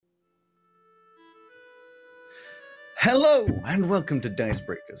Hello and welcome to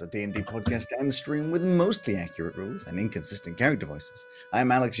Dicebreakers, a D&D podcast and stream with mostly accurate rules and inconsistent character voices.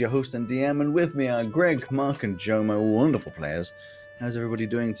 I'm Alex, your host and DM, and with me are Greg, Mark, and Jomo, wonderful players. How's everybody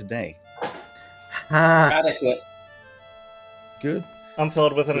doing today? Adequate. Good? I'm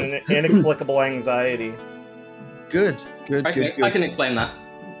filled with an inexplicable anxiety. Good. I can explain that.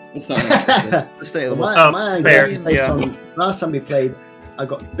 It's not The state of the world. My anxiety is based on last time we played, I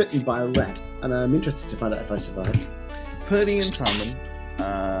got bitten by a rat, and I'm interested to find out if I survived. Purdy and Salmon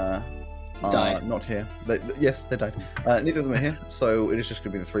are Died. not here. Yes, they died. Neither of them are here, so it is just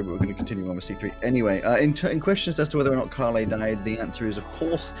going to be the three, but we're going to continue on with C3. Anyway, in questions as to whether or not Carly died, the answer is, of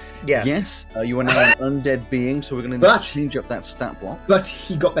course, yes. You are now an undead being, so we're going to change up that stat block. But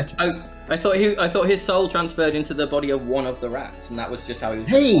he got better. I thought his soul transferred into the body of one of the rats, and that was just how he was.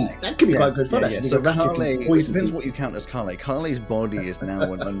 Hey, that could be quite good fun, actually. So Carly, it depends what you count as Carly. Carly's body is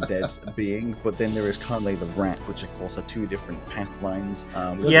now an undead being, but then there is Carly the rat, which of course are two different path lines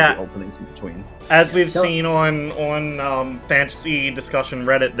with alternates in between. As we've seen on fantasy discussion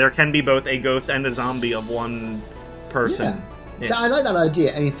Reddit, there can be both a ghost and a zombie of one person. Yeah. So I like that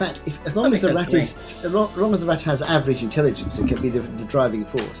idea, and in fact, as long as the rat has average intelligence, it can be the driving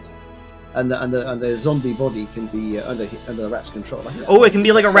force. And the zombie body can be under the rat's control. It can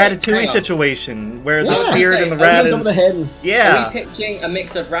be like a Ratatouille situation where the spirit and the rat is. Are we pitching a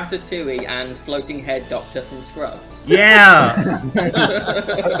mix of Ratatouille and Floating Head Doctor from Scrubs? Yeah.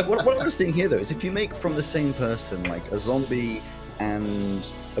 What I was seeing here though is if you make from the same person like a zombie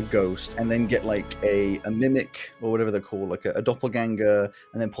and a ghost, and then get like a mimic or whatever they're called, like a doppelganger,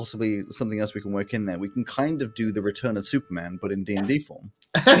 and then possibly something else we can work in there. We can kind of do the Return of Superman, but in D&D form.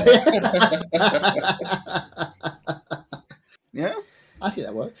 Yeah, I think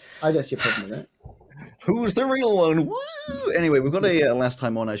that works. I don't see a problem with that. Who's the real one? Woo! Anyway, we've got a last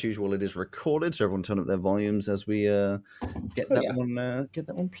time on as usual. It is recorded, so everyone turn up their volumes as we get that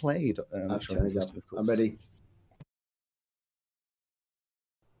one played. I'm ready.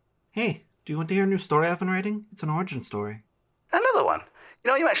 Hey, do you want to hear a new story I've been writing? It's an origin story. Another one?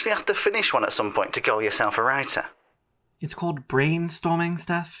 You know, you actually have to finish one at some point to call yourself a writer. It's called brainstorming,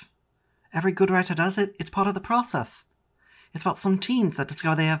 Steph. Every good writer does it. It's part of the process. It's about some teens that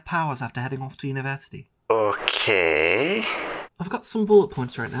discover they have powers after heading off to university. Okay. I've got some bullet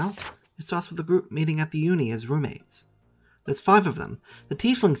points right now. It starts with the group meeting at the uni as roommates. There's 5 of them. The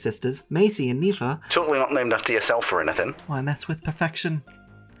Tiefling sisters, Macy and Neva. Totally not named after yourself or anything. Well, I mess with perfection.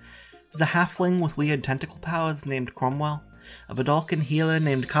 There's a halfling with weird tentacle powers named Cromwell, a Vidalcan healer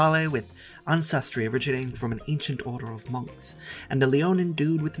named Kale with ancestry originating from an ancient order of monks, and a Leonin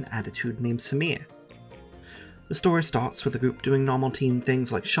dude with an attitude named Samir. The story starts with the group doing normal teen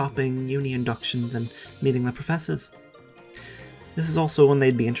things like shopping, uni inductions, and meeting the professors. This is also when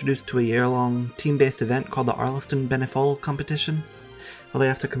they'd be introduced to a year-long team-based event called the Arliston Benefol Competition, where they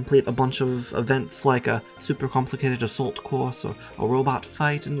have to complete a bunch of events like a super complicated assault course, or a robot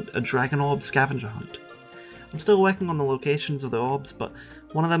fight, and a dragon orb scavenger hunt. I'm still working on the locations of the orbs, but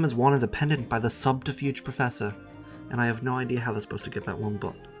one of them is won as a pendant by the subterfuge professor, and I have no idea how they're supposed to get that one,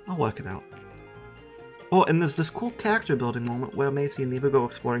 but I'll work it out. Oh, and there's this cool character building moment where Macy and Neva go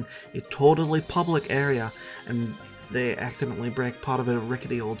exploring a totally public area, and they accidentally break part of a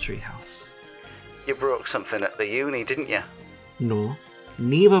rickety old treehouse. You broke something at the uni, didn't you? No.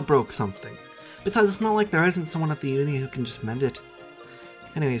 Neva broke something. Besides, it's not like there isn't someone at the uni who can just mend it.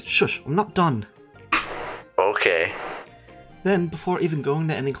 Anyways, shush, I'm not done. Okay. Then, before even going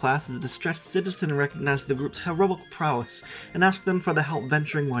to any classes, a distressed citizen recognized the group's heroic prowess and asked them for their help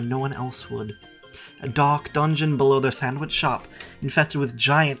venturing where no one else would. A dark dungeon below their sandwich shop, infested with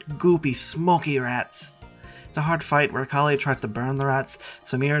giant, goopy, smoky rats. It's a hard fight where Kale tries to burn the rats,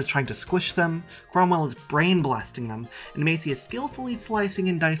 Samir is trying to squish them, Cromwell is brain blasting them, and Macy is skillfully slicing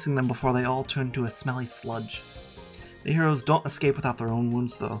and dicing them before they all turn to a smelly sludge. The heroes don't escape without their own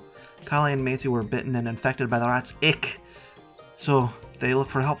wounds though. Kale and Macy were bitten and infected by the rat's ick, so they look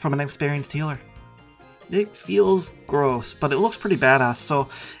for help from an experienced healer. It feels gross, but it looks pretty badass, so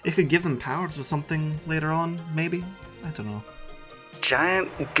it could give them powers or something later on, maybe? I don't know. Giant,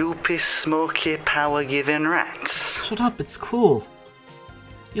 goopy, smoky, power-giving rats. Shut up, it's cool.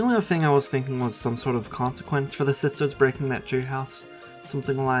 The only other thing I was thinking was some sort of consequence for the sisters breaking that treehouse.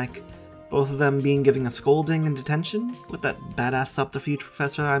 Something like both of them being given a scolding and detention with that badass subterfuge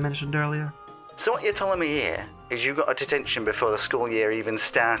professor I mentioned earlier. So what you're telling me here is you got a detention before the school year even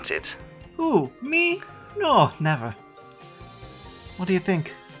started? Who? Me? No, never. What do you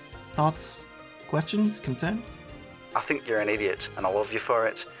think? Thoughts? Questions? Concerns? I think you're an idiot, and I love you for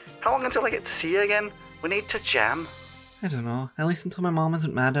it. How long until I get to see you again? We need to jam. I don't know. At least until my mom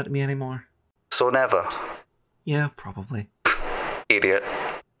isn't mad at me anymore. So never. Yeah, probably. Idiot.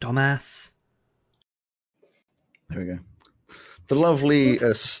 Dumbass. There we go. The lovely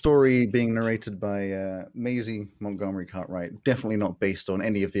story being narrated by Maisie Montgomery Cartwright, definitely not based on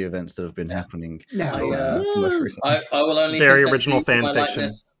any of the events that have been happening. Most recently. I will only Very consent original to use my fan fiction.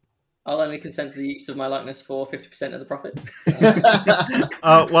 likeness- I'll only consent to the use of my likeness for 50% of the profits.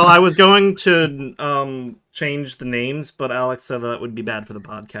 Well, I was going to change the names, but Alex said that would be bad for the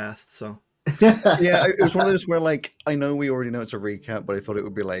podcast, so... Yeah, it was one of those where, like, I know we already know it's a recap, but I thought it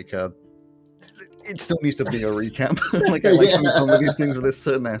would be like, it still needs to be a recap. Like, I like some of these things with there's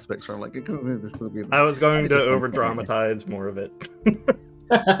certain aspects where I'm like, this still be. I was going It's to a fun over-dramatize more of it.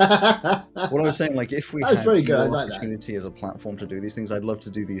 What I was saying, like, if we That's had very good, I more like that. opportunity as a platform to do these things, I'd love to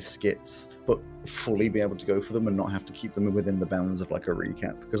do these skits, but fully be able to go for them and not have to keep them within the bounds of, like, a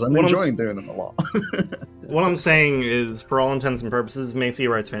recap, because I'm What I'm enjoying doing them a lot. What I'm saying is, for all intents and purposes, Macy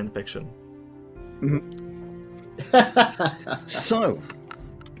writes fan fiction. So,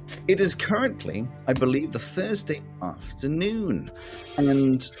 it is currently, I believe, the Thursday afternoon,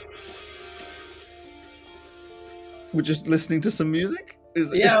 and we're just listening to some music?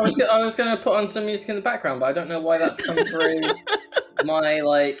 Yeah, I was going to put on some music in the background, but I don't know why that's come through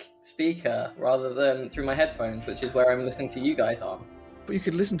my speaker rather than through my headphones, which is where I'm listening to you guys on. But you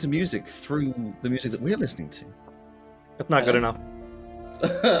could listen to music through the music that we're listening to. That's not good enough.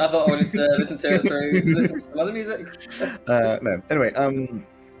 I thought I wanted to listen to it through listen to some other music. No. Anyway,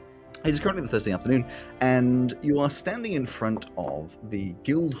 it is currently the Thursday afternoon, and you are standing in front of the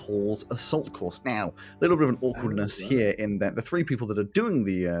Guildhall's assault course. Now, a little bit of an awkwardness here in that the three people that are doing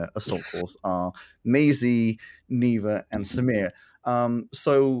the assault course are Maisie, Neva, and Samir.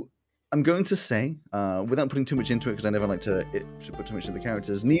 So I'm going to say, without putting too much into it, because I never like to put too much into the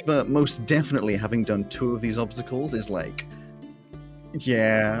characters, Neva, most definitely having done 2 of these obstacles, is like,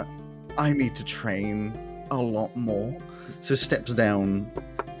 yeah, I need to train a lot more. So steps down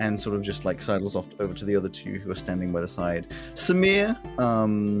and sort of just sidles off over to the other 2 who are standing by the side. Samir,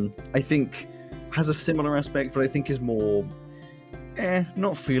 I think, has a similar aspect, but I think is more,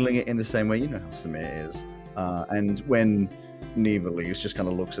 not feeling it in the same way. You know how Samir is. And when Neva leaves, just kind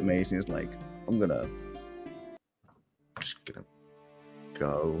of looks at Maisie and is like, I'm just gonna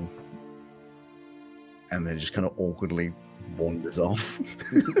go. And then just kind of awkwardly wanders off.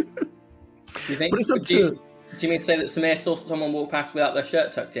 Do you think? But it's up do to... you mean to say that Samir saw someone walk past without their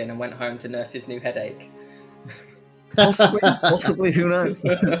shirt tucked in and went home to nurse his new headache? Possibly, who knows?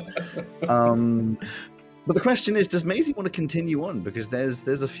 But the question is, does Maisie want to continue on? Because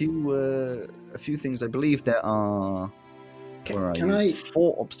there's a few things. I believe there are. Can I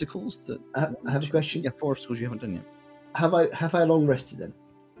 4 obstacles that I have a question. Yeah, 4 obstacles you haven't done yet. Have I long rested then?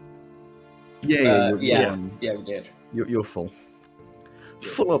 Yeah, Yeah, we did. You're full.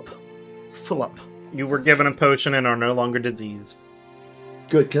 Full up. You were given a potion and are no longer diseased.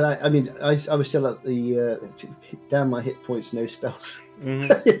 Good, because I was still at the down my hit points, no spells.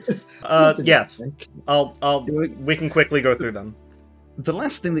 Mm-hmm. Yes, we can quickly go through them. The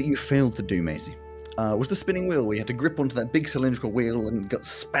last thing that you failed to do, Maisie, was the spinning wheel, where you had to grip onto that big cylindrical wheel and got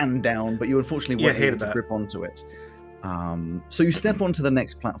spanned down, but you unfortunately weren't able to grip onto it. So you step onto the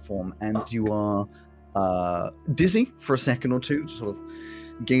next platform, and you are dizzy for a second or two, sort of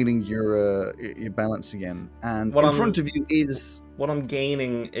gaining your balance again. And in front of you is... What I'm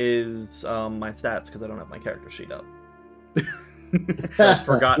gaining is my stats, because I don't have my character sheet up. I've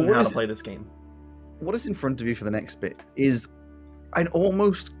forgotten how to play this game. What is in front of you for the next bit is an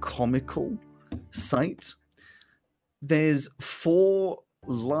almost comical sight. There's 4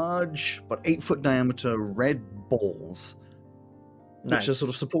 large, but 8-foot diameter red balls, which are sort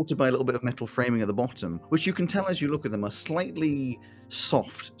of supported by a little bit of metal framing at the bottom, which you can tell as you look at them are slightly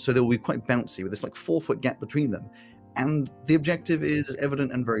soft, so they will be quite bouncy with this 4-foot gap between them. And the objective is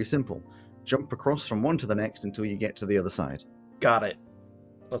evident and very simple. Jump across from one to the next until you get to the other side. Got it.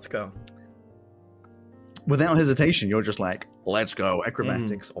 Let's go. Without hesitation, you're just like, let's go.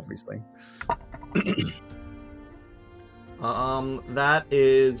 Acrobatics, obviously. That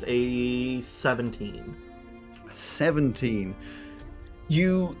is a 17. 17.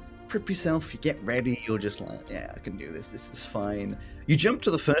 You prep yourself, you get ready, you're just like, yeah, I can do this, this is fine. You jump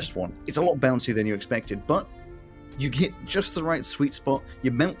to the first one. It's a lot bouncier than you expected, but you hit just the right sweet spot.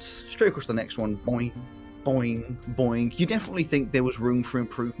 You bounce straight across the next one, boing, boing, boing. You definitely think there was room for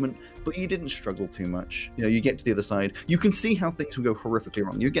improvement, but you didn't struggle too much. You get to the other side. You can see how things would go horrifically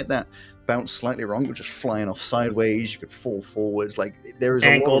wrong. You get that bounce slightly wrong, you're just flying off sideways, you could fall forwards. There is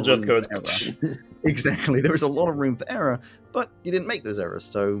ankle a lot of just room goes for error. Exactly. There is a lot of room for error, but you didn't make those errors,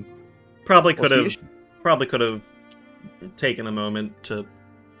 so probably could have taken a moment to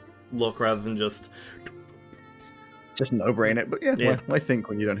look rather than just Just no-brain it, but yeah, Yeah. Why think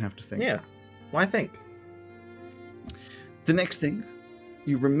when you don't have to think? Yeah. Why think? The next thing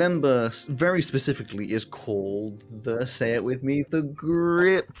you remember very specifically is called say it with me, the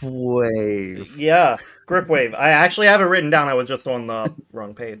grip wave. Yeah, grip wave. I actually have it written down. I was just on the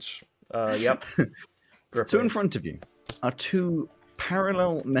wrong page. Yep. Grip So in wave. front of you are two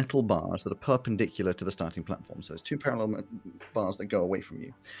parallel metal bars that are perpendicular to the starting platform. So there's two parallel bars that go away from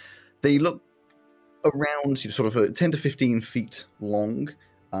you. They look around sort of 10 to 15 feet long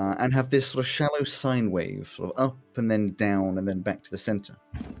and have this sort of shallow sine wave, sort of up and then down and then back to the center.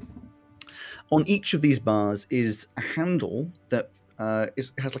 On each of these bars is a handle that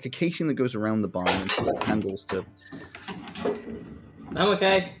has like a casing that goes around the bar and sort of handles to... I'm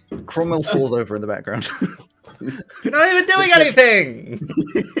okay. Cromwell falls over in the background. You're not even doing anything!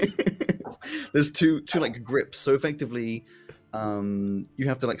 There's two like grips, so effectively you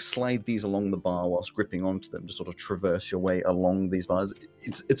have to like slide these along the bar whilst gripping onto them to sort of traverse your way along these bars.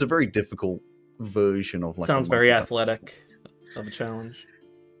 It's a very difficult version of like Sounds a very martial art. athletic of a challenge.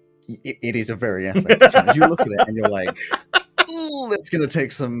 It is a very athletic challenge. You look at it and you're like, ooh, that's gonna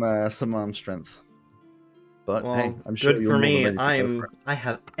take some arm strength. But Well, hey, I'm sure good you're for more than me. ready to go for it. I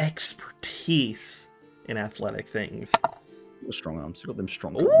have expertise in athletic things. You've got strong arms. You've got them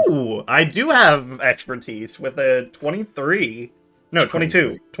strong arms. Ooh, I do have expertise with a 23. No,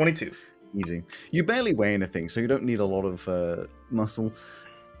 22. 22. Easy. You barely weigh anything, so you don't need a lot of muscle.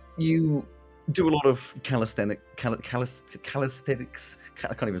 You do a lot of calisthenics. I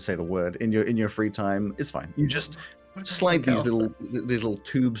can't even say the word in your free time. It's fine. You just slide these little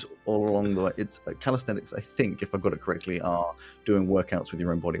tubes all along the way. It's calisthenics, I think, if I got it correctly, are doing workouts with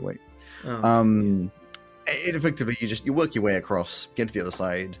your own body weight. Oh. It effectively, you work your way across, get to the other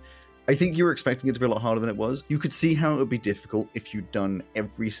side. I think you were expecting it to be a lot harder than it was. You could see how it would be difficult if you'd done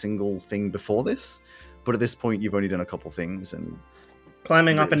every single thing before this, but at this point, you've only done a couple things, and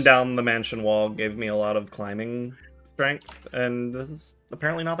Climbing up and Yes. down the mansion wall gave me a lot of climbing strength, and this is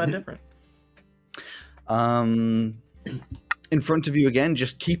apparently not that different. in front of you again,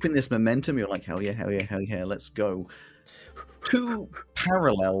 just keeping this momentum, you're like, hell yeah, let's go. Two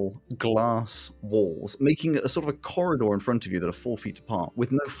parallel glass walls, making a sort of a corridor in front of you that are 4 feet apart,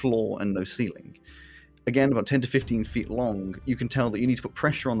 with no floor and no ceiling. Again, about 10 to 15 feet long, you can tell that you need to put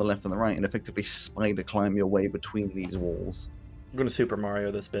pressure on the left and the right and effectively spider climb your way between these walls. I'm gonna Super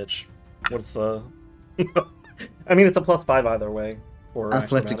Mario this bitch. What's the... I mean, it's a +5 either way. For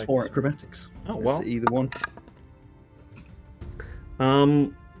Athletics or acrobatics. Oh, It's well. either one.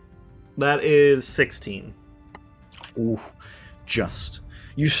 That is 16. Ooh, just.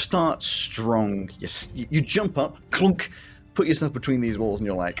 You start strong. You jump up, clunk, put yourself between these walls, and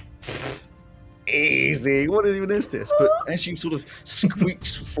you're like, easy. What even is this? But as you sort of squeak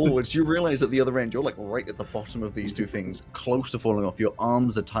forwards, you realize at the other end, you're like right at the bottom of these two things, close to falling off. Your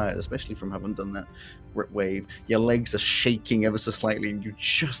arms are tired, especially from having done that rip wave. Your legs are shaking ever so slightly, and you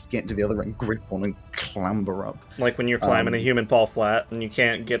just get to the other end, grip on, and clamber up. Like when you're climbing a human fall flat and you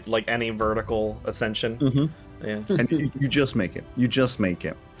can't get like any vertical ascension. Mm-hmm. Yeah. And you just make it. You just make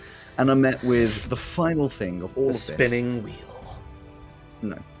it. And I'm met with the final thing of all The of this. spinning wheel.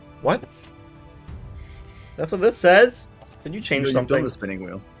 No. What? That's what this says? Did you change No, you've done something? the spinning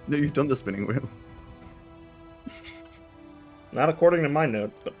wheel. No, you've done the spinning wheel. Not according to my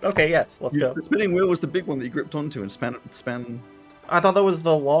notes, but okay, yes, let's go. The spinning wheel was the big one that you gripped onto and span. I thought that was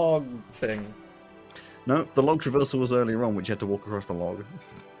the log thing. No, the log traversal was earlier on, which you had to walk across the log.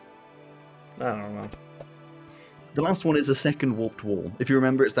 I don't know. The last one is a second warped wall. If you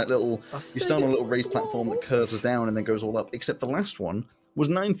remember, it's that little... You start on a little raised platform that curves down and then goes all up, except the last one was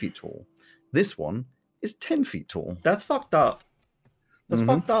 9 feet tall. This one is 10 feet tall. That's fucked up. That's Mhm.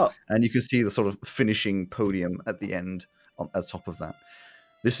 fucked up. And you can see the sort of finishing podium at the end, at the top of that.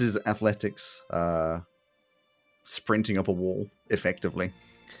 This is athletics, sprinting up a wall, effectively.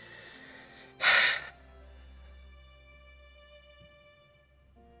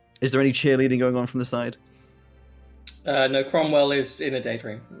 Is there any cheerleading going on from the side? No, Cromwell is in a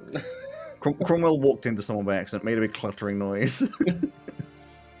daydream. Cromwell walked into someone by accident, made a big cluttering noise.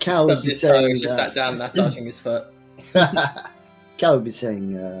 Cal would Stubbed be his toe, saying, just sat down, massaging his foot. Cal would be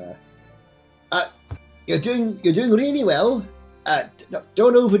saying, you're doing really well. No,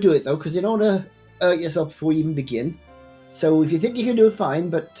 don't overdo it though, because you don't want to hurt yourself before you even begin. So if you think you can do it, fine,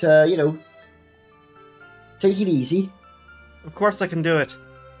 but take it easy. Of course I can do it.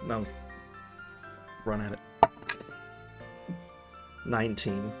 No. Run at it.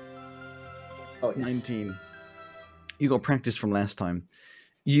 19. Oh, yes. 19. You got practice from last time.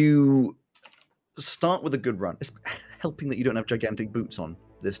 You start with a good run. It's helping that you don't have gigantic boots on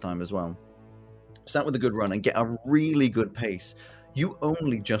this time as well. start with a good run and get a really good pace. You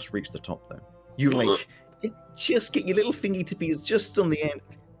only just reach the top, though. You just get your little fingy tippies just on the end.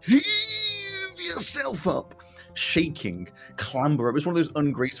 Heave yourself up, shaking, clamber up. It's one of those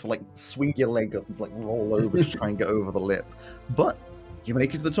ungraceful, swing your leg up and roll over to try and get over the lip. But you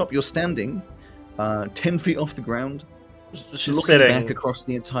make it to the top. You're standing 10 feet off the ground, looking back across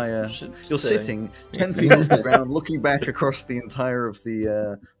the entire. You're sitting 10 feet off the ground, looking back across the entire of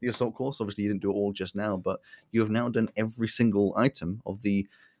the assault course. Obviously, you didn't do it all just now, but you have now done every single item of the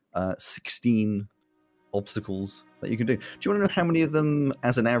 16 obstacles that you can do. Do you want to know how many of them,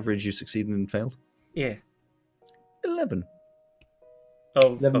 as an average, you succeeded and failed? Yeah. 11.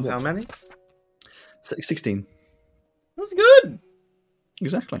 Oh, of how many? 16. That's good.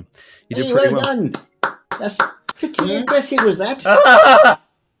 Exactly. You did Hey, pretty well well. done. That's pretty impressive, was that?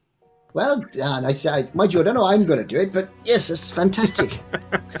 Well done. Mind you, I don't know how I'm going to do it, but yes, that's fantastic.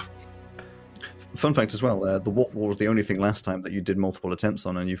 Fun fact as well, the warp wall was the only thing last time that you did multiple attempts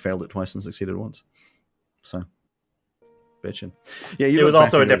on, and you failed it twice and succeeded once. So, bitchin'. Yeah, it was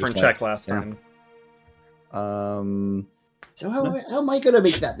also a different check last time. So how am I going to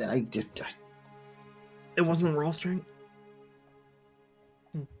make that then? It wasn't roll strength.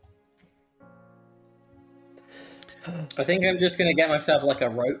 I think I'm just gonna get myself a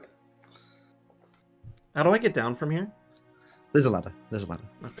rope. How do I get down from here? There's a ladder.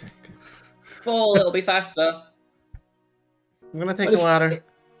 Okay. Fall, it'll be faster. I'm gonna take the ladder.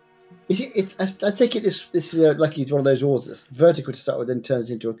 I take it this is like it's one of those walls that's vertical to start with, then turns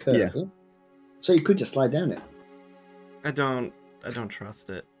into a curve. Yeah. So you could just slide down it. I don't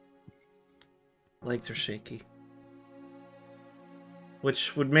trust it. Legs are shaky.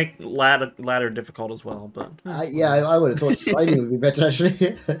 Which would make ladder difficult as well, but... I would have thought sliding would be better,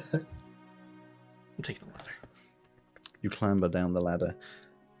 actually. I'm taking the ladder. You clamber down the ladder.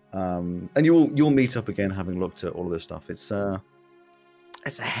 And you'll meet up again, having looked at all of this stuff. It's a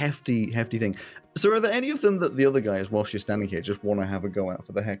hefty thing. So are there any of them that the other guys, whilst you're standing here, just want to have a go at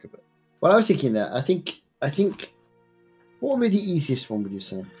for the heck of it? Well, I was thinking that. I think... What would be the easiest one, would you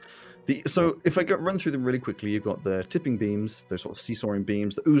say? So if I run through them really quickly, you've got the tipping beams, those sort of seesawing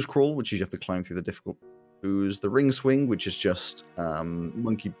beams, the ooze crawl, which is you have to climb through the difficult ooze, the ring swing, which is just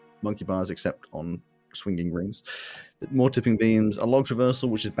monkey bars except on swinging rings, more tipping beams, a log traversal,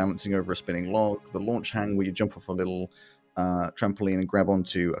 which is balancing over a spinning log, the launch hang, where you jump off a little trampoline and grab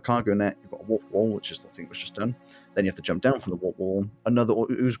onto a cargo net. You've got a warp wall, which is the thing that was just done. Then you have to jump down from the warp wall, another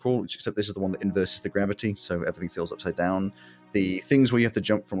ooze crawl, except this is the one that inverses the gravity, so everything feels upside down. The things where you have to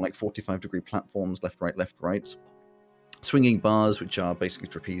jump from 45-degree platforms, left, right. Swinging bars, which are basically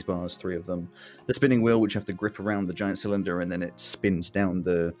trapeze bars, 3 of them. The spinning wheel, which you have to grip around the giant cylinder, and then it spins down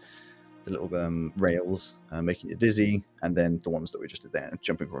the little rails, making you dizzy. And then the ones that we just did there,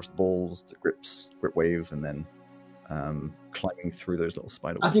 jumping across the balls, the grip wave, and then climbing through those little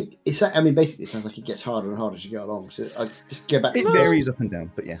spider webs. I think basically it sounds like it gets harder and harder as you go along. So I just go back. It varies up and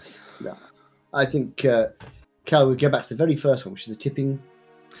down, but yes. Yeah, I think Cal, we go back to the very first one, which is the tipping.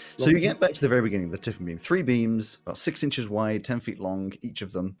 So you get back to the very beginning, the tipping beam. 3 beams, about 6 inches wide, 10 feet long, each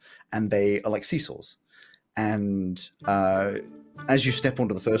of them, and they are like seesaws. And as you step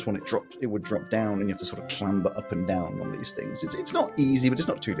onto the first one, it would drop down, and you have to sort of clamber up and down on these things. It's not easy, but it's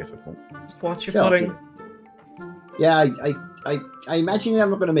not too difficult. Just watch your footing. Yeah, I imagine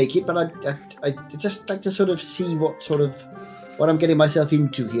I'm not going to make it, but I just like to sort of see what I'm getting myself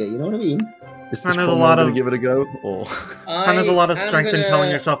into here. You know what I mean? Is Cromwell going to give it a go, or kind of a lot of strength in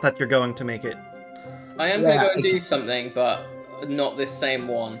telling yourself that you're going to make it. I am going to go and do something, but not this same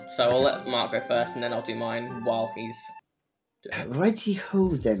one. So I'll let Mark go first, and then I'll do mine while he's. Righty ho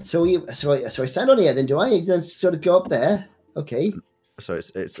then. So I stand on here. Then do I then sort of go up there? Okay. So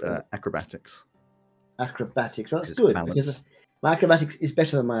it's acrobatics. Acrobatics. Well, that's good because my acrobatics is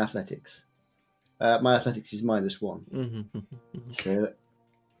better than my athletics. My athletics is -1. Mm-hmm. So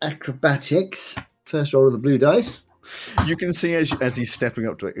acrobatics. First roll of the blue dice. You can see as he's stepping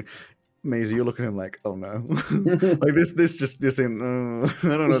up to it, Maisie, you're looking at him like, oh no, like this ain't. I don't know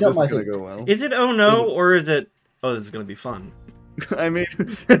if this is gonna go well. Is it oh no, or is it oh this is gonna be fun? I mean,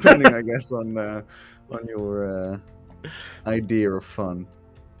 depending, I guess, on your idea of fun.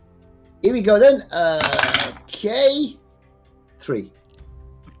 Here we go then. Okay. 3.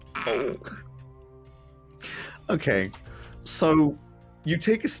 Oh. Okay, so you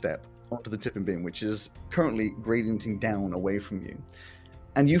take a step onto the tipping beam, which is currently gradienting down away from you,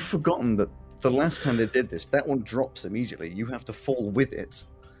 and you've forgotten that the last time they did this, that one drops immediately. You have to fall with it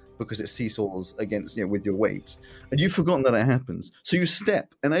because it seesaws against with your weight, and you've forgotten that it happens. So you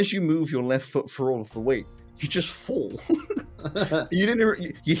step, and as you move your left foot for all of the weight, you just fall. You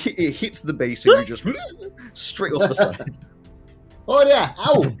didn't. It hits the base and you just straight off the side. Oh yeah!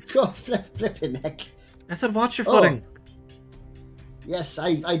 Ow! God, flipping heck! I said, watch your Oh. footing. Yes,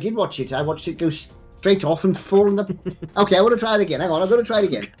 I did watch it. I watched it go straight off and fall in the. Okay, I want to try it again. Hang on, I'm going to try it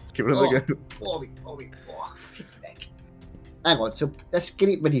again. Give it another go. Oh, flipping heck! Hang on. So let's get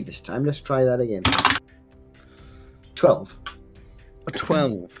it ready this time. Let's try that again. 12. A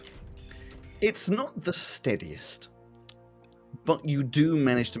 12. It's not the steadiest, but you do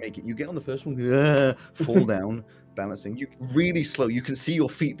manage to make it. You get on the first one, fall down, balancing. You really slow. You can see your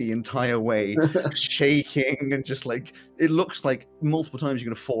feet the entire way, shaking, and just like it looks like multiple times you're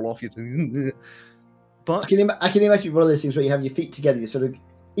going to fall off. But I can imagine one of those things where you have your feet together, you're sort of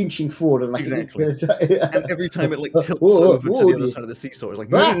inching forward and like Exactly. And every time it like tilts over to the other side of the seesaw, it's like.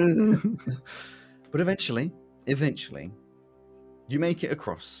 But eventually, you make it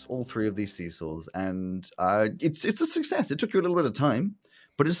across all three of these seesaws, and it's a success. It took you a little bit of time,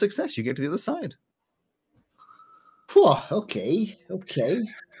 but it's a success. You get to the other side. Okay.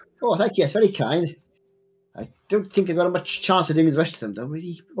 Oh, thank you. That's very kind. I don't think I've got much chance of doing the rest of them, though.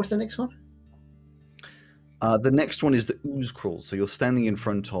 Really, what's the next one? The next one is the ooze crawl. So you're standing in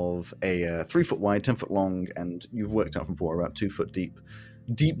front of a 3 foot wide, 10 foot long, and you've worked out from before about 2 foot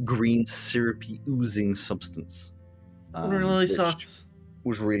deep green, syrupy, oozing substance. Really which sucks.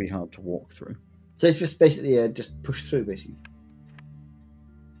 was really hard to walk through. So it's just basically just push through, basically.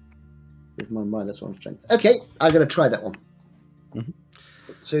 With my -1 strength. Okay, I'm going to try that one. Mhm.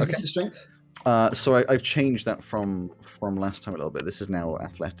 So is Okay. this the strength? So I've changed that from last time a little bit. This is now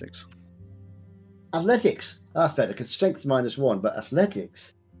athletics. Athletics. Oh, that's better because strength -1, but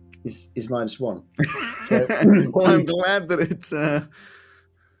athletics is -1. So, Well, I'm glad that it's.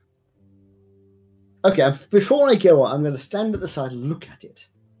 okay, before I go on, I'm going to stand at the side and look at it.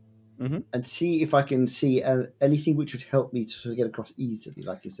 Mhm. And see if I can see anything which would help me to sort of get across easily.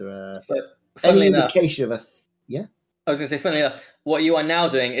 Like, is there So, any funnily enough, indication of a... Yeah? I was going to say, funnily enough, what you are now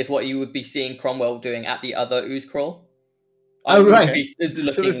doing is what you would be seeing Cromwell doing at the other ooze crawl. Oh, would right. be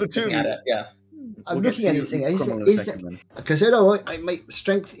looking, So there's the two looking at of it, yeah. I'm We'll get looking at to it saying, Cromwell in a second then. because my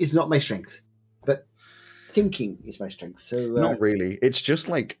strength is not my strength, but thinking is my strength. So Not really. It's just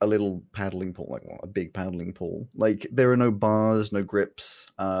like a little paddling pool, like a big paddling pool. Like there are no bars, no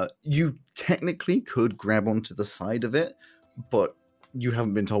grips. You technically could grab onto the side of it, but you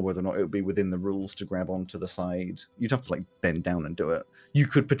haven't been told whether or not it would be within the rules to grab onto the side. You'd have to like bend down and do it. You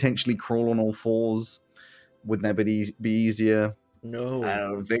could potentially crawl on all fours. Wouldn't that be easier? No.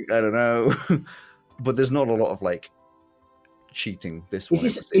 I don't know. But there's not a lot of like cheating this one.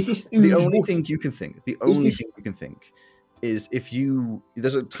 is this The ooze only water? thing you can think, is if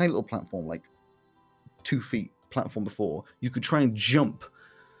there's a tiny little platform, like 2 feet platform before, you could try and jump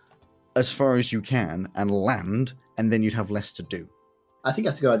as far as you can and land, and then you'd have less to do. I think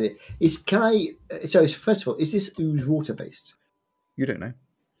that's a good idea. First of all, is this ooze water based? You don't know.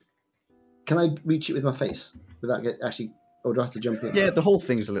 Can I reach it with my face without or do I have to jump in? Yeah, the whole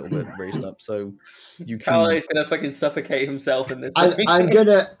thing's a little bit raised up, so you can. Carly's going to fucking suffocate himself in this. I'm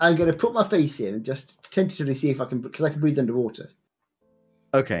gonna put my face in and just tentatively see if I can, because I can breathe underwater.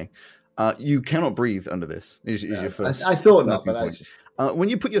 Okay. You cannot breathe under this. Is your first. I thought not, starting but point. When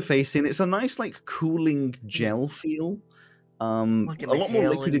you put your face in, it's a nice, like, cooling gel feel. Like A an lot more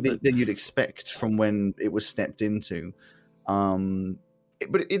inhaling, liquidy but- than you'd expect from when it was stepped into.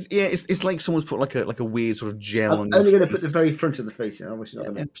 But it's like someone's put like a weird sort of gel on I'm your only going to put face. the very front of the face in. I'm obviously not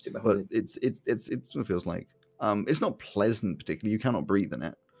Yeah, going to stick my But whole in. it's what it feels like. It's not pleasant particularly. You cannot breathe in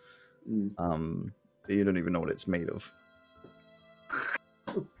it. You don't even know what it's made of.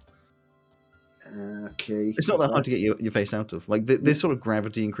 Okay. It's not that hard to get your face out of. Like this sort of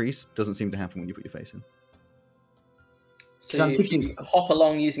gravity increase doesn't seem to happen when you put your face in. So I'm thinking- you hop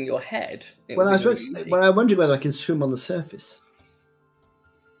along using your head. It Well, would be really easy. I wonder whether I can swim on the surface.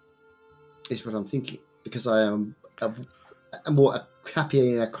 Is what I'm thinking, because I'm more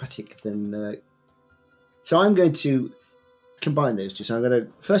happy and aquatic than. So I'm going to combine those two. So I'm going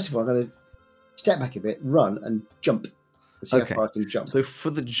to first of all step back a bit, run, and jump. And see Okay. how far I can jump. So for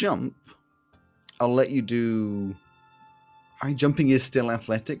the jump, I'll let you do. Jumping is still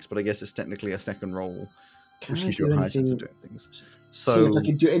athletics, but I guess it's technically a second roll, Can which I gives you do a higher chance of anything? doing things. See So if I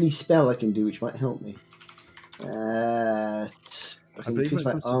can do any spell I can do, which might help me. I can believe increase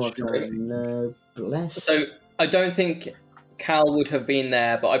when my it comes to armor. strength- No, bless. So I don't think Cal would have been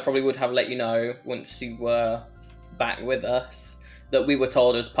there, but I probably would have let you know once you were back with us that we were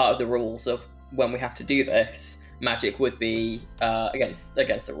told as part of the rules of when we have to do this, magic would be against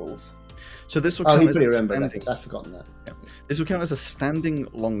the rules. this will Oh, count he as pretty a remembered standing. that. I'd forgotten that. This will count as a standing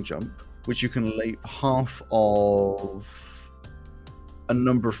long jump, which you can lay half of a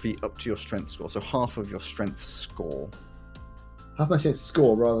number of feet up to your strength score. So half of your strength score. Half my strength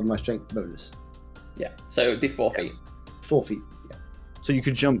score rather than my strength bonus. Yeah, so it would be 4 feet. 4 feet. Yeah. So you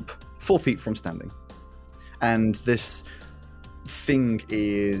could jump 4 feet from standing. And this thing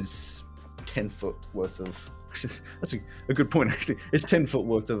is 10 foot worth of... That's a good point, actually. It's 10 foot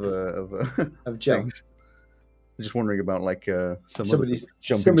worth Of jumps. I'm just wondering about Somebody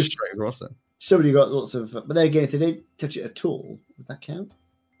jumping straight across it. Somebody got lots of... But then again, if they don't touch it at all, would that count?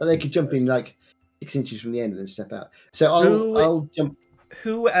 But they could jump in like 6 inches from the end and then step out. So I'll jump...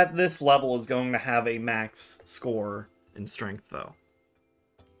 Who at this level is going to have a max score in strength, though?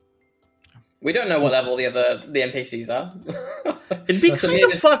 We don't know what level the NPCs are. It'd be kind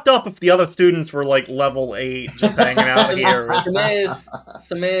of fucked up if the other students were like level 8, just hanging out here.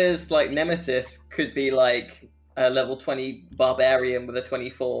 Samir's like nemesis could be like a level 20 barbarian with a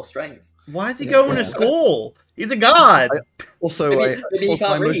 24 strength. Why is he going to school? He's a god. Maybe he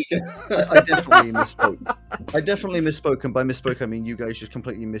can't read. I definitely misspoke. And by misspoke I mean you guys just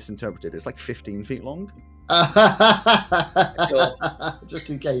completely misinterpreted. It's like 15 feet long. Sure. Just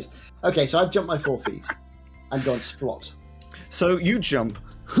in case. Okay, so I've jumped my 4 feet and gone splot. So you jump,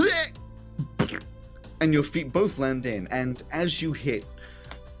 and your feet both land in, and as you hit,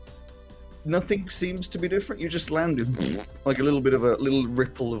 nothing seems to be different. You just landed like a little bit of a little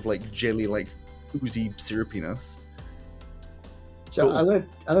ripple of like jelly, like oozy syrupiness. So cool. I'm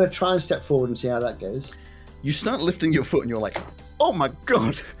gonna try and step forward and see how that goes. You start lifting your foot, and you're like, "Oh my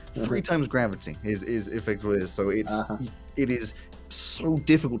god!" 3 times gravity is effectively what it is. So it is so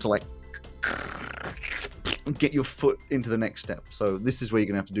difficult to like get your foot into the next step. So this is where you're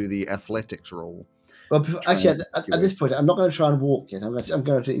gonna have to do the athletics roll. Well, actually, at this point, I'm not going to try and walk yet. I'm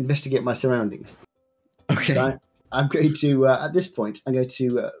going to investigate my surroundings. Okay. So I'm going to at this point, I'm going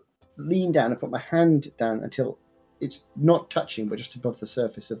to lean down and put my hand down until it's not touching, but just above the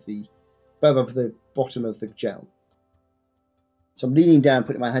surface of above the bottom of the gel. So I'm leaning down,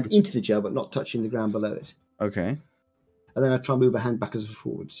 putting my hand into the gel, but not touching the ground below it. Okay. And then I try and move my hand backwards and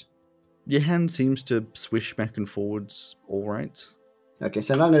forwards. Your hand seems to swish back and forwards all right. Okay,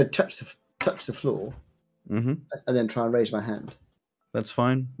 so now I'm going to touch the floor, mm-hmm. and then try and raise my hand. That's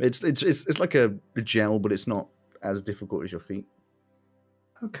fine. It's like a gel, but it's not as difficult as your feet.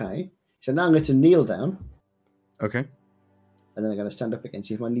 Okay, so now I'm going to kneel down. Okay. And then I'm going to stand up again,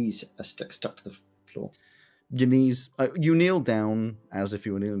 see if my knees are stuck to the floor. Your knees, you kneel down as if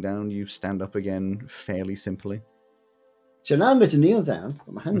you were kneeling down. You stand up again fairly simply. So now I'm going to kneel down,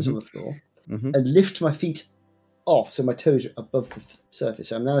 put my hands on the floor, and lift my feet off so my toes are above the surface.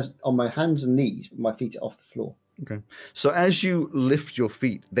 So I'm now on my hands and knees, but my feet are off the floor. Okay. So as you lift your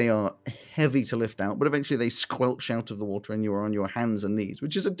feet, they are heavy to lift out, but eventually they squelch out of the water and you are on your hands and knees,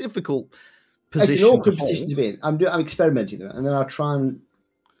 which is a difficult position. It's an awkward position to be in. I'm experimenting with it, and then I'll try and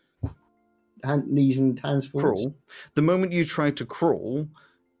knees and hands forward. Crawl. The moment you try to crawl,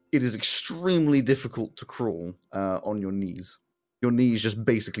 it is extremely difficult to crawl on your knees. Your knees just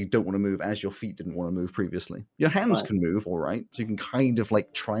basically don't want to move as your feet didn't want to move previously. Your hands can move, all right. So you can kind of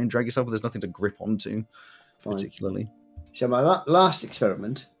like try and drag yourself, but there's nothing to grip onto, particularly. So my last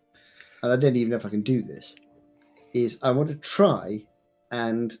experiment, and I don't even know if I can do this, is I want to try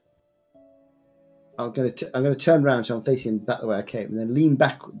and I'm going to turn around so I'm facing back the way I came, and then lean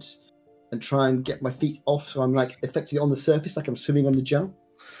backwards and try and get my feet off so I'm like effectively on the surface, like I'm swimming on the gel.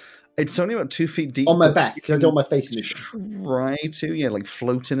 It's only about 2 feet deep. On my back, because I don't want my face in it. Try to, like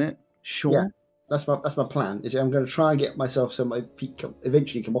float in it. Sure. Yeah, that's my plan. I'm going to try and get myself so my feet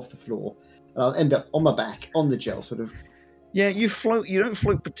eventually come off the floor, and I'll end up on my back on the gel, sort of. Yeah, you float. You don't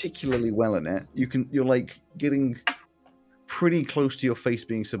float particularly well in it. You're like getting pretty close to your face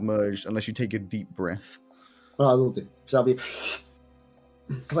being submerged, unless you take a deep breath. Well, I will do,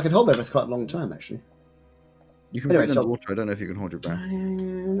 because I can hold my breath quite a long time, actually. You can breathe underwater. I don't know if you can hold your breath.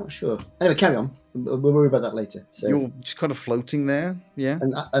 I'm not sure. Anyway, carry on. We'll worry about that later. So, you're just kind of floating there, yeah?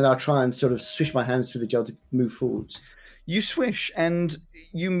 And I'll try and sort of swish my hands through the gel to move forwards. You swish, and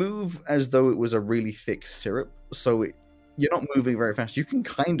you move as though it was a really thick syrup, so you're not moving very fast. You can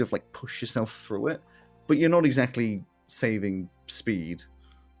kind of like push yourself through it, but you're not exactly saving speed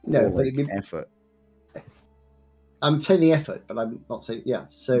or effort. I'm saving effort, but I'm not saving... Yeah,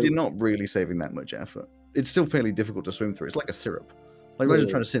 so... You're not really saving that much effort. It's still fairly difficult to swim through. It's like a syrup. Like imagine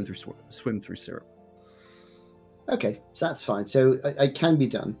trying to swim through syrup. Okay, so that's fine. So it can be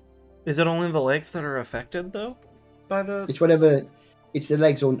done. Is it only the legs that are affected, though? By the... It's whatever... It's the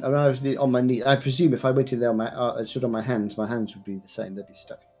legs on my knee. I presume if I went in there, stood on my hands would be the same. They'd be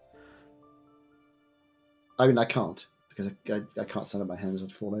stuck. I mean, I can't, because I can't stand on my hands.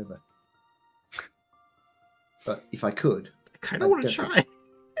 I'd fall over. but if I could. I kind of want to try.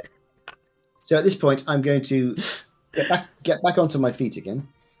 So at this point, I'm going to get back onto my feet again.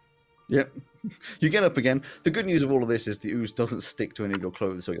 Yep. You get up again. The good news of all of this is the ooze doesn't stick to any of your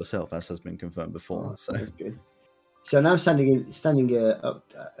clothes or yourself, as has been confirmed before. So That's good. So now I'm standing up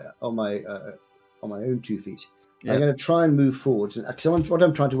on my own 2 feet. Yeah. I'm going to try and move forwards. Because what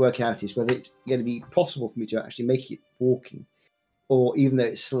I'm trying to work out is whether it's going to be possible for me to actually make it walking, or even though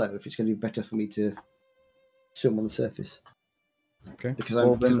it's slow, if it's going to be better for me to swim on the surface. okay. Because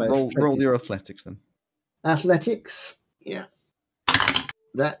Well, then my roll strength is- your athletics then. Athletics. Yeah.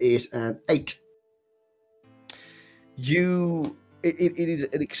 That is an 8. It is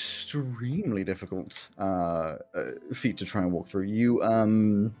an extremely difficult feat to try and walk through.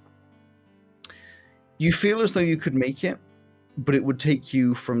 You feel as though you could make it, but it would take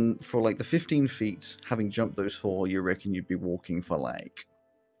you for like the 15 feet, having jumped those 4, you reckon you'd be walking for like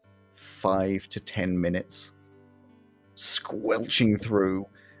 5 to 10 minutes, squelching through.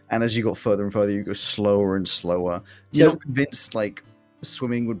 And as you got further and further, you go slower and slower. You're So- not convinced like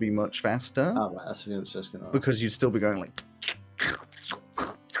swimming would be much faster, Oh, right. That's what I was just going to ask. because you'd still be going like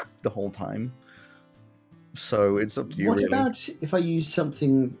the whole time. So it's up to you. What really. about if I use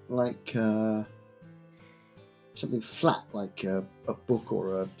something like something flat, like a book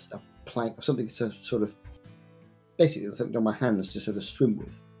or a plank, or something to sort of basically something on my hands to sort of swim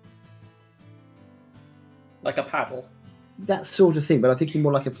with? Like a paddle. That sort of thing, but I'm thinking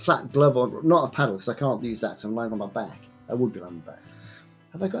more like a flat glove, or not a paddle, because I can't use that because I'm lying on my back. I would be lying on my back.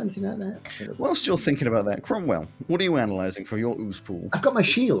 Have I got anything like that? Sort of- Whilst you're thinking about that, Cromwell, what are you analysing for your ooze pool? I've got my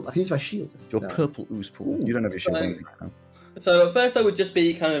shield. I can use my shield. Your No. purple ooze pool. You don't have your shield on right now. So at first I would just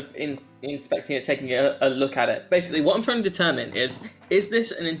be kind of inspecting it, taking a look at it. Basically, what I'm trying to determine is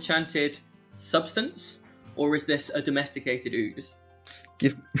this an enchanted substance, or is this a domesticated ooze?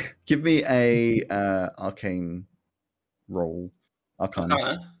 Give me a arcane roll. Arcana.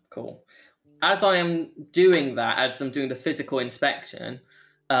 Arcana? Cool. As I am doing that, as I'm doing the physical inspection,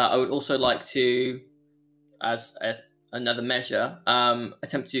 I would also like to, as another measure,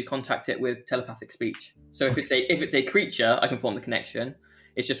 attempt to contact it with telepathic speech. So if it's a creature, I can form the connection.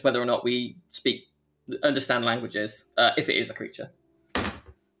 It's just whether or not we understand languages. If it is a creature,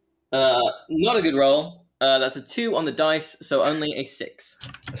 not a good roll. That's a 2 on the dice, so only a 6.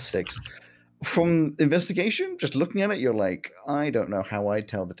 A 6. From investigation, just looking at it, you're like, I don't know how I'd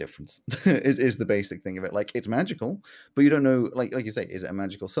tell the difference. is the basic thing of it. Like, it's magical, but you don't know, like you say, is it a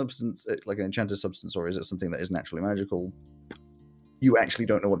magical substance, like an enchanted substance, or is it something that is naturally magical? You actually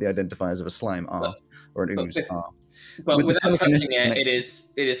don't know what the identifiers of a slime are, or an ooze are. But With the without touching telekinetic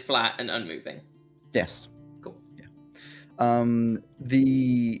it is flat and unmoving. Yes. Cool. Yeah.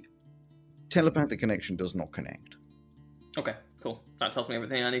 The telepathic connection does not connect. Okay, cool. That tells me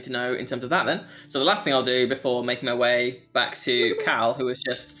everything I need to know in terms of that then. So the last thing I'll do before making my way back to Cal, who has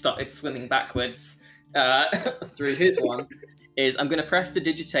just started swimming backwards through his one, is I'm going to press to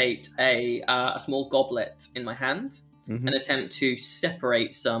digitate a small goblet in my hand Mhm. and attempt to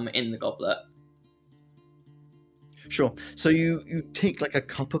separate some in the goblet. Sure. So you take like a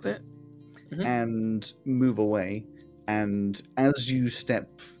cup of it Mhm. and move away, and as you step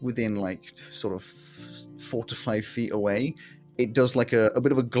within like sort of 4 to 5 feet away, it does like a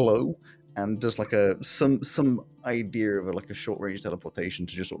bit of a glow and does like some idea of like a short range teleportation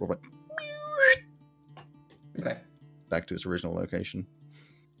to just sort of like Okay, back to its original location.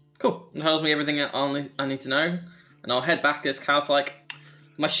 cool. It tells me everything I need to know, and I'll head back as Cal's like,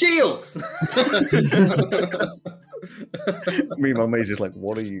 my shields! Meanwhile, Maisie's like,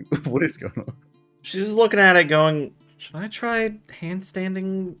 what is going on? She's just looking at it going, should I try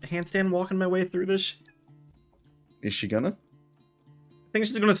handstand walking my way through this? Is she gonna? I think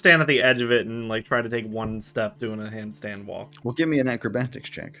she's gonna stand at the edge of it and like try to take one step doing a handstand walk. Well, give me an acrobatics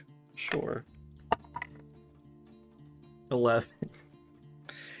check. Sure. 11.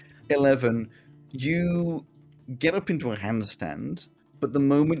 11. You get up into a handstand, but the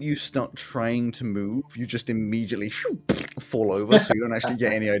moment you start trying to move, you just immediately fall over, so you don't actually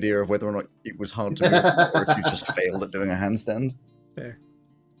get any idea of whether or not it was hard to move or if you just failed at doing a handstand. Fair.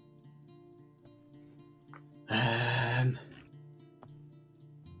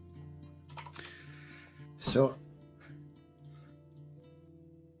 So,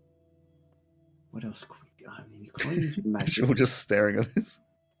 what else? I mean, you can't use magic. You're all just staring at this.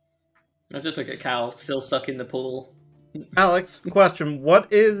 I just look at Cal, still stuck in the pool. Alex, question.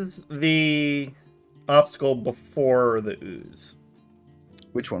 What is the obstacle before the ooze?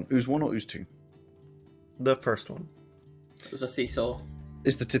 Which one? Ooze 1 or Ooze 2? The first one. It was a seesaw.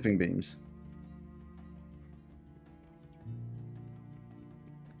 It's the tipping beams.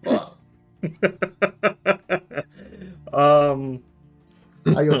 What?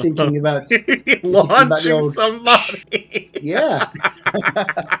 Are you thinking about launching old- somebody? Yeah.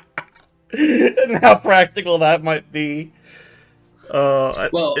 And how practical that might be.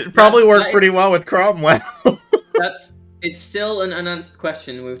 Well, it probably that worked is- pretty well with Cromwell. It's still an unanswered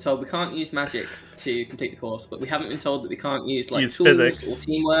question. We were told we can't use magic to complete the course, but we haven't been told that we can't use Use tools physics. or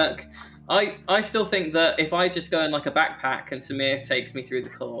teamwork. I still think that if I just go in like a backpack and Samir takes me through the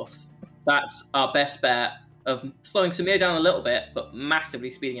course, that's our best bet of slowing Samir down a little bit, but massively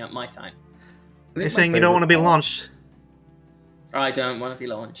speeding up my time. You're saying you don't want to be launched? I don't want to be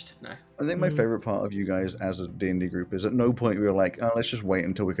launched. No. I think my favorite part of you guys as a D&D group is at no point we were like, oh, let's just wait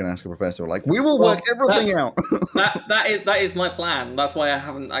until we can ask a professor. We're like, we will work everything out. that is my plan. That's why I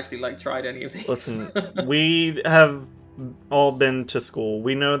haven't actually tried any of these. Listen, we have all been to school.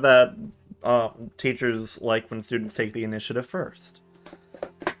 We know that teachers like when students take the initiative first.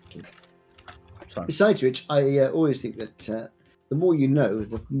 So, Besides which, I always think that the more you know,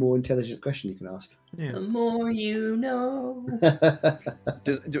 the more intelligent question you can ask. Yeah. The more you know.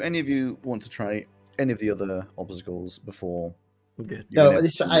 do any of you want to try any of the other obstacles before? Good. you No,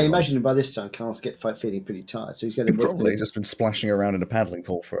 inevitably I launch? imagine by this time Carl's feeling pretty tired, so he's going to He's probably just been splashing around in a paddling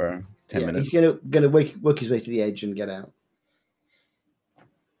pool for 10 minutes. He's going to work his way to the edge and get out.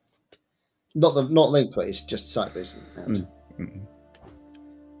 Not lengthways, just sideways out. Mm.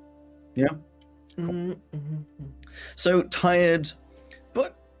 Yeah. Mm-hmm. So tired,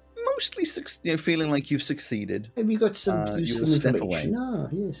 but mostly feeling like you've succeeded. Have you got some you useful will step information? Ah,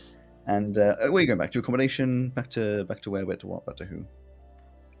 yes. And where are you going back to? Accommodation? Back to where? Back to what? Back to who?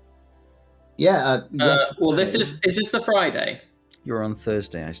 Yeah. Well, is this the Friday? You're on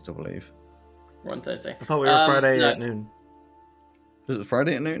Thursday, I still believe. We're on Thursday. I thought we were Friday no. at noon. Was it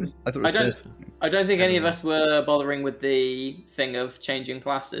Friday at noon? I thought it was I don't- Thursday. I don't think any of us were bothering with the thing of changing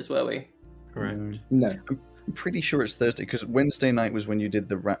classes, were we? Correct. No. I'm pretty sure it's Thursday because Wednesday night was when you did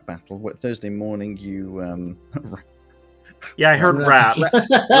the rap battle. Thursday morning you Yeah, I heard rap.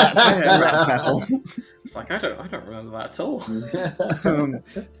 rap battle. It's like I don't remember that at all.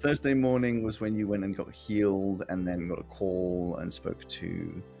 Thursday morning was when you went and got healed, and then got a call and spoke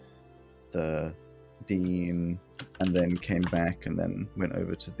to the dean, and then came back, and then went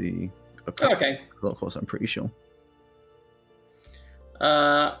over to the Okay. course. I'm pretty sure.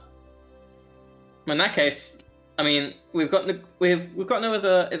 In that case, I mean, we've got no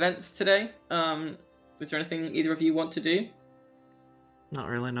other events today. Is there anything either of you want to do? Not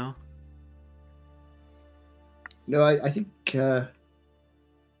really, no. No, I think I'm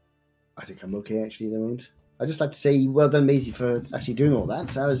okay actually at the moment. I'd just like to say well done, Maisie, for actually doing all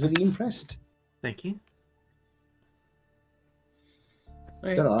that. I was really impressed. Thank you.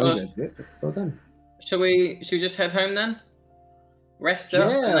 Okay, Don't know how well, I'm going to do it, but well done. Should we just head home then? Rest up,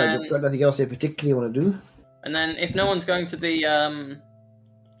 Yeah, and I've got nothing else I particularly want to do. then if no one's going to the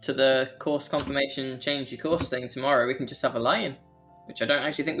course confirmation change your course thing tomorrow, we can just have a lie-in, which I don't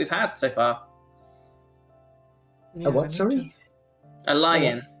actually think we've had so far. Yeah, A what? Sorry, A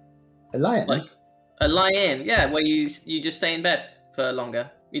lie-in, a lion. like a lie-in, yeah, where you just stay in bed for longer.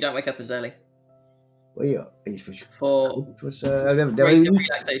 You don't wake up as early Well, yeah, for I've never greater done.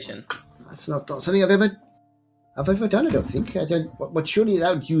 relaxation. That's not something I've ever done. I don't think. I don't. But surely that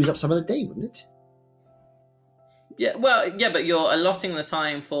would use up some of the day, wouldn't it? Yeah, well, yeah, but you're allotting the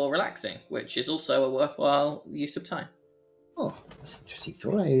time for relaxing, which is also a worthwhile use of time. Oh, that's an interesting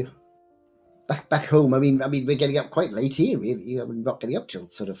thought. Back home. I mean, we're getting up quite late here. Really, we're not getting up till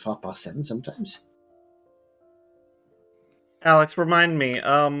sort of 7:30 sometimes. Alex, remind me.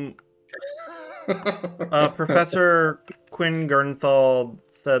 Professor Quinn Gernthal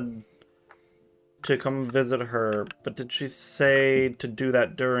said to come visit her, but did she say to do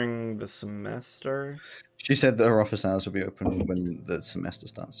that during the semester? She said that her office hours will be open when the semester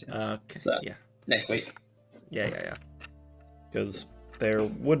starts. Yes. Okay. So- Yeah. Next week. Yeah. Because there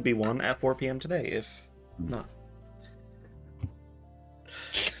would be one at 4 p.m. today, if not.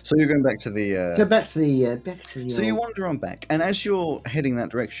 So you're going back to the. Go back to the. So you wander on back, and as you're heading that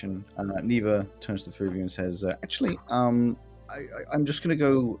direction, Neva turns to the three of you and says, "Actually, I'm just going to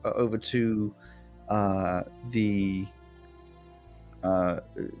go over to the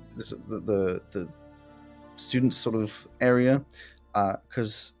student sort of area,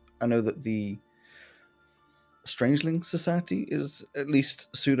 because I know that the Strangeling Society is at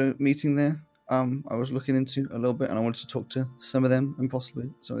least pseudo meeting there. I was looking into a little bit, and I wanted to talk to some of them and possibly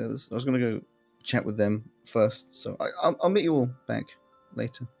some of the others. I was going to go chat with them first, so I'll meet you all back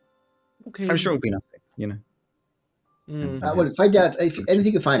later. Okay. I'm sure it'll be nothing, you know. Well, find out if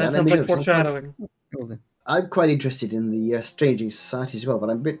anything you find That out. sounds let me like know. foreshadowing. Well then. I'm quite interested in the Stranging Society as well, but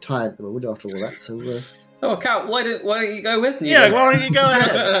I'm a bit tired at the moment after all that. So Oh, Cal, why don't you go with me? Yeah, why don't you go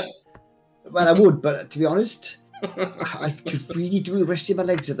ahead? Well, I would, but to be honest, I could really do the rest of my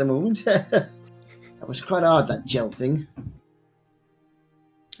legs at the moment. That was quite hard, that gel thing.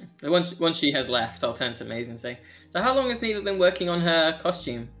 Once she has left, I'll turn to Maze and say, so how long has Neva been working on her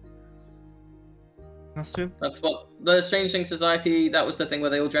costume? Costume? That's what the Strangeling Society, that was the thing where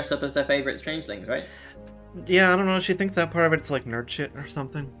they all dress up as their favourite Strangelings, right? Yeah, I don't know. She thinks that part of it's like nerd shit or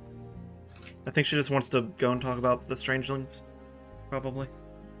something. I think she just wants to go and talk about the Strangelings. Probably.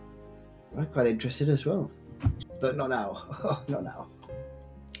 I'm quite interested as well. But not now. Not now.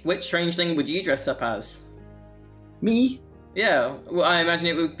 Which Strangeling would you dress up as? Me? Yeah, well, I imagine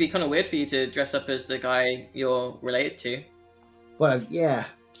it would be kind of weird for you to dress up as the guy you're related to. Well, yeah.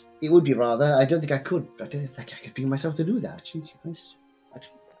 It would be rather. I don't think I could. I don't think I could bring myself to do that. Jeez, I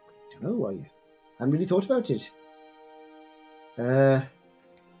don't know why. I haven't really thought about it. Well,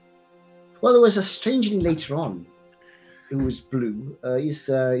 there was a Strangeling later on who was blue. He's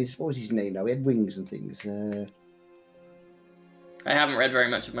what was his name now? He had wings and things. I haven't read very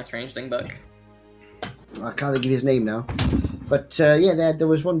much of my Strangeling book. I can't think of his name now. But yeah, there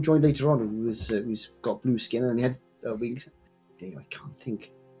was one joined later on who's got blue skin and he had wings. Damn, I can't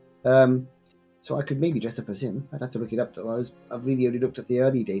think. So I could maybe dress up as him. I'd have to look it up though. I've really only looked at the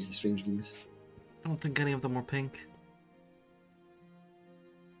early days of the Strangelings. I don't think any of them were pink.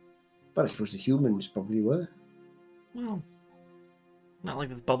 But I suppose the humans probably were. Well, not like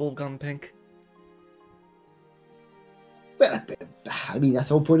this bubblegum pink. Well, I mean, that's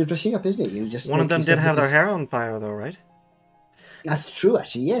the whole point of dressing up, isn't it? You just One of make them did yourself have their look hair on fire, though, right? That's true,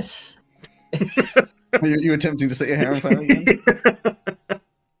 actually, yes. You attempting to set your hair on fire again?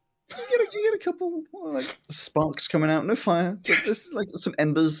 You get a couple like sparks coming out, no fire. But there's like some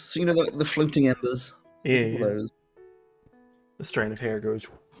embers, so you know the floating embers. Yeah. Those. The strand of hair goes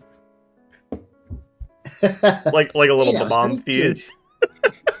like a little Yeah, bomb that's pretty fuse.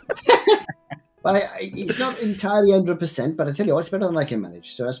 Well, it's not entirely 100%, but I tell you what, it's better than I can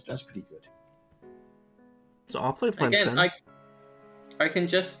manage, so that's pretty good. So I'll play Flint Again, then. I can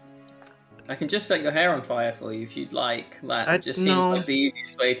just set your hair on fire for you if you'd like. That just seems no. like the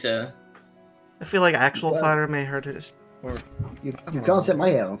easiest way to. I feel like actual Well- fire may hurt it. Or You can't set my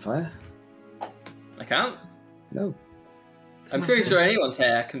hair on fire. I can't. No. I'm pretty sure anyone's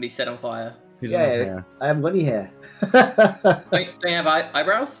hair can be set on fire. He doesn't have Yeah, hair. I haven't got any hair. Don't you have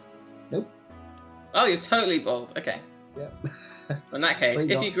eyebrows? Nope. Oh, you're totally bald. Okay. Yep. In that case, Well,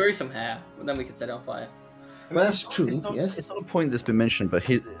 if you you grew some hair, well, then we could set it on fire. Well, that's true, It's not, yes. It's not a point that's been mentioned, but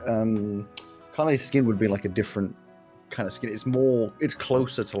his Kale's skin would be like a different kind of skin. It's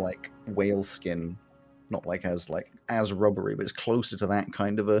closer to like whale skin, not like as rubbery, but it's closer to that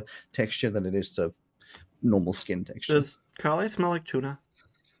kind of a texture than it is to normal skin texture. does Kale smell like tuna?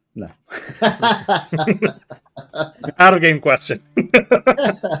 No. Out of game question.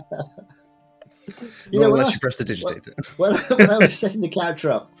 You know, Not when unless I- you press the digitator. when I was setting the character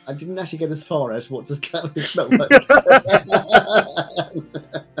up, I didn't actually get as far as what does Callie smell like.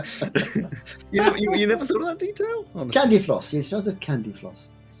 You never thought of that detail? Honestly. Candy floss. It smells of candy floss.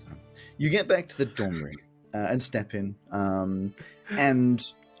 So, you get back to the dormitory and step in, and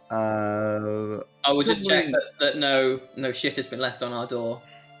I will just check that no shit has been left on our door.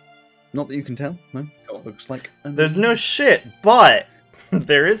 not that you can tell. No, Cool. looks like There's no shit, but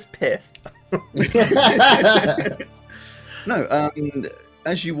there is piss. No,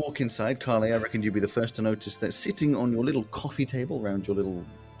 as you walk inside, Carly, I reckon you'd be the first to notice that sitting on your little coffee table around your little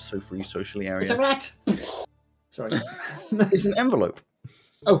sofa-y socially It's a area rat! Sorry. is an envelope.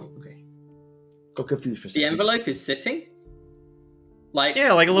 Oh, okay. Got confused for a The second. envelope is sitting? Like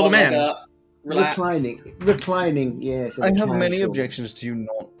Yeah, like a little man. Relaxed. Reclining, yes. I have many casual. objections to you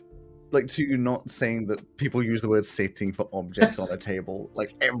not saying that people use the word sitting for objects on a table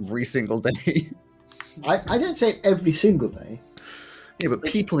like every single day. I don't say it every single day. Yeah, but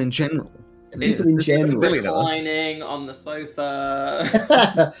people in general. People in There's general. a million of us. Reclining on the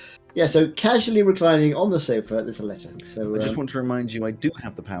sofa. Yeah, so casually reclining on the sofa, there's a letter. So I just want to remind you, I do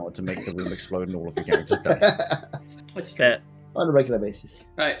have the power to make the room explode and all of your characters die. What's true? Bet. on a regular basis.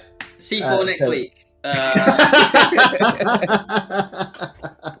 Right. C4 next so- week.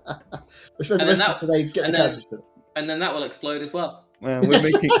 Which was the And then rest of today. Get the and then- characters built. And then that will explode as well.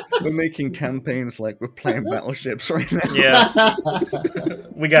 We're making campaigns like we're playing battleships right now. Yeah,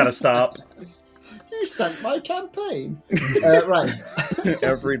 we gotta stop. You sent my campaign. Right.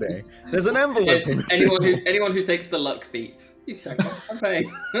 Every day. There's an envelope in the Anyone who takes the luck feat, you sang my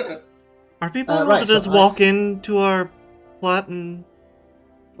campaign. Are people able right, to just so walk into our flat and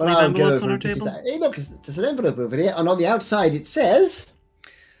Well, Leave I'll envelopes go on over our and pick table? it out. Hey, look, there's an envelope over here, and on the outside it says,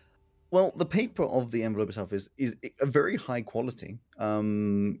 Well, the paper of the envelope itself is a very high quality.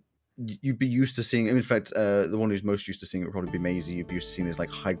 You'd be used to seeing. In fact, the one who's most used to seeing it would probably be Maisie. You'd be used to seeing these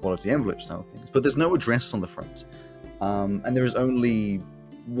like high quality envelope style things. But there's no address on the front, and there is only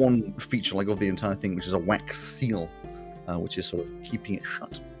one feature like of the entire thing, which is a wax seal, which is sort of keeping it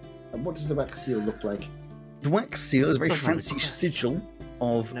shut. And what does the wax seal look like? The wax seal is a very That's not a fancy question. sigil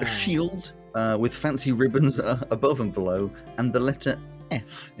of No. a shield with fancy ribbons above and below, and the letter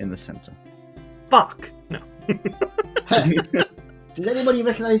F in the center. Fuck. No. Does anybody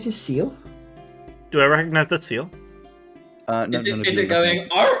recognise this seal? Do I recognize that seal? No, Is none of it you going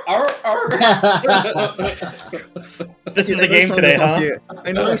arr, arr, arr? This Yeah, is the I know game Simon's today, not huh? here.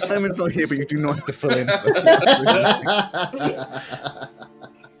 I know Simon's not here, but you do not have to fill in.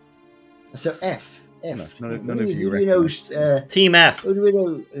 So F. No, none Who of do you we know? recognise. Team F. Who do we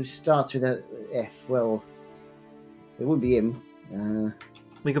know who starts with a F? Well, it wouldn't be him.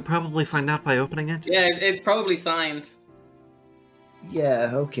 We could probably find out by opening it. Yeah, it's probably signed.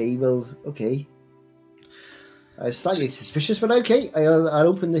 Yeah. Okay. Well. Okay. I'm slightly suspicious, but okay. I'll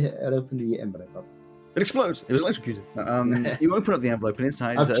open the envelope up. It explodes. It was electrocuted. You open up the envelope, and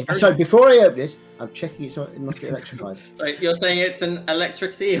inside is a I'm very sorry. Before I open it, I'm checking it's not electrified. So you're saying it's an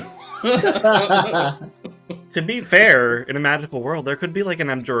electric seal? To be fair, in a magical world, there could be like an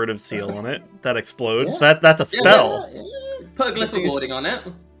abjurative seal on it that explodes. Yeah. That's a spell. Yeah. Put a glyph boarding on it.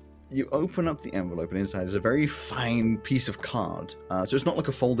 You open up the envelope, and inside is a very fine piece of card. So it's not like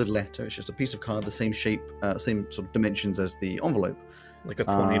a folded letter. It's just a piece of card, the same shape, same sort of dimensions as the envelope, Like a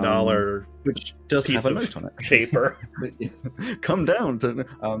 $20 which does piece have a of note on it. paper. Come down to.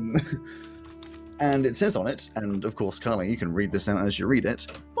 And it says on it, and of course, Carly, you can read this out as you read it.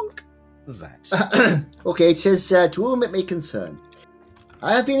 Funk that. Okay, it says, to whom it may concern.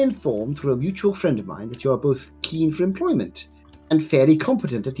 I have been informed through a mutual friend of mine that you are both keen for employment and fairly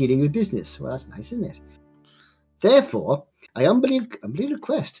competent at dealing with business. Well, that's nice, isn't it? Therefore, I humbly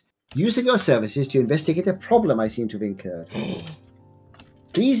request use of your services to investigate a problem I seem to have incurred.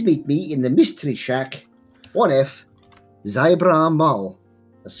 Please meet me in the Mystery Shack, 1F, Zybra Mall,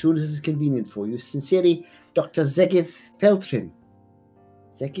 as soon as it's convenient for you. Sincerely, Dr. Zegith Feltrin.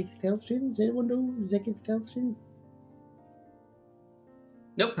 Zegith Feltrin? Does anyone know Zegith Feltrin?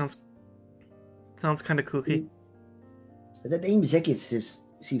 Nope. Sounds kind of kooky. The name Zegith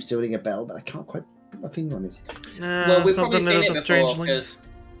seems to ring a bell, but I can't quite put my finger on it. Well, we've probably something seen to it the before, strangelings.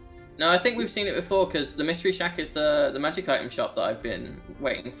 No, I think we've seen it before because the Mystery Shack is the magic item shop that I've been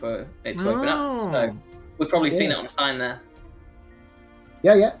waiting for it to open up. So we've probably seen it on a sign there.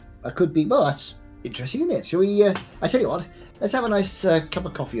 Yeah, I could be. Well, that's interesting, isn't it? Shall we? I tell you what, let's have a nice cup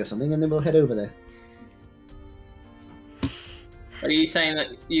of coffee or something, and then we'll head over there. Are you saying that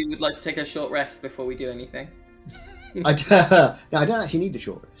you would like to take a short rest before we do anything? No, I don't actually need a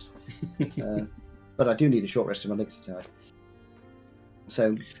short rest, but I do need a short rest. My legs are tired.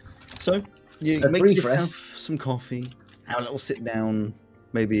 So You a make brief yourself rest. some coffee, have a little sit down,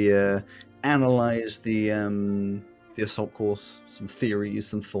 maybe analyze the assault course, some theories,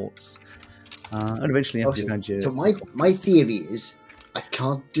 some thoughts, and eventually after you find your. So my theory is I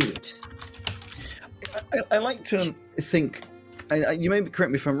can't do it. I like to think. You may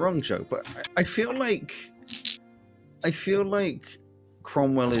correct me if I'm wrong, Joe, but I feel like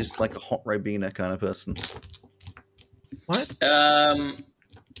Cromwell is like a hot Ribena kind of person. What?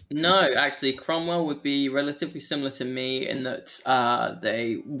 No, actually, Cromwell would be relatively similar to me in that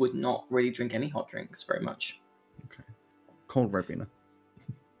they would not really drink any hot drinks very much. Cold Ribena.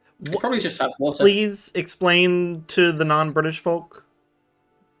 They probably just have water. Please explain to the non-British folk.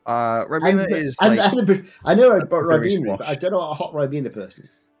 Ribena is like I know about berry Ribena, but I squash. don't know what a hot Ribena person is.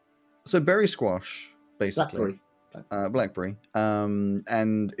 So berry squash, basically. Blackberry. Blackberry,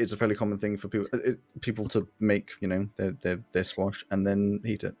 and it's a fairly common thing for people to make, their squash and then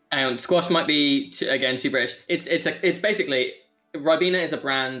heat it. And squash might be too British. It's basically Ribena is a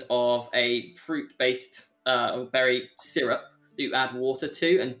brand of a fruit-based berry syrup that you add water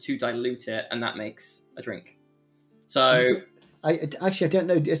to and to dilute it, and that makes a drink. So I don't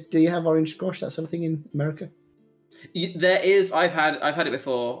know. Do you have orange squash, that sort of thing in America? there is. I've had it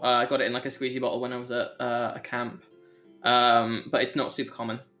before. I got it in like a squeezy bottle when I was at a camp, but it's not super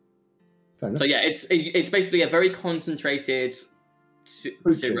common. Fair enough. So yeah, it's basically a very concentrated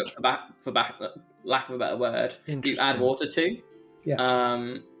Fruit syrup, drink. for lack of a better word, that you add Interesting. water to.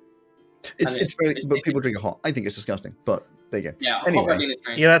 Yeah. It's very, it's but people drink it hot. I think it's disgusting, but there you go. Yeah, Anyway. hot Ribena is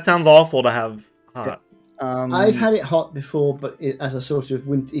great. Yeah, that sounds awful to have hot. I've had it hot before, but as a sort of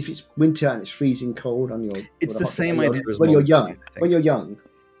if it's winter and it's freezing cold on your. It's the hot- same when idea as when you're Molten young. Wine, I think. When you're young,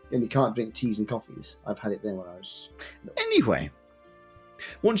 and you can't drink teas and coffees. I've had it then when I was. Anyway,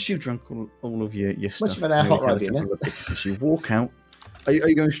 Once you've drunk all of your stuff, Much of an hot rod, you know? as you walk out, are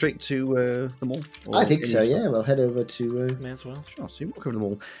you going straight to the mall? I think so, yeah. We'll head over to... May as well. Sure, so you walk over the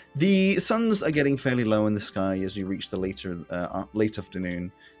mall. The suns are getting fairly low in the sky as you reach the late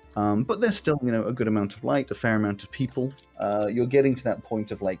afternoon. But there's still, a good amount of light, a fair amount of people. You're getting to that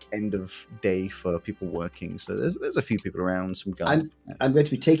point of end of day for people working. So there's a few people around, some guys. I'm going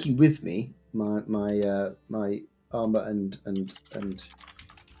to be taking with me my armor and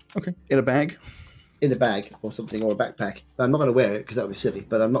okay, in a bag. In a bag or something, or a backpack. I'm not going to wear it because that would be silly.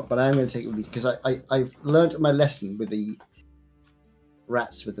 But I'm going to take it with me because I've learned my lesson with the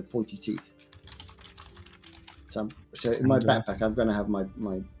rats with the pointy teeth. So in my backpack, I'm going to have my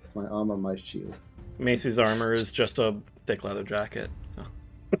armor, my shield. Macy's armor is just a thick leather jacket. So.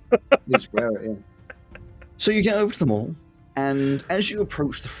 Just wear it, yeah. So you get over to the mall, and as you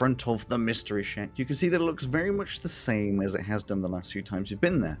approach the front of the Mystery Shack, you can see that it looks very much the same as it has done the last few times you've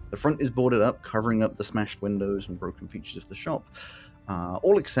been there. The front is boarded up, covering up the smashed windows and broken features of the shop,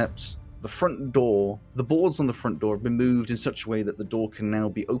 all except the front door. The boards on the front door have been moved in such a way that the door can now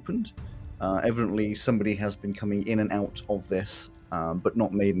be opened. Evidently, somebody has been coming in and out of this, but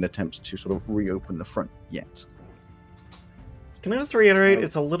not made an attempt to sort of reopen the front yet. Can I just reiterate,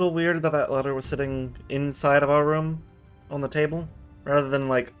 it's a little weird that letter was sitting inside of our room on the table, rather than,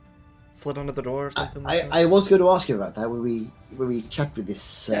 slid under the door or something like that? I was going to ask you about that when we chat with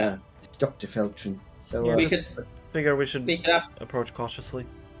this Dr. Feltrin. So Yeah, figure we should approach cautiously.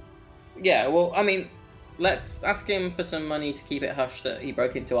 Yeah, well, I mean, let's ask him for some money to keep it hushed that he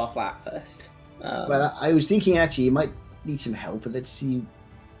broke into our flat first. Well, I was thinking actually he might need some help, but let's see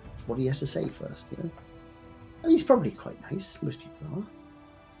what he has to say first, And he's probably quite nice, most people are.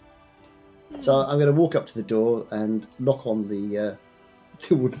 So I'm going to walk up to the door and knock on the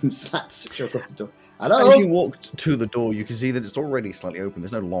wooden slats which are across the door. Hello? As you walk to the door, you can see that it's already slightly open.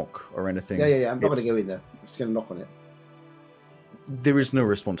 There's no lock or anything. Yeah. I'm not going to go in there. I'm just going to knock on it. There is no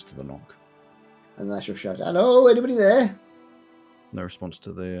response to the knock. And then I shall shout, "Hello, anybody there?" No response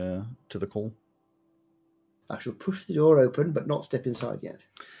to the call. I shall push the door open, but not step inside yet.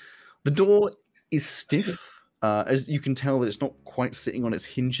 The door is stiff. As you can tell that it's not quite sitting on its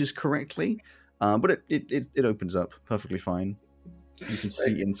hinges correctly, but it opens up perfectly fine. You can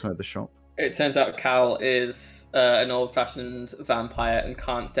see inside the shop. It turns out Cal is an old-fashioned vampire and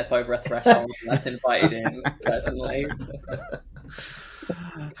can't step over a threshold unless invited in personally.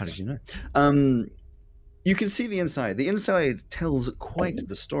 How did you know? You can see the inside. The inside tells quite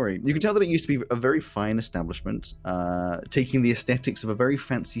the story. You can tell that it used to be a very fine establishment, taking the aesthetics of a very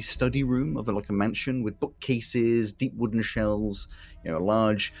fancy study room of a mansion with bookcases, deep wooden shelves, a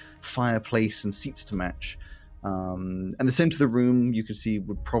large fireplace and seats to match. And the center of the room, you can see,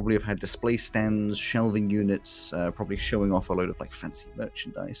 would probably have had display stands, shelving units, probably showing off a load of fancy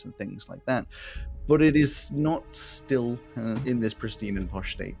merchandise and things like that. But it is not still in this pristine and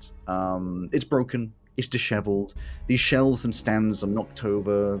posh state. It's broken. It's disheveled. These shelves and stands are knocked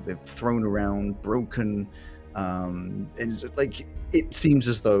over. They're thrown around, broken. It seems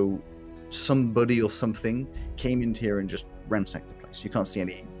as though somebody or something came in here and just ransacked the place. You can't see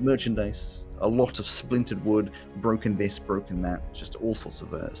any merchandise. A lot of splintered wood, broken this, broken that, just all sorts of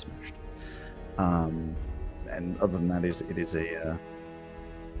smashed. And other than that, it is a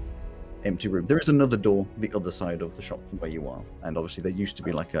empty room. There is another door the other side of the shop from where you are, and obviously there used to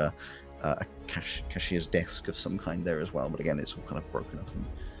be a cashier's desk of some kind there as well, but again, it's all kind of broken up.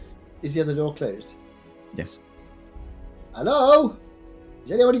 Is the other door closed? Yes. Hello?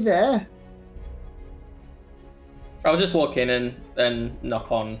 Is anybody there? I'll just walk in and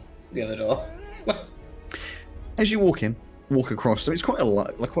knock on the other door. As you walk across, so it's quite a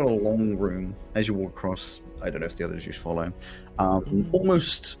long room. As you walk across, I don't know if the others you follow,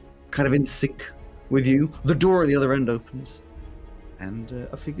 almost kind of in sync with you. The door at the other end opens, and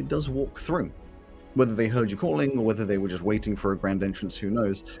a figure does walk through. Whether they heard you calling or whether they were just waiting for a grand entrance, who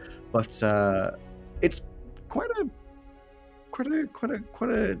knows? But it's quite a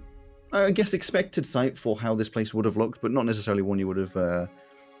I guess expected sight for how this place would have looked, but not necessarily one you would have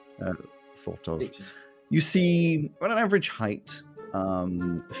thought of. You see, on an average height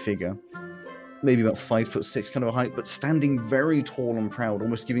figure, maybe about 5'6" kind of a height, but standing very tall and proud,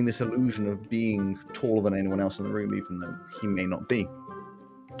 almost giving this illusion of being taller than anyone else in the room, even though he may not be.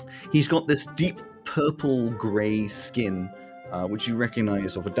 He's got this deep purple-grey skin, which you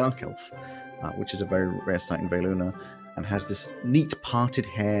recognize of a dark elf, which is a very rare sight in Veluna, and has this neat parted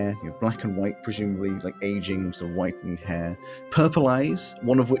hair, black and white, presumably aging, sort of whitening hair, purple eyes,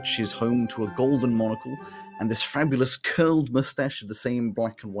 one of which is home to a golden monocle, and this fabulous curled mustache of the same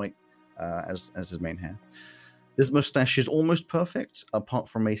black and white as his main hair. This mustache is almost perfect, apart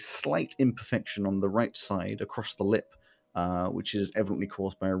from a slight imperfection on the right side across the lip, which is evidently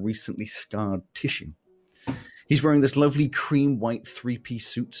caused by a recently scarred tissue. He's wearing this lovely cream white three-piece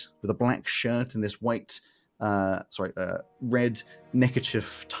suit with a black shirt and this white, red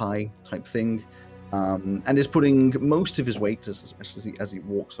neckerchief tie type thing, and is putting most of his weight, as he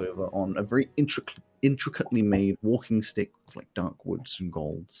walks over, on a very intricately made walking stick with like dark woods and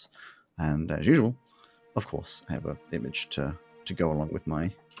golds. And as usual, of course, I have an image to go along with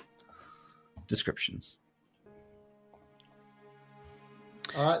my descriptions.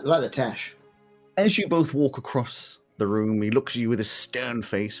 I like the tash. As you both walk across the room, he looks at you with a stern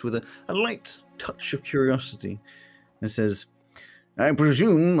face, with a light touch of curiosity, and says, "I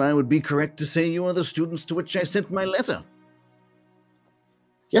presume I would be correct to say you are the students to which I sent my letter."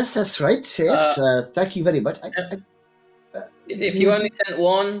 Yes, that's right. Yes, thank you very much. If you only sent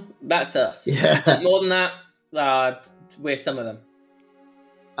one, that's us. Yeah. More than that, we're some of them.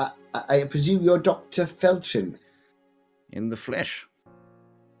 I presume you're Dr. Feltrin. In the flesh.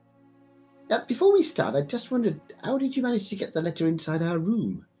 Before we start, I just wondered, how did you manage to get the letter inside our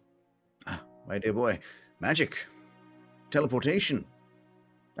room? My dear boy, magic. Teleportation.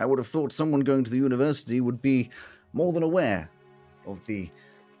 I would have thought someone going to the university would be more than aware of the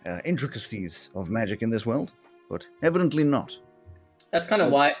intricacies of magic in this world, but evidently not. That's kind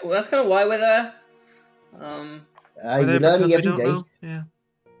of why. That's kind of why we're there. You're learning every day. Know? Yeah.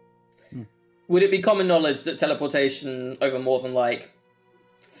 Would it be common knowledge that teleportation over more than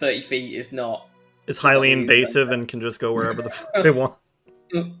 30 feet is not? It's highly invasive and can just go wherever they want.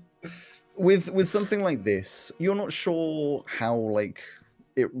 With something like this, you're not sure how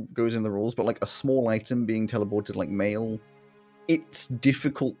it goes in the rules, but a small item being teleported like mail, it's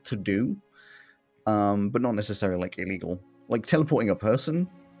difficult to do, but not necessarily illegal. Like teleporting a person,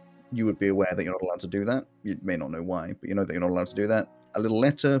 you would be aware that you're not allowed to do that. You may not know why, but you know that you're not allowed to do that. A little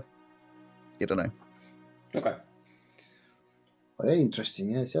letter, you don't know. Okay. Very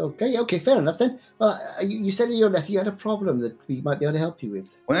interesting. Yes. Okay, fair enough then. Well, you said in your letter you had a problem that we might be able to help you with.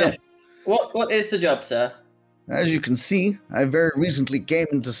 Well, Yes. What is the job, sir? as you can see, I very recently came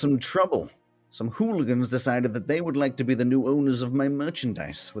into some trouble. Some hooligans decided that they would like to be the new owners of my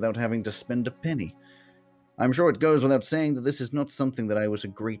merchandise without having to spend a penny. I'm sure it goes without saying that this is not something that I was a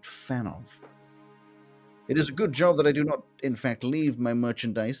great fan of. It is a good job that I do not, in fact, leave my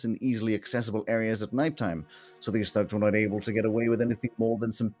merchandise in easily accessible areas at nighttime, so these thugs were not able to get away with anything more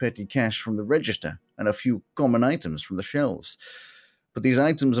than some petty cash from the register and a few common items from the shelves. But these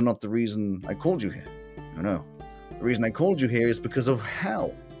items are not the reason I called you here. No. The reason I called you here is because of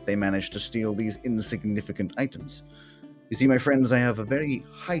how they managed to steal these insignificant items. You see, my friends, I have a very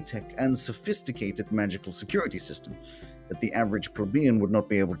high-tech and sophisticated magical security system that the average plebeian would not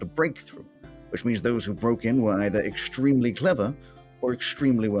be able to break through, which means those who broke in were either extremely clever or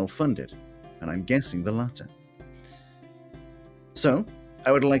extremely well-funded, and I'm guessing the latter. So,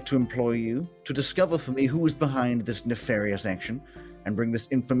 I would like to employ you to discover for me who is behind this nefarious action and bring this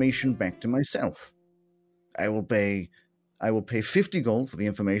information back to myself. I will pay 50 gold for the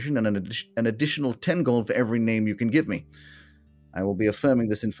information and an additional 10 gold for every name you can give me. I will be affirming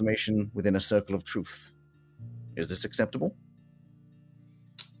this information within a circle of truth. Is this acceptable?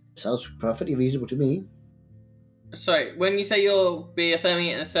 Sounds perfectly reasonable to me. Sorry, when you say you'll be affirming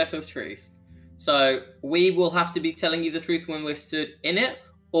it in a circle of truth, so we will have to be telling you the truth when we're stood in it,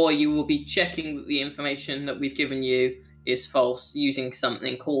 or you will be checking that the information that we've given you is false using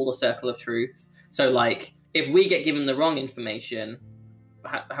something called a circle of truth. So, if we get given the wrong information,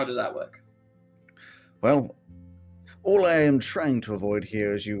 how does that work? Well, all I am trying to avoid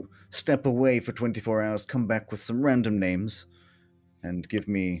here is you step away for 24 hours, come back with some random names, and give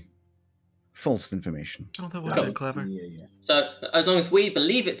me false information. Oh, that would be clever. Yeah. So, as long as we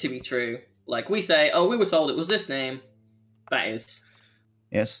believe it to be true, we say, oh, we were told it was this name, that is.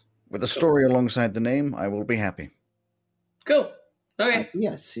 Yes, with a story alongside the name, I will be happy. Cool. Okay.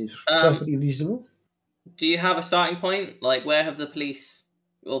 Yes, seems perfectly reasonable. Do you have a starting point? Where have the police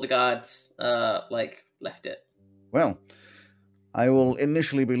or the guards, left it? Well, I will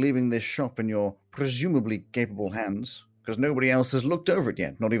initially be leaving this shop in your presumably capable hands, because nobody else has looked over it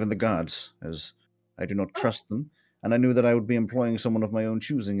yet, not even the guards, as I do not trust them, and I knew that I would be employing someone of my own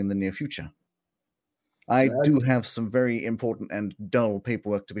choosing in the near future. I do have some very important and dull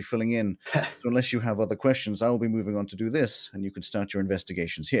paperwork to be filling in, so unless you have other questions, I will be moving on to do this, and you can start your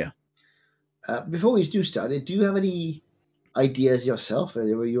investigations here. Before we do start it, do you have any ideas yourself?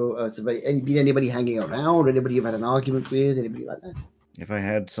 Been anybody hanging around? Anybody you've had an argument with? Anybody like that? If I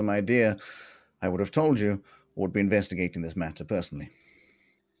had some idea, I would have told you, or would be investigating this matter personally.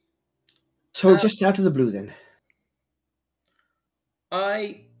 So just out of the blue then.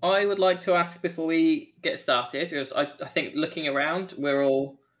 I would like to ask before we get started, because I think looking around, we're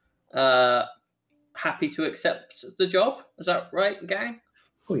all happy to accept the job. Is that right, gang?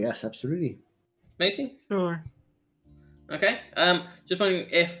 Oh yes, absolutely. Macy? Sure. Okay. Just wondering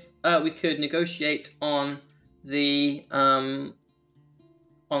if we could negotiate on the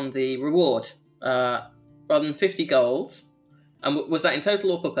reward rather than 50 gold. Was that in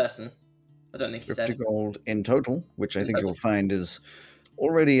total or per person? I don't think he 50 said. gold in total, which I think total. you'll find is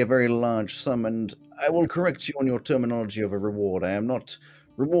already a very large sum, and I will correct you on your terminology of a reward. I am not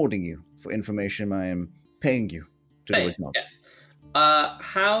rewarding you for information, I am paying you to do a job. Yeah.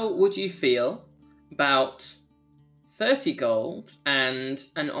 How would you feel about 30 gold and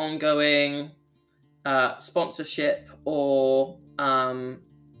an ongoing sponsorship or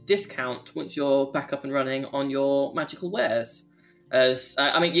discount once you're back up and running on your magical wares? As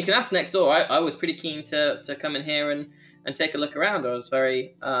I mean, you can ask next door. I was pretty keen to come in here and take a look around. I was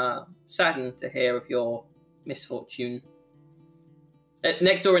very saddened to hear of your misfortune.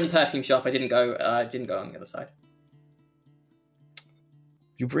 Next door in the perfume shop, I didn't go on the other side.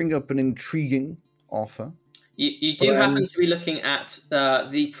 You bring up an intriguing offer. You do happen to be looking at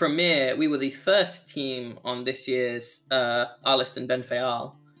the premiere. We were the first team on this year's Arliston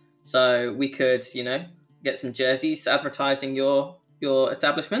Benfayal. So we could, get some jerseys advertising your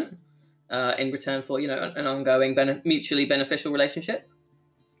establishment in return for, an ongoing mutually beneficial relationship.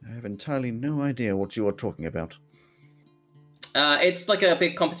 I have entirely no idea what you are talking about. It's like a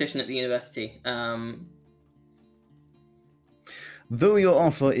big competition at the university. Though your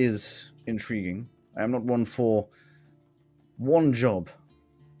offer is intriguing, I am not one for one job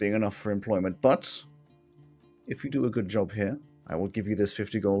being enough for employment, but if you do a good job here, I will give you this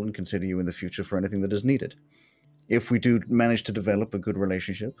 50 gold and consider you in the future for anything that is needed. If we do manage to develop a good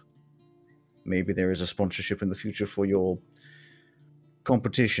relationship, maybe there is a sponsorship in the future for your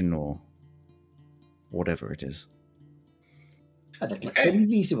competition or whatever it is. That's very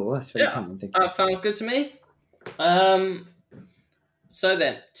reasonable. That's very common. That sounds good to me. So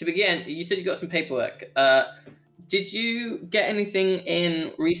then, to begin, you said you got some paperwork. Did you get anything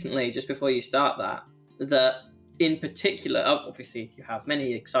in recently, just before you start that in particular, obviously you have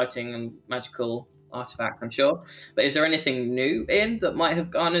many exciting and magical artifacts, I'm sure, but is there anything new in that might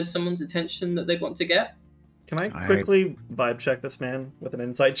have garnered someone's attention that they'd want to get? Can I quickly vibe check this man with an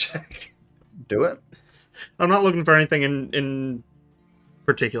insight check? Do it. I'm not looking for anything in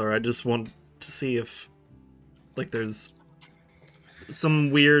particular. I just want to see if, there's some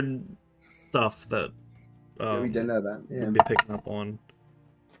weird stuff that we don't know about. Yeah. I'd be picking up on.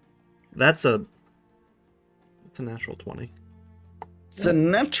 That's a natural 20. It's a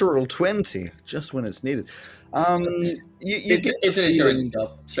natural 20, just when it's needed. It's an insurance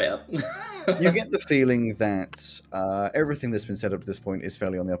job, straight up. You get the feeling that everything that's been set up to this point is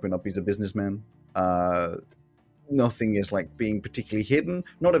fairly on the up and up. He's a businessman. Nothing is being particularly hidden.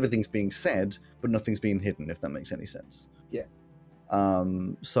 Not everything's being said, but nothing's being hidden, if that makes any sense. Yeah.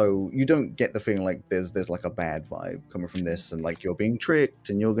 So you don't get the feeling like there's a bad vibe coming from this, and you're being tricked,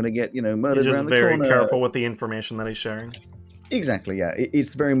 and you're gonna get murdered around the corner. He's just very careful with the information that he's sharing. Exactly. Yeah,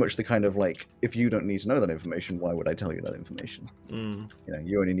 it's very much the kind of if you don't need to know that information, why would I tell you that information?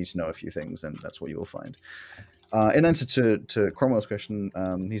 You only need to know a few things, and that's what you will find. In answer to Cromwell's question,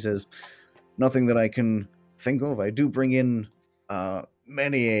 he says, "Nothing that I can think of. I do bring in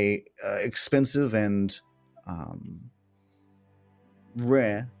many expensive and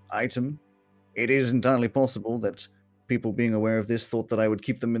rare item. It is entirely possible that people being aware of this thought that I would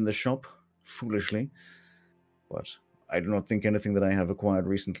keep them in the shop foolishly, but I do not think anything that I have acquired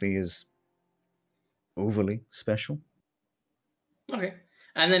recently is overly special." Okay.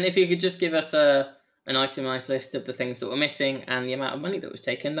 And then if you could just give us an itemized list of the things that were missing and the amount of money that was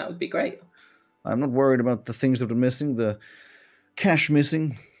taken, that would be great. I'm not worried about the things that were missing. The cash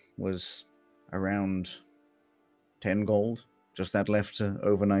missing was around 10 gold. Just that left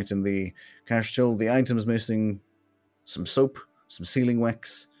overnight in the cash till. The items missing: some soap, some sealing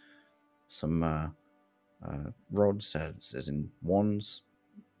wax, some rods, as in wands,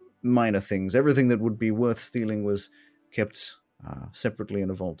 minor things. Everything that would be worth stealing was kept separately in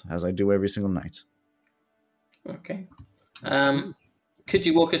a vault, as I do every single night. Okay. Could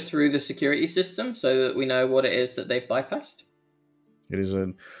you walk us through the security system so that we know what it is that they've bypassed? It is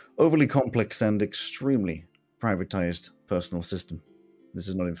an overly complex and extremely privatized personal system. This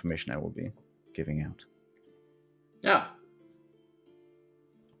is not information I will be giving out. Ah.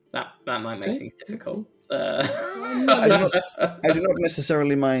 That might make things difficult. I do not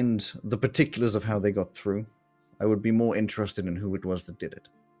necessarily mind the particulars of how they got through. I would be more interested in who it was that did it.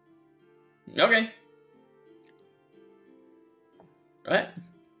 Okay. Right.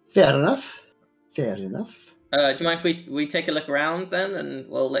 Fair enough. Fair enough. Do you mind if we take a look around then, and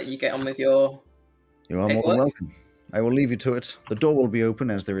we'll let you get on with your... You are more than Paperwork? welcome. I will leave you to it. The door will be open,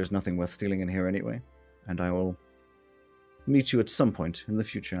 as there is nothing worth stealing in here anyway. And I will meet you at some point in the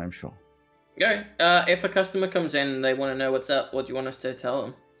future, I'm sure. Okay. If a customer comes in and they want to know what's up, what do you want us to tell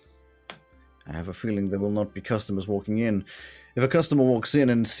them? I have a feeling there will not be customers walking in. If a customer walks in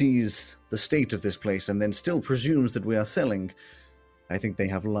and sees the state of this place and then still presumes that we are selling, I think they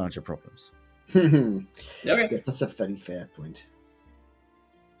have larger problems. Okay. Yes, that's a very fair point.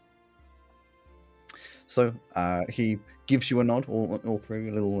 So he gives you a nod, all three,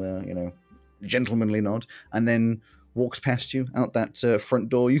 a little, gentlemanly nod, and then walks past you out that front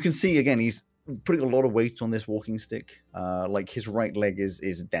door. You can see, again, he's putting a lot of weight on this walking stick. Like his right leg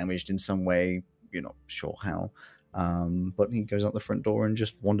is damaged in some way. You're not sure how. But he goes out the front door and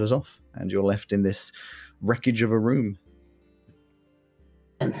just wanders off, and you're left in this wreckage of a room.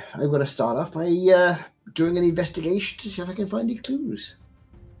 And I'm going to start off by doing an investigation to see if I can find any clues.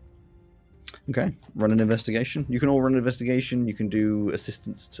 Okay, run an investigation. You can all run an investigation. You can do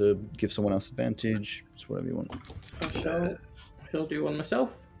assistance to give someone else advantage. It's whatever you want. I shall do one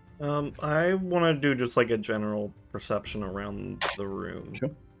myself. I want to do just like a general perception around the room.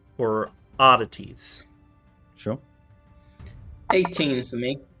 Sure. For oddities. Sure. 18 for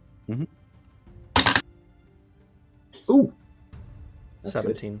me. Ooh. That's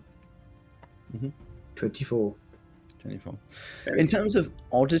 17. good. 24. 24. Very In good. terms of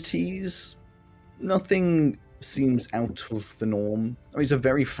oddities, nothing seems out of the norm. I mean, it's a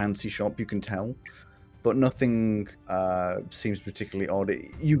very fancy shop, you can tell, but nothing seems particularly odd.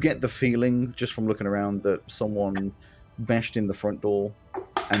 You get the feeling, just from looking around, that someone bashed in the front door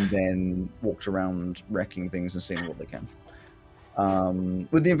and then walked around wrecking things and seeing what they can.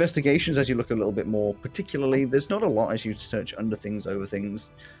 With the investigations, as you look a little bit more particularly, there's not a lot as you search under things, over things.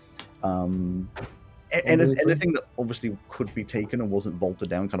 Anything that obviously could be taken and wasn't bolted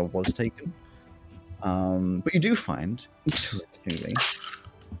down kind of was taken. But you do find, interestingly,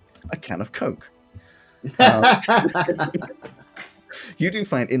 a can of Coke. You do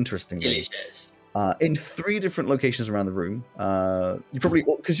find, interestingly, Delicious. in 3 different locations around the room, you probably,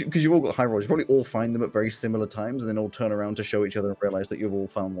 because you've all got high rolls, you probably all find them at very similar times and then all turn around to show each other and realize that you've all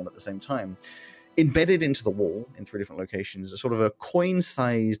found one at the same time. Embedded into the wall in 3 different locations is sort of a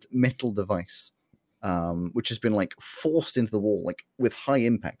coin-sized metal device, which has been like forced into the wall, like with high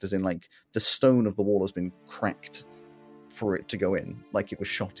impact, as in like the stone of the wall has been cracked for it to go in, like it was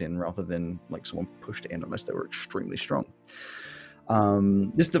shot in rather than like someone pushed it in, unless they were extremely strong.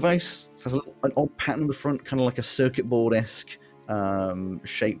 This device has an odd pattern on the front, kind of like a circuit board-esque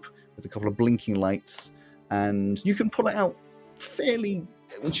shape with a couple of blinking lights, and you can pull it out fairly.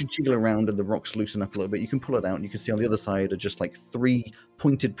 Once you jiggle around and the rocks loosen up a little bit, you can pull it out, and you can see on the other side are just like 3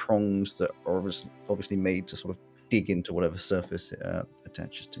 pointed prongs that are obviously made to sort of dig into whatever surface it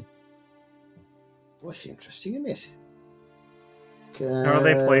attaches to. What's interesting, isn't it? How are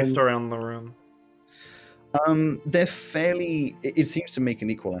they placed around the room? They're fairly. It seems to make an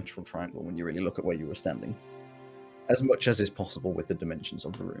equilateral triangle when you really look at where you were standing, as much as is possible with the dimensions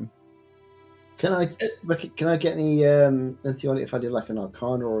of the room. Can I get any anything on it if I did like an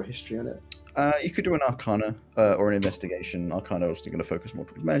arcana or a history on it? You could do an arcana or an investigation. Arcana is going to focus more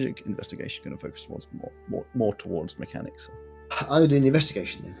towards magic. Investigation going to focus towards more towards mechanics. I'll do an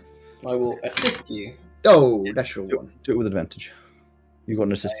investigation then. I will assist you. Oh, natural Do one. it with advantage. You got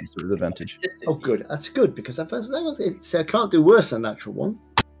an assistance with advantage. Assist Oh, you. good. That's good because I can't do worse than a natural one.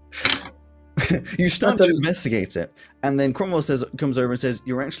 You start to investigate it, and then Cromwell comes over and says,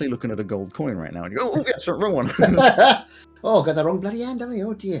 "You're actually looking at a gold coin right now." And you go, "Oh, yes, wrong one." Oh, got the wrong bloody hand, haven't I?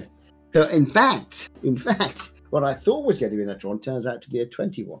 Oh dear. So in fact, what I thought was going to be a natural one turns out to be a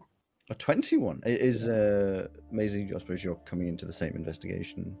 21. A 21 is Maisie. I suppose you're coming into the same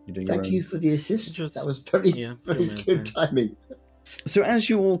investigation. You're doing Thank your own. you for the assist. Just- That was very yeah, very doing my good thing. timing. So as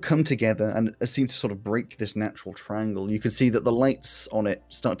you all come together and seem to sort of break this natural triangle, you can see that the lights on it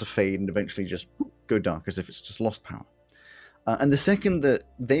start to fade and eventually just go dark, as if it's just lost power. And the second that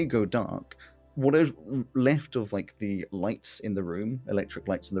they go dark, what is left of like the lights in the room, electric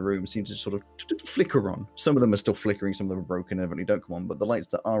lights in the room, seem to sort of flicker on. Some of them are still flickering, some of them are broken and evidently don't come on, but the lights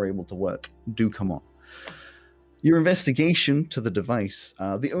that are able to work do come on. Your investigation to the device,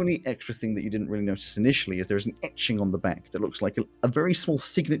 the only extra thing that you didn't really notice initially is there's an etching on the back that looks like a very small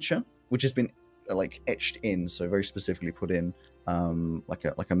signature, which has been like etched in, so very specifically put in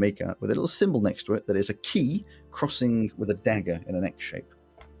like a maker with a little symbol next to it that is a key crossing with a dagger in an X shape.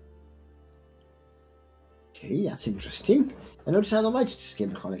 Okay, that's interesting. I noticed how the lights just came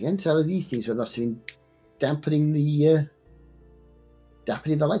back on again. So these things were not been dampening the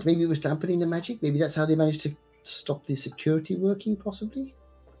dampening the light. Maybe it was dampening the magic. Maybe that's how they managed to stop the security working, possibly.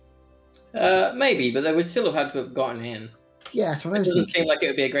 Maybe, but they would still have had to have gotten in. Yeah, that's what I It was doesn't thinking. seem like it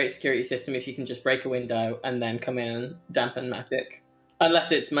would be a great security system if you can just break a window and then come in and dampen magic.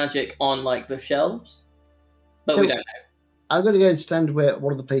 Unless it's magic on, like, the shelves. But So- we don't know. I'm going to go and stand where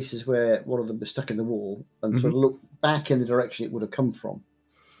one of the places where one of them was stuck in the wall and sort of look back in the direction it would have come from.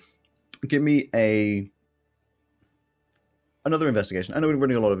 Give me another investigation. I know we're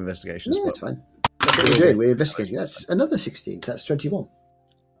running a lot of investigations, Yeah, but that's fine. That's what we're doing. We're investigating. That's another 16. That's 21.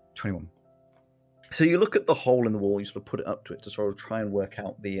 21. So you look at the hole in the wall, you sort of put it up to it to sort of try and work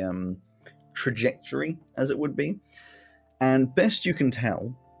out the trajectory, as it would be. And best you can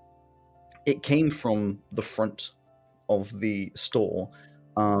tell, it came from the front of the store.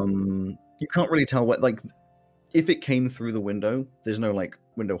 You can't really tell what, like, if it came through the window, there's no, like,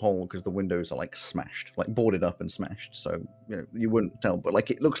 window hole because the windows are, like, smashed, like, boarded up and smashed. So, you wouldn't tell. But,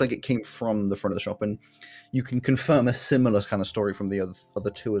 like, it looks like it came from the front of the shop. And you can confirm a similar kind of story from the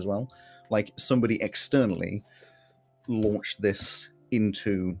other two as well. Like, somebody externally launched this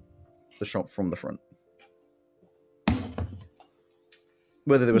into the shop from the front.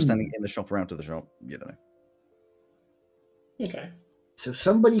 Whether they were standing in the shop or out of the shop, you don't know. Okay. So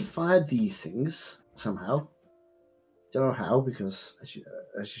somebody fired these things somehow. Don't know how, because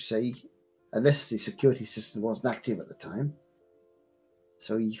as you say, unless the security system wasn't active at the time.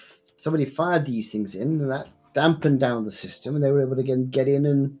 So somebody fired these things in, and that dampened down the system, and they were able to again get in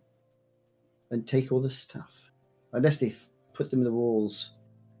and take all the stuff. Unless they put them in the walls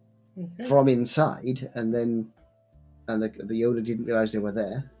from inside, and the owner didn't realize they were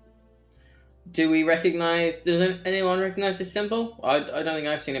there. Do we recognize... Does anyone recognize this symbol? I don't think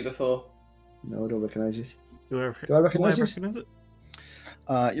I've seen it before. No, I don't recognize it. Do I recognize it? recognize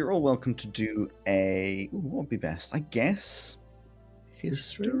it? You're all welcome to do a... Ooh, what would be best? I guess...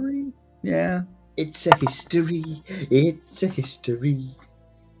 History? Yeah. It's a history. It's a history.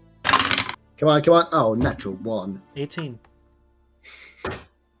 Come on. Oh, natural 1. 18.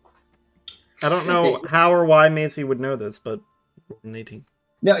 I don't know how or why Macy would know this, but an 18.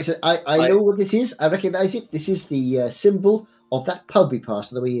 No, I know what this is. I recognize it. This is the symbol of that pub we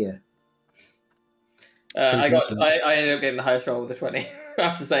passed on the way here. I ended up getting the highest roll with the 20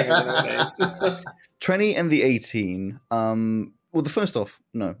 after saying it. 20 and the 18. Well, the first off,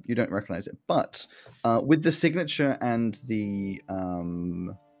 no, you don't recognize it. But with the signature and the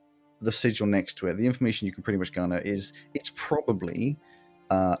sigil next to it, the information you can pretty much garner is it's probably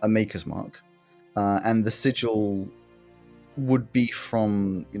a maker's mark. And the sigil would be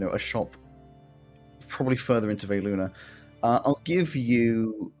from, a shop probably further into Veluna. I'll give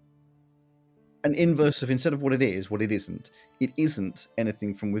you an inverse of, instead of what it is, what it isn't. It isn't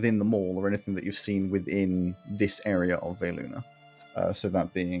anything from within the mall or anything that you've seen within this area of Veluna. So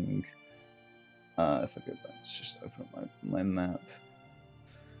that being, if I go back, let's just open up my map.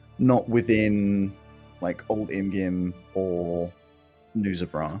 Not within, like, Old Imgim or New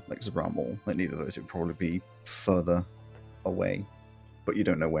Zabra, like Zabra Mall. Like, neither of those, it would probably be further away. But you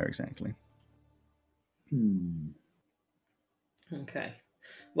don't know where exactly. Okay.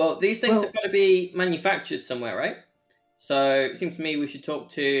 Well, these things have got to be manufactured somewhere, right? So it seems to me we should talk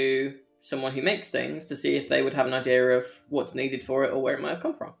to someone who makes things to see if they would have an idea of what's needed for it or where it might have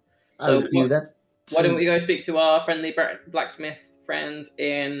come from. I would do that. Why don't we go speak to our friendly blacksmith friend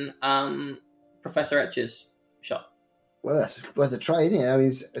in Professor Etch's shop? Well, that's worth a try, isn't it? I mean,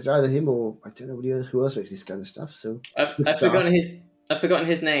 it's either him or I don't know who else makes this kind of stuff. So I've forgotten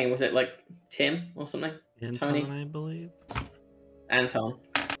his name. Was it like Tim or something? Anton, Tony? I believe. Anton.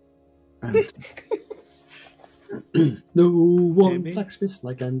 No one Maybe. blacksmith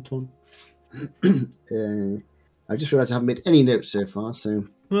like Anton. I just realised I haven't made any notes so far. So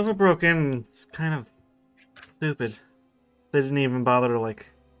Whoever broke in is kind of stupid. They didn't even bother to,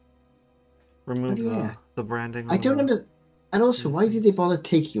 like, remove the branding. I don't understand. And also, why did they bother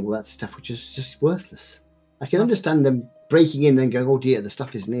taking all that stuff, which is just worthless? I can understand them breaking in and going, "Oh dear, the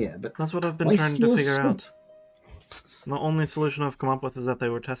stuff isn't here." But That's what I've been why trying to steal figure stuff? out. The only solution I've come up with is that they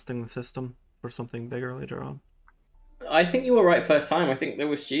were testing the system for something bigger later on. I think you were right first time. I think they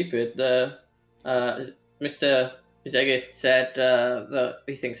were stupid. Mr. Zegit said that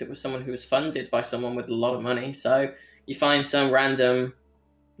he thinks it was someone who was funded by someone with a lot of money. So you find some random,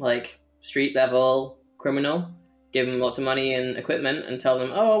 like, street level criminal, give them lots of money and equipment, and tell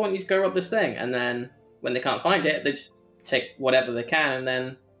them, "Oh, I want you to go rob this thing." And then when they can't find it, they just take whatever they can and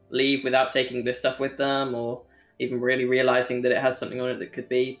then leave without taking this stuff with them, or even really realizing that it has something on it that could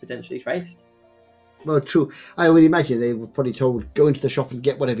be potentially traced. Well, true. I would imagine they were probably told, "Go into the shop and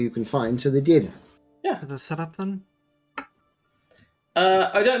get whatever you can find." So they did. Is it a setup then?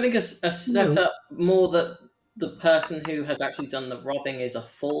 I don't think a setup more that the person who has actually done the robbing is a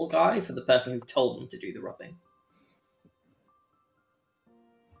fall guy for the person who told them to do the robbing.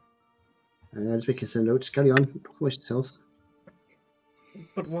 Just making some notes. Carry on. Talk amongst yourselves.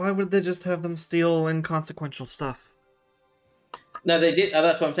 But why would they just have them steal inconsequential stuff? No, they did.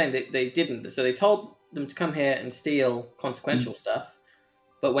 That's what I'm saying. They didn't. So they told them to come here and steal consequential stuff,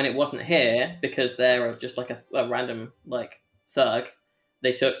 but when it wasn't here, because they're just like a random like thug,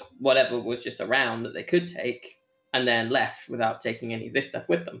 they took whatever was just around that they could take, and then left without taking any of this stuff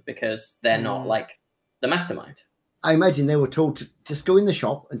with them because they're not like the mastermind. I imagine they were told to just go in the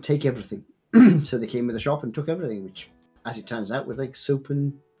shop and take everything. So they came in the shop and took everything, which, as it turns out, was like soap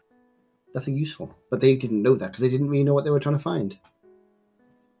and nothing useful. But they didn't know that because they didn't really know what they were trying to find.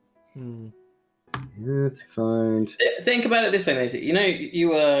 Yeah, to find. Think about it this way, Maisie. You know, you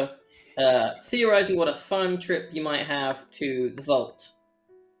were theorizing what a fun trip you might have to the vault,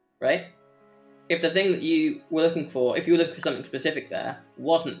 right? If the thing that you were looking for, if you were looking for something specific there,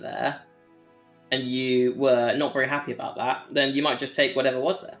 wasn't there, and you were not very happy about that, then you might just take whatever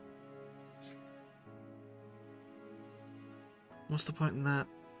was there. What's the point in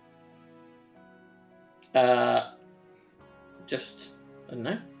that? Just, I don't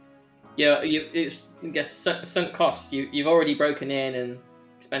know. Yeah, it's, I guess, sunk cost. You've already broken in and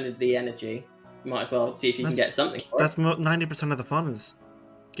expended the energy. You might as well see if you can get something for That's it. 90% of the fun is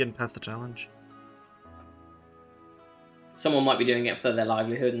getting past the challenge. Someone might be doing it for their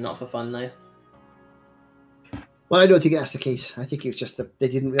livelihood and not for fun, though. Well, I don't think that's the case. I think it's just that they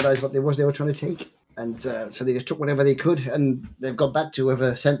didn't realise what they were trying to take. And so they just took whatever they could, and they've gone back to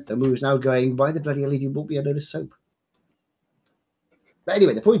whoever sent them, who's now going, why the bloody hell have you bought me a load of soap? But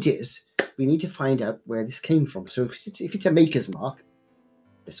anyway, the point is, we need to find out where this came from. So if it's a maker's mark,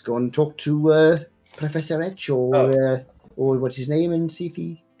 let's go and talk to Professor Etch or what's his name and see if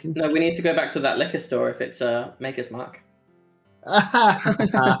he can... No, we need to go back to that liquor store if it's a Maker's Mark.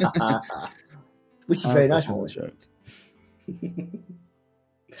 Which is very nice. Joke.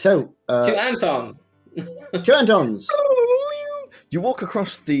 So, to Anton! to Antons. You walk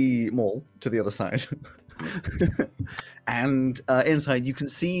across the mall to the other side. And inside you can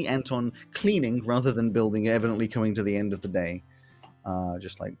see Anton cleaning rather than building, evidently coming to the end of the day.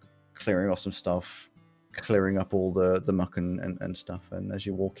 Just like clearing off some stuff, clearing up all the muck and stuff. And as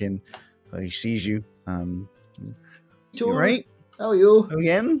you walk in, he sees you. You right? How are you?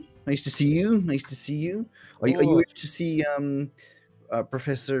 Again? Nice to see you. Nice to see you. Are you able to see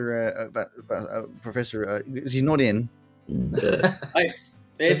Professor? He's not in.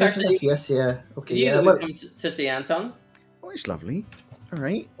 It's actually yes, yeah. Okay, you yeah. that Well, would come to see Anton. Oh, it's lovely. All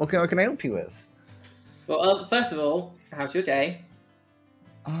right. Okay, what can I help you with? Well, first of all, how's your day?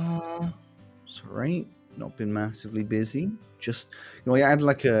 It's all right. Not been massively busy. Just, I had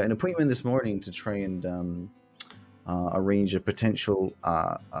like an appointment this morning to try and arrange a potential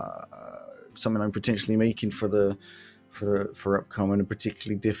something I'm potentially making for upcoming, a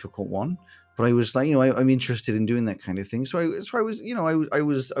particularly difficult one. But I was like, I'm interested in doing that kind of thing. So I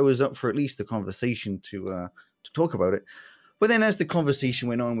was up for at least the conversation to talk about it. But then as the conversation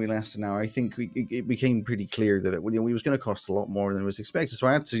went on, we lasted an hour. I think it became pretty clear that it was going to cost a lot more than was expected. So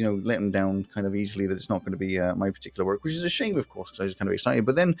I had to, let him down kind of easily that it's not going to be my particular work, which is a shame, of course, because I was kind of excited.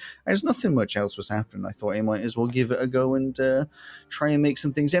 But then as nothing much else was happening, I thought I might as well give it a go and try and make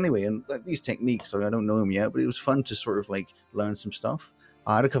some things anyway. And these techniques, I don't know them yet, but it was fun to sort of like learn some stuff.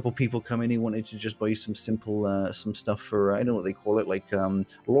 I had a couple people come in who wanted to just buy some simple some stuff for, I don't know what they call it, like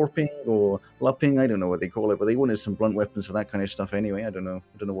lorping or lupping, I don't know what they call it, but they wanted some blunt weapons for that kind of stuff anyway. I don't know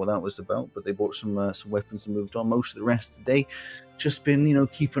what that was about, but they bought some weapons and moved on. Most of the rest of the day just been,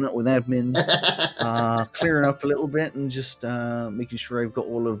 keeping up with admin, clearing up a little bit and just making sure I've got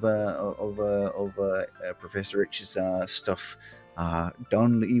all of Professor Rich's stuff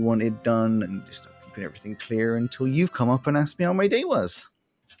done that he wanted done, and just keeping everything clear until you've come up and asked me how my day was.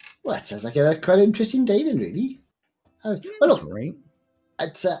 Well, that sounds like a quite interesting day then, really. Well, look, right.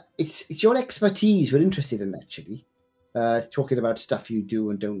 It's your expertise we're interested in, actually. Talking about stuff you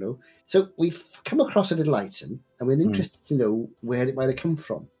do and don't know. So we've come across a little item, and we're interested to know where it might have come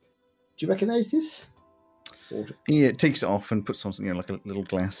from. Do you recognise this? He takes it off and puts on something like a little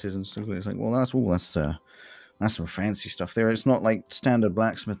glasses and stuff. It's like, well, that's some fancy stuff there. It's not like standard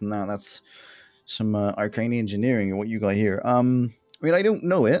blacksmith and that. That's some arcane engineering and what you got here. I don't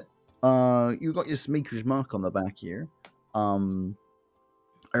know it. You got your maker's mark on the back here. I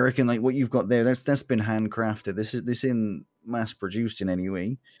reckon like what you've got there, that's been handcrafted. This in mass produced in any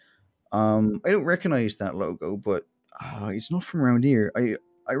way. I don't recognize that logo, but it's not from around here.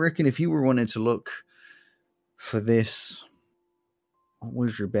 I reckon if you were wanting to look for this,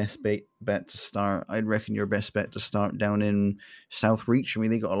 Where's your best bet to start? I'd reckon your best bet to start down in South Reach. I mean,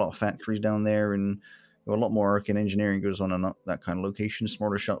 they got a lot of factories down there, and a lot more work in engineering goes on in that kind of location.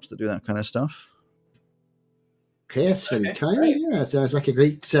 Smaller shops that do that kind of stuff. Okay, that's very Okay, kind. great. Yeah, sounds like a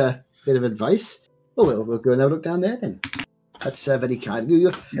great bit of advice. Oh, we'll go and have a look down there then. That's very kind.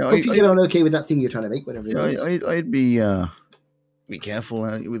 You hope you get on okay with that thing you're trying to make, whatever it is. I'd be careful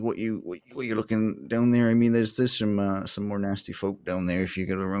with what you're looking down there. I mean, there's some more nasty folk down there if you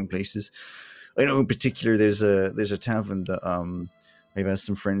go to the wrong places. I know in particular there's a tavern that I've had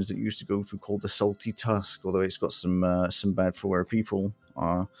some friends that used to go to called the Salty Tusk, although it's got some bad for wear people.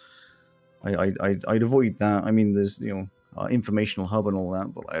 I'd avoid that. I mean, there's informational hub and all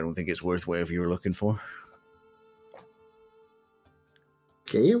that, but I don't think it's worth whatever you were looking for.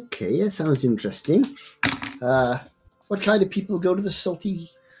 Okay, that sounds interesting. What kind of people go to the Salty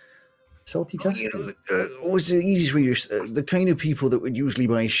Tusk? What's the easiest way? The kind of people that would usually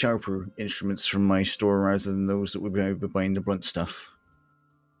buy sharper instruments from my store rather than those that would be buying the blunt stuff.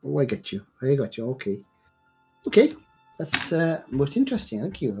 Oh, I got you. Okay, that's most interesting.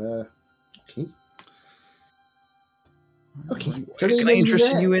 Thank you. Okay. So Can I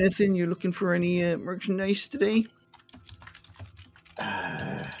interest you in anything? You looking for any merchandise today?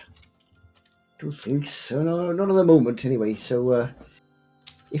 Don't think so. No, not at the moment. Anyway, so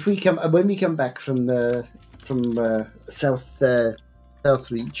when we come back from South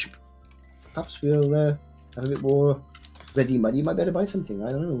Reach, perhaps we'll have a bit more ready money. You might better buy something.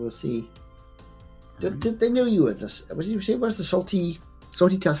 I don't know. We'll see. Did they know you were this? What did you say? Was the Salty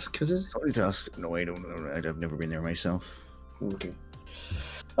Tusk? Was it? Salty Tusk? No, I don't know. I've never been there myself. Okay.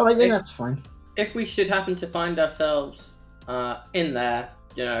 All right, then that's fine. If we should happen to find ourselves in there,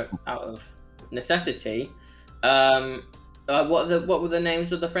 out of necessity, what were the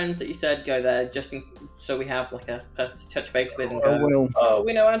names of the friends that you said go there, so we have like a person to touch base with and go, oh,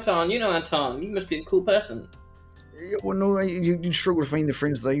 we know Anton, you know Anton, you must be a cool person. Yeah, well, no, you'd struggle to find the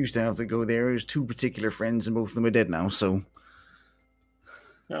friends that I used to have that go there. There's two particular friends, and both of them are dead now, so...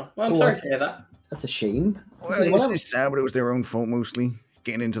 Oh, well, I'm sorry to hear that. That's a shame. Well, it's sad, but it was their own fault, mostly.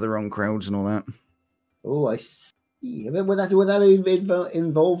 Getting into the wrong crowds and all that. Oh, I see. Would that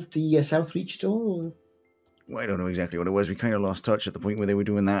involve the South Reach at all? Well, I don't know exactly what it was. We kind of lost touch at the point where they were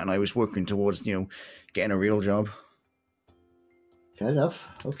doing that, and I was working towards, getting a real job. Fair enough.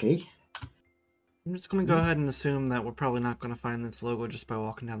 Okay. I'm just going to go ahead and assume that we're probably not going to find this logo just by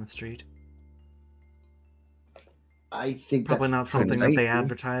walking down the street. I think probably not something that they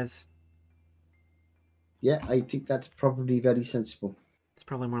advertise. Yeah, I think that's probably very sensible. It's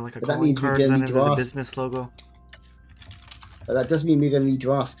probably more like a calling card than it is a business logo. But that does mean we're going to need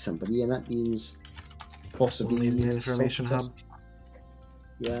to ask somebody, and that means possibly the information hub.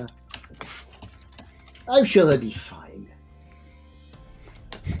 Yeah. I'm sure they'll be fine.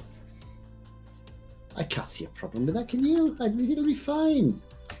 I can't see a problem with that, can you? I believe it'll be fine.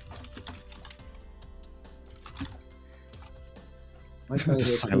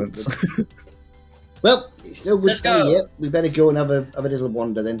 Silence. Well, it's no good staying here. We better go and have a little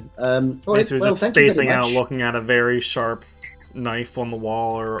wander then. All right, well, just spacing out, looking at a very sharp knife on the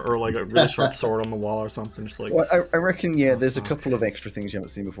wall, or like a really sharp sword on the wall or something. Just like, well, I reckon, there's a couple of extra things you haven't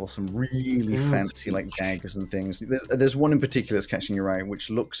seen before. Some really fancy, like, daggers and things. There's one in particular that's catching your eye, which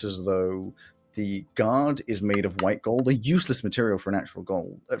looks as though the guard is made of white gold, a useless material for an actual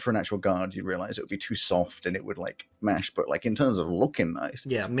guard. You realize it would be too soft and it would like mash, but like in terms of looking nice.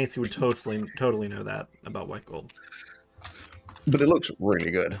 Yeah, Macy would totally know that about white gold. But it looks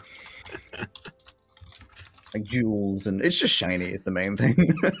really good. Like jewels, and it's just shiny is the main thing.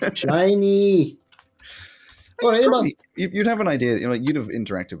 Shiny. You'd have an idea, you'd have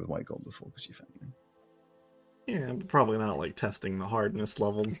interacted with white gold before because your family. Yeah, but probably not like testing the hardness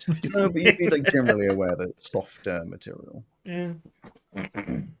level. No, but you'd be like generally aware that it's soft material. Yeah.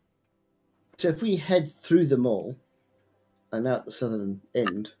 So if we head through the mall and out the southern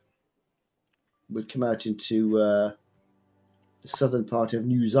end, we'd come out into the southern part of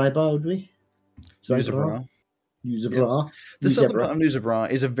New Zybar, would we? New Zabra. Yep. The southern part of New Zabra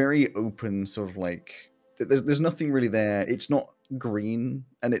is a very open sort of like. There's nothing really there. It's not green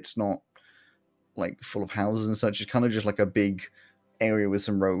and it's not like full of houses and such. It's kind of just like a big area with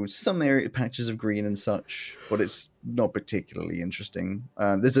some roads, some patches of green and such, but it's not particularly interesting.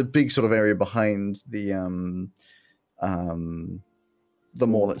 There's a big sort of area behind the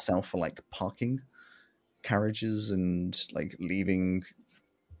mall itself for like parking carriages and like leaving,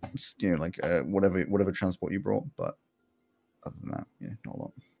 whatever transport you brought. But other than that, not a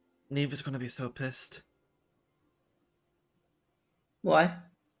lot. Neve is going to be so pissed. Why?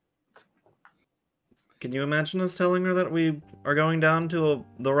 Can you imagine us telling her that we are going down to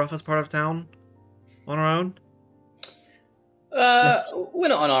the roughest part of town on our own? We're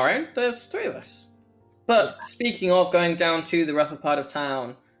not on our own. There's three of us. But speaking of going down to the rougher part of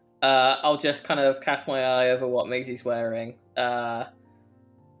town, I'll just kind of cast my eye over what Maisie's wearing. Have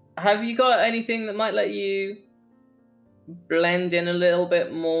you got anything that might let you blend in a little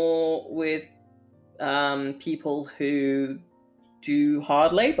bit more with people who do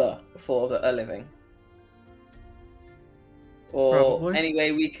hard labor for a living? Or Probably. any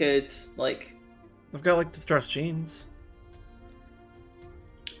way we could, like... I've got, like, distressed jeans.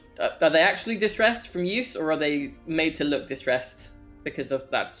 Are they actually distressed from use, or are they made to look distressed because of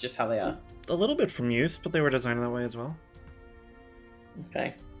that's just how they are? A little bit from use, but they were designed that way as well.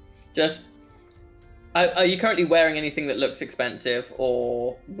 Okay. Just... Are you currently wearing anything that looks expensive,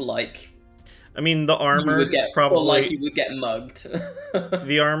 or like... I mean, the you armor would get, probably... or like you would get mugged?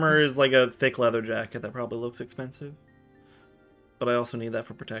 The armor is like a thick leather jacket that probably looks expensive. But I also need that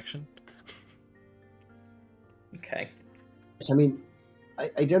for protection. Okay. I mean,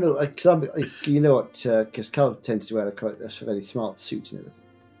 I don't know, because you know what, because Cal tends to wear a very smart suit and everything.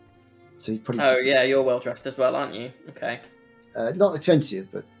 So he probably Oh yeah, you're well dressed as well, aren't you? Okay. not expensive,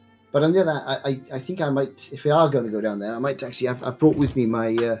 but on the other hand, I think I might, if we are going to go down there, I might actually I've brought with me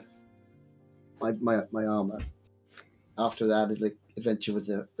my my armor after that little adventure with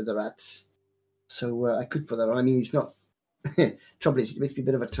the rats, so I could put that on. I mean, it's not trouble is it makes me a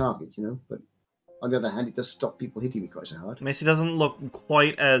bit of a target, you know, but on the other hand, it does stop people hitting me quite so hard. Macy doesn't look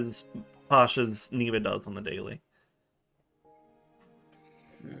quite as posh as Neva does on the daily.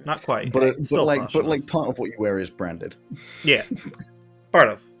 Not quite. But Still like posh but enough. like part of what you wear is branded. Yeah. Part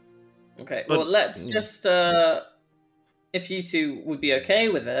of. Okay. But- well, let's just... if you two would be okay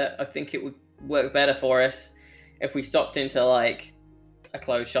with it, I think it would work better for us if we stopped into, like, a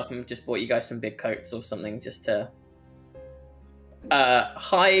clothes shop and just bought you guys some big coats or something just to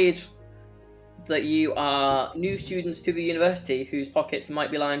hide that you are new students to the university whose pockets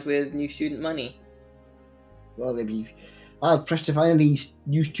might be lined with new student money. Well, they'd be. I'll press to find any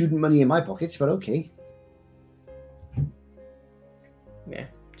new student money in my pockets, but okay. Yeah,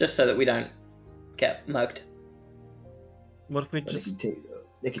 just so that we don't get mugged. What if we But just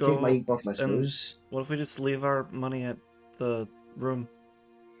they can go take my bottle, I and- suppose. what if we just leave our money at the room?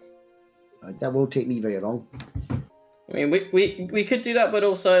 That won't take me very long. I mean, we could do that, but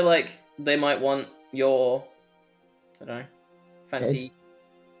also, like, they might want your, I don't know, fancy,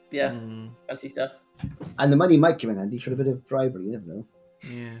 yeah, Hmm, fancy stuff. And the money might come in handy for a bit of bribery, you never know.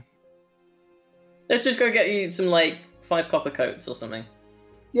 yeah. Let's just go get you some, like, 5 copper coats or something.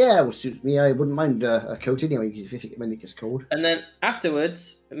 Yeah, well, suits me. I wouldn't mind a coat anyway when it gets cold. And then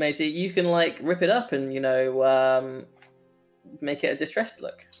afterwards, Maisie, you can, like, rip it up and, you know, make it a distressed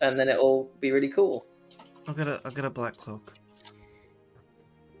look. And then it'll be really cool. I'll get a black cloak.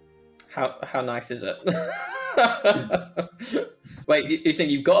 How nice is it? Wait, you're saying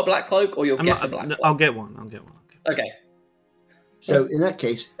you've got a black cloak, or you'll get a black cloak? I'll get one. Okay. So in that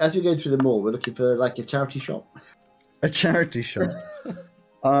case, as we go through the mall, we're looking for like a charity shop. A charity shop.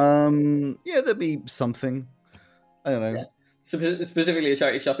 Yeah, there'd be something. I don't know. Yeah. Specifically a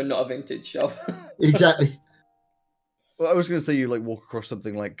charity shop and not a vintage shop. Exactly. Well, I was going to say you like walk across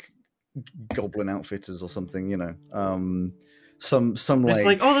something like Goblin Outfitters or something, you know. Some It's like,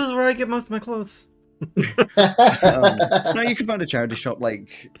 like, oh, this is where I get most of my clothes. no, you can find a charity shop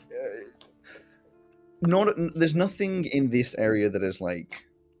like there's nothing in this area that is like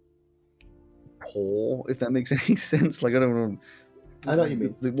poor, if that makes any sense. Like I don't know. I know what you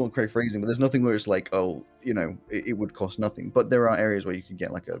mean. The not correct phrasing, but there's nothing where it's like, oh, you know, it would cost nothing. But there are areas where you can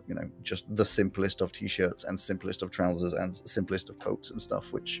get like a, you know, just the simplest of t-shirts and simplest of trousers and simplest of coats and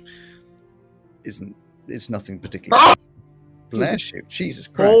stuff, which it's nothing particularly. Bless you, Jesus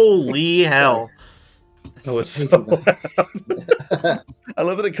Christ! Holy hell! That was Thank so you, man. I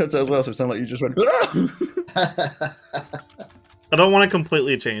love that it cuts out as well, so it sounds like you just went. I don't want to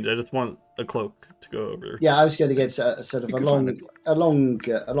completely change. I just want a cloak to go over. Yeah, I was going to get a sort of You a could long, find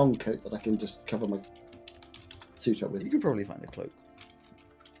a long coat that I can just cover my suit up with, You could probably find a cloak.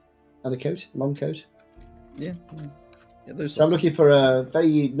 and a coat, a long coat. Yeah, those. So I'm sorts of looking things. for a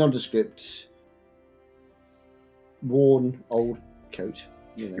very nondescript, worn old coat.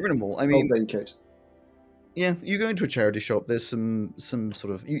 You know, You're in a mall. I old mean, raincoat. yeah, you go into a charity shop. There's some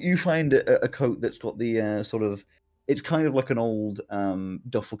sort of you find a coat that's got the sort of. It's kind of like an old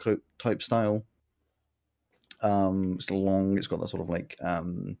duffel coat type style. It's long. It's got that sort of like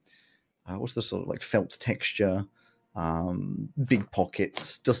what's the sort of like felt texture. Big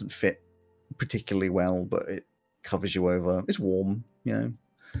pockets. Doesn't fit particularly well, but it covers you over. It's warm, you know.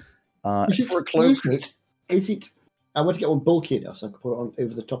 For a cloak, Is it? I want to get one bulky enough so I can put it on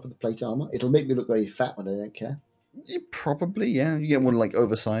over the top of the plate armor. It'll make me look very fat, but I don't care. you probably, yeah. You get one like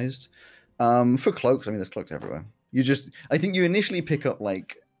oversized. For cloaks, I mean, there's cloaks everywhere. I think you initially pick up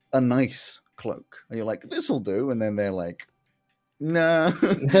like a nice cloak, and you're like, this will do, and then they're like, nah.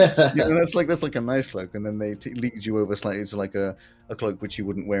 That's like a nice cloak, and then they lead you over slightly to like a cloak which you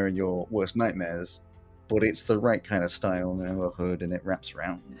wouldn't wear in your worst nightmares, but it's the right kind of style, a hood, and it wraps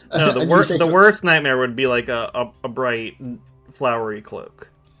around. No, the worst nightmare would be like a bright, flowery cloak.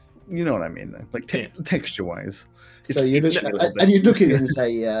 You know what I mean, though, like texture-wise. So you look, and you look at it and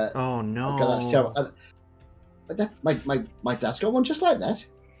say, Oh no! God, that's terrible. But my dad's got one just like that.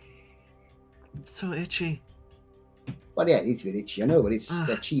 It's so itchy. Well, yeah, it's a bit itchy, I know, but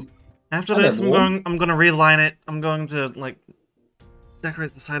they're cheap. After this, I'm going to realign it. I'm going to like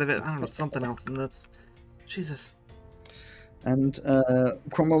decorate the side of it. I don't know, something else in this. Jesus. And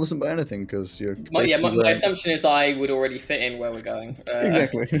Cromwell doesn't buy anything because you're. My assumption is I would already fit in where we're going.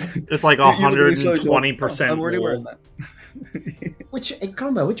 Exactly. It's like 120%. I'm already wearing that.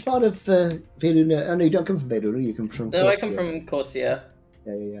 Cromwell, which part of Veruna? Oh no, you don't come from Veruna. You come from. No, I come from Cortia.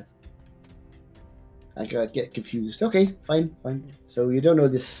 Yeah. I get confused. Okay, fine. So you don't know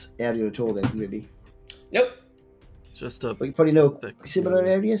this area at all, then, really? Nope. Just But you probably know similar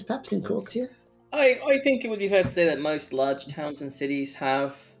areas, perhaps in Cortia. I think it would be fair to say that most large towns and cities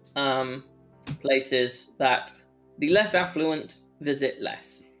have places that the less affluent visit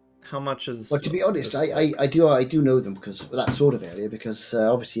less. how much is? Well, to be honest, I do know them because that sort of area. Because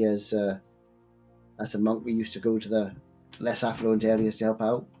obviously, as a monk, we used to go to the less affluent areas to help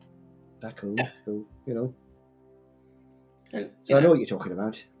out back home. Yeah. So you know, And, I know what you're talking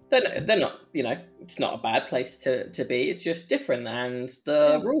about. They're not, it's not a bad place to be. It's just different, and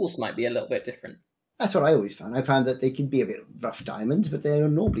the rules might be a little bit different. That's what I always found. I found that they can be a bit rough diamonds, but they're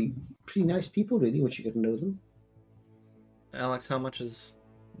normally pretty nice people, really, once you get to know them. Alex, how much is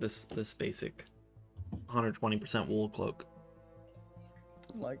this basic 120% wool cloak?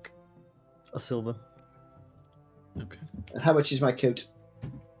 Like a silver. Okay. And how much is my coat?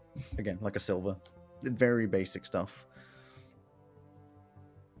 Again, like a silver. Very basic stuff.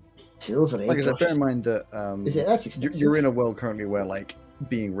 Silver, Like I said, bear in mind that Is it that expensive? you're in a world currently where like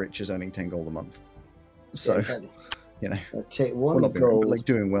being rich is earning 10 gold a month. So, Yeah, exactly. I'll take well, one not being rich, gold but like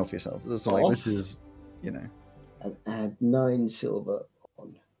doing well for yourself. So like this is, and add 9 silver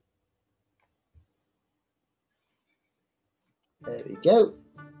on. There we go.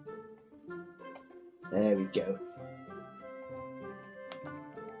 There we go.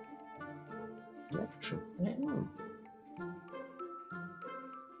 Electrum.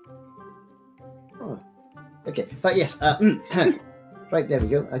 Oh. Okay, but yes, right, there we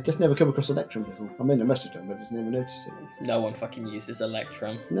go. I just never come across Electrum before. I mean, I must have done, but I just never noticed it. No one fucking uses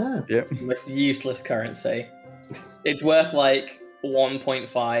Electrum. No. yep. The most useless currency. It's worth like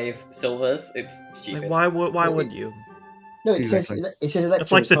 1.5 silvers. It's stupid. Like, why would you? No, it Exactly. says Electrum.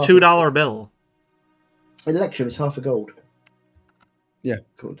 It's like the is $2 bill. Electrum is half a gold. Yeah.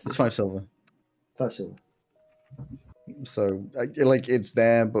 Cool. It's 5 silver. 5 silver. So like it's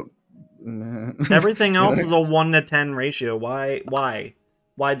there, but Everything else is a 1-to-10 ratio. Why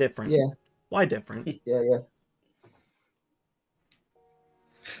different? Yeah. Why different? Yeah.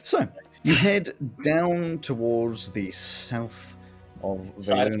 So you head down towards the south of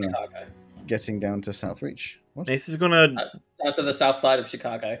Side of Verona, Chicago. getting down to Southreach. What? Macy's gonna Down to the south side of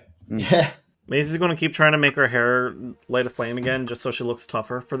Chicago. Yeah. Macy's gonna keep trying to make her hair light a flame again, just so she looks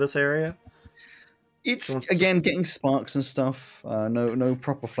tougher for this area. It's again getting sparks and stuff. No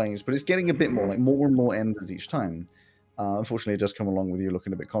proper flames, but it's getting a bit more, like more and more embers each time. Unfortunately, it does come along with you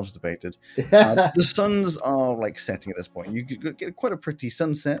looking a bit constipated. The suns are like setting at this point. You get quite a pretty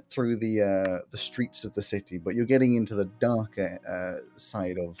sunset through the streets of the city, but you're getting into the darker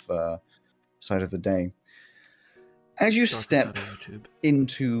side of the day. As you step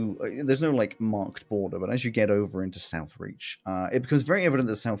into, there's no like marked border, but as you get over into Southreach, it becomes very evident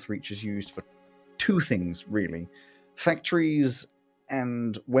that Southreach is used for 2 things really: factories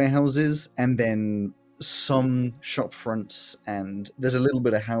and warehouses, and then some shop fronts, and there's a little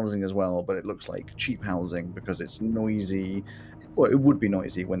bit of housing as well, but it looks like cheap housing because it's noisy. Well, it would be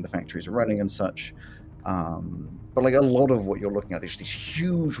noisy when the factories are running and such, but like a lot of what you're looking at, there's these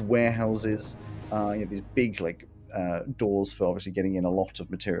huge warehouses, these big like doors for obviously getting in a lot of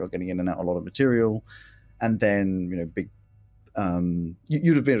material, getting in and out a lot of material, and then big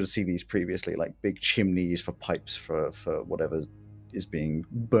you'd have been able to see these previously, like big chimneys for pipes for whatever is being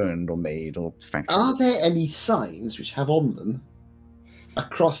burned or made or factory. Are there any signs which have on them a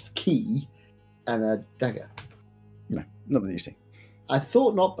crossed key and a dagger? No, not that you see. I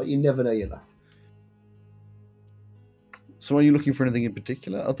thought not, but you never know, you know. So are you looking for anything in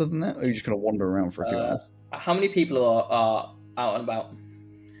particular other than that, or are you just going to wander around for a few hours? How many people are out and about?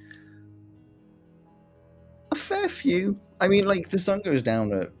 A fair few. I mean, like, the sun goes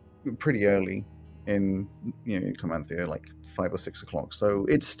down at pretty early in Comanthia, like 5 or 6 o'clock. So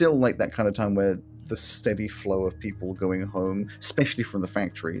it's still like that kind of time where the steady flow of people going home, especially from the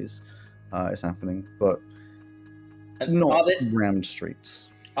factories, is happening. But And not rammed streets.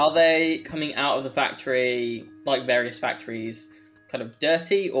 Are they coming out of the factory, like various factories, kind of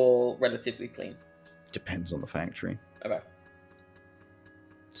dirty or relatively clean? Depends on the factory. Okay.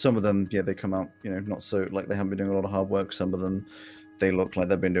 Some of them, yeah, they come out, not so, like, they haven't been doing a lot of hard work. Some of them, they look like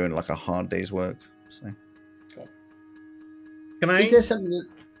they've been doing like a hard day's work. So, Cool. Can I? Is there something that?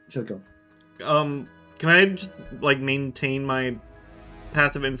 Sure, go. Can I just like maintain my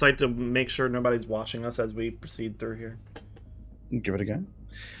passive insight to make sure nobody's watching us as we proceed through here? give it a go.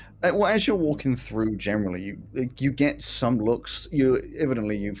 Well, as you're walking through, generally, you get some looks. You're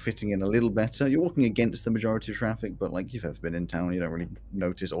fitting in a little better. You're walking against the majority of traffic, but like you've ever been in town, you don't really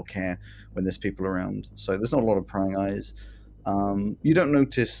notice or care when there's people around. So there's not a lot of prying eyes. You don't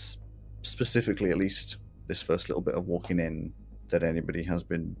notice specifically, at least this first little bit of walking in, that anybody has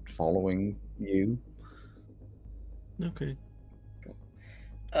been following you. Okay.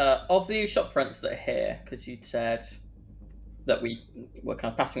 Of the shop fronts that are here, because you'd said that we were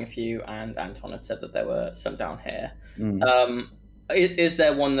kind of passing a few, and Anton had said that there were some down here. Is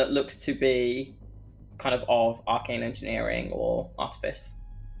there one that looks to be kind of arcane engineering or artifice?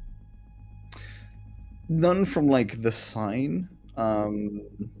 None from like the sign.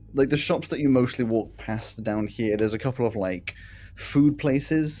 Like the shops that you mostly walk past down here, there's a couple of like food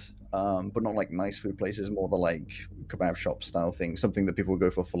places, but not like nice food places, more the like kebab shop style thing, something that people would go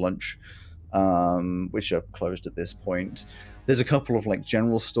for lunch, which are closed at this point. There's a couple of like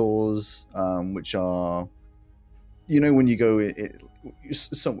general stores, which are, when you go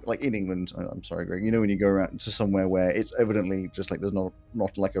like in England, I'm sorry, Greg, when you go around to somewhere where it's evidently just like there's not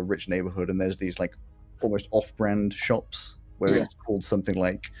like a rich neighborhood, and there's these like almost off-brand shops where it's called something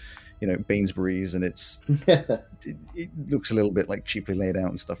like, Bainsbury's, and it looks a little bit like cheaply laid out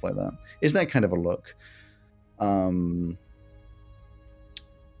and stuff like that. It's that kind of a look.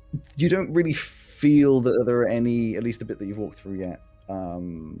 You don't really feel that there are any, at least the bit that you've walked through yet,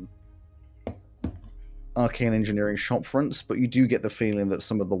 arcane engineering shop fronts, but you do get the feeling that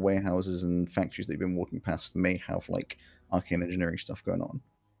some of the warehouses and factories that you've been walking past may have like arcane engineering stuff going on.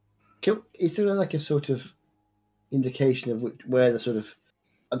 Is there like a sort of indication of where the sort of,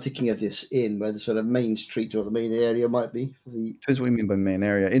 I'm thinking of this where the sort of main street or the main area might be? Depends what you mean by main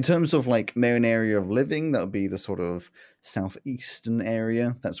area. In terms of like main area of living, that would be the sort of southeastern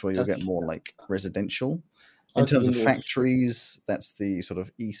area. That's where you'll get more like residential. In terms of factories, that's the sort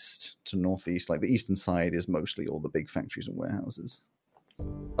of east to northeast. Like the eastern side is mostly all the big factories and warehouses.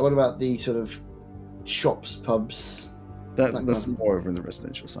 What about the sort of shops, pubs? That's more over in the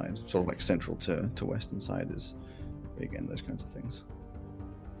residential side. Sort of like central to western side is, again, those kinds of things.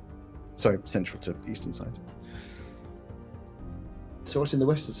 Sorry, central to the eastern side. So what's in the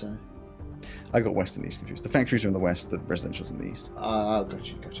western side? I got west and east confused. The factories are in the west, the residential's in the east.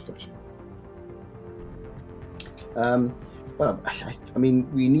 Gotcha. Well, I mean,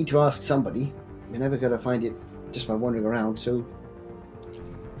 we need to ask somebody. We're never going to find it just by wandering around, so...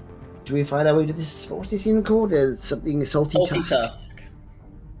 Do we find our way to this? What's this even called? Something salty tusk.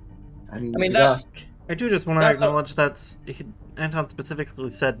 I mean I do just want to acknowledge that Anton specifically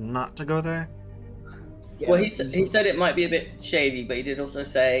said not to go there. Yeah, well, he said it might be a bit shady, but he did also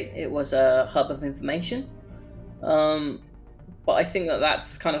say it was a hub of information. But I think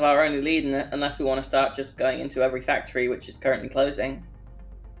that's kind of our only lead, unless we want to start just going into every factory which is currently closing,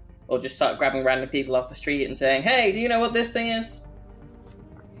 or just start grabbing random people off the street and saying, "Hey, do you know what this thing is?"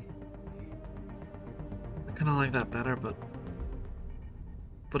 I kind of like that better, but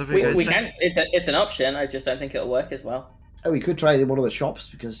if we can. It's an option. I just don't think it'll work as well. Oh, we could try it in one of the shops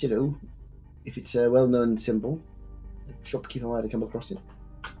because if it's a well-known symbol, the shopkeeper might have come across it.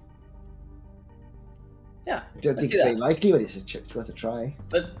 Yeah, I don't think it's very likely, but it's worth a try.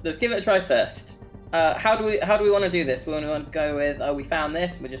 But let's give it a try first. How do we want to do this? We want to go with, we found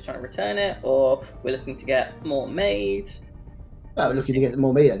this, we're just trying to return it, or we're looking to get more made? Well, we're looking to get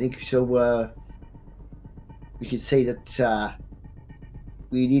more made, I think. So we could say that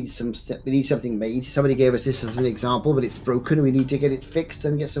we need something made. Somebody gave us this as an example, but it's broken. We need to get it fixed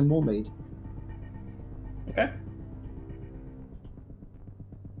and get some more made. Okay.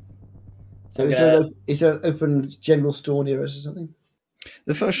 So is there an open general store near us or something?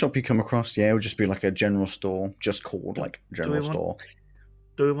 The first shop you come across, yeah, it would just be like a general store, just called like general store.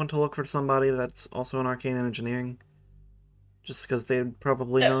 Do we want to look for somebody that's also in arcane engineering? Just because they'd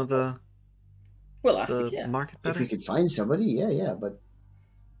probably know the We'll ask, yeah. market If better? we could find somebody, yeah. But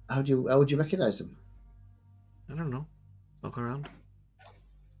how would you recognize them? I don't know. Look around.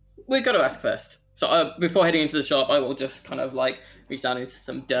 We've got to ask first. So before heading into the shop, I will just kind of like reach down into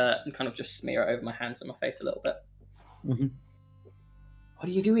some dirt and kind of just smear it over my hands and my face a little bit. Mm-hmm. What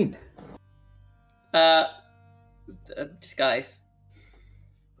are you doing? Disguise.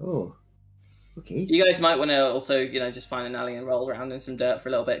 Oh, okay. You guys might want to also, just find an alley and roll around in some dirt for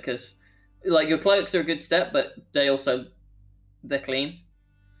a little bit, because, like, your cloaks are a good step, but they're clean.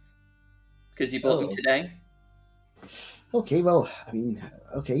 Because you bought them today. Okay, well, I mean,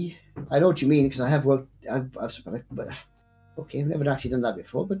 okay, I know what you mean because I have worked. I've but okay, I've never actually done that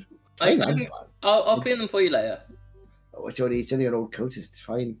before. But fine, I'll clean them for you later. Oh, it's only an old coat. It's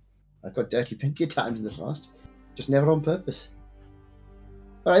fine. I've got dirty plenty of times in the past, just never on purpose.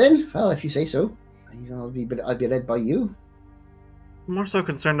 All right then. Well, if you say so, I'll be led by you. I'm more so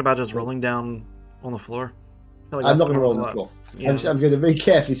concerned about just rolling down on the floor. I feel like I'm that's not going to what roll on the we'll- floor. Yeah, I'm going to very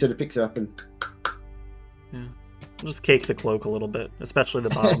carefully sort of pick her up and. I'll just cake the cloak a little bit, especially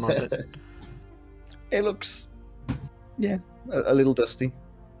the bottom of it. It looks, yeah, a little dusty.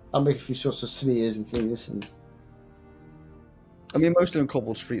 I'll make a few sorts of smears and things. And I mean, mostly on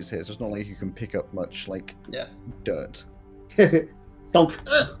cobbled streets here, so it's not like you can pick up much like dirt. donk.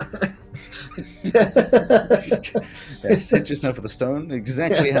 Yes, hit yourself with a stone.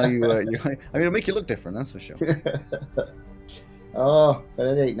 Exactly how you. I mean, it'll make you look different. That's for sure. Oh, but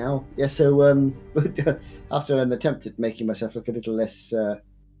it ain't now. Yeah, so after an attempt at making myself look a little less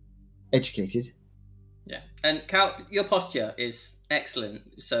educated. Yeah, and Cal, your posture is excellent,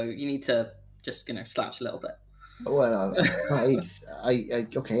 so you need to just slouch a little bit. Well,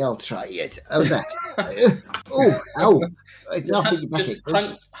 okay, I'll try it. How's that? Oh, ow! Just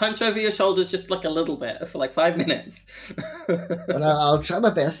hunch over your shoulders just like a little bit for like 5 minutes. Well, I'll try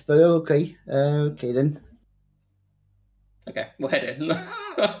my best, but okay, okay then. Okay, we'll head in.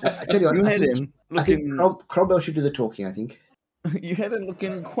 I tell you what, You head in I think looking. Cromwell should do the talking. I think. You head in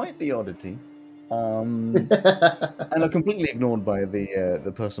looking quite the oddity, and are completely ignored by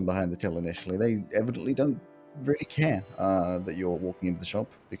the person behind the till initially. They evidently don't really care that you're walking into the shop,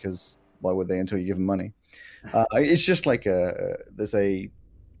 because why would they until you give them money? It's just like there's a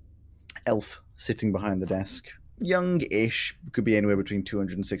elf sitting behind the desk, young-ish, could be anywhere between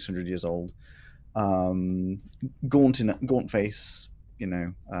 200 and 600 years old. Gaunt face,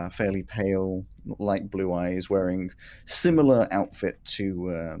 fairly pale, light blue eyes, wearing similar outfit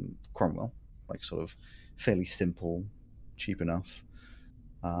to Cromwell, like sort of fairly simple, cheap enough.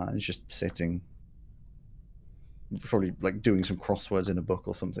 He's just sitting, probably like doing some crosswords in a book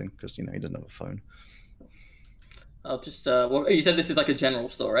or something, because he doesn't have a phone. I'll just you said this is like a general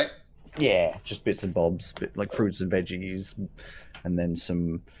store, right? Yeah, just bits and bobs, like fruits and veggies, and then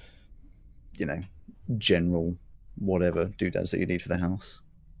some, general whatever doodads that you need for the house.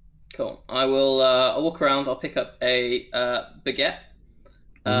 Cool. I will. I'll walk around. I'll pick up a baguette,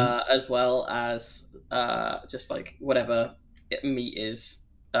 as well as just like whatever meat is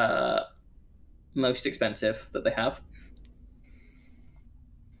most expensive that they have.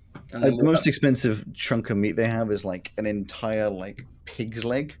 And then The most expensive chunk of meat they have is like an entire like pig's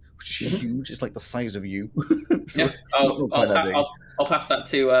leg, which is huge. It's like the size of you. So Yeah, it's not quite that big. I'll pass that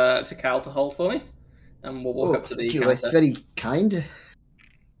to Cal to hold for me, and we'll walk up to the thank you. counter. It's very kind.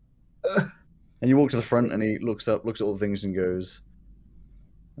 And you walk to the front, and he looks up, looks at all the things, and goes,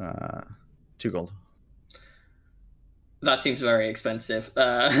 2 gold. That seems very expensive,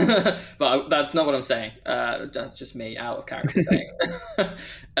 but that's not what I'm saying. That's just me out of character saying.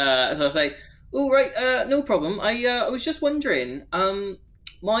 So I say, "Oh right, no problem. I was just wondering.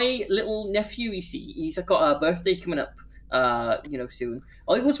 My little nephew, you see, he's got a birthday coming up. Soon.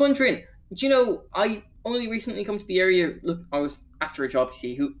 I was wondering. I only recently come to the area. Look, I was after a job. You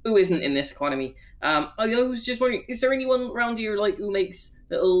see, who isn't in this economy. I was just wondering, is there anyone around here like who makes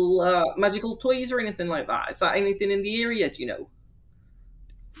little magical toys or anything like that? Is that anything in the area? Do you know?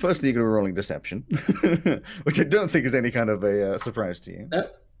 Firstly, you're going to be rolling deception, which I don't think is any kind of a surprise to you.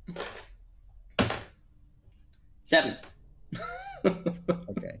 7.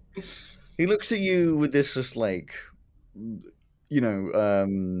 Okay. He looks at you with this just like,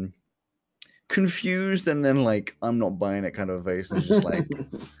 confused, and then like, I'm not buying it kind of face, and he's just like,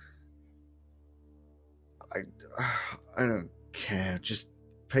 I don't care. Just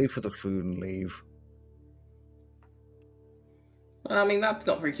pay for the food and leave. I mean, that's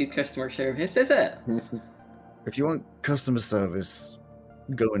not very good customer service, is it? If you want customer service,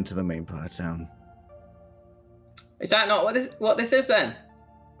 go into the main part of town. Is that not what this is then?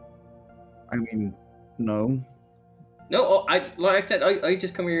 I mean, no. No, like I said, I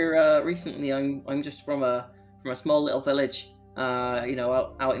just come here recently. I'm just from a small little village, out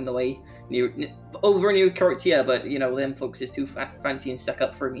in the way, over near Cortia, but them folks is too fancy and stuck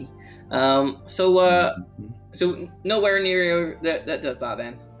up for me. So nowhere near that does that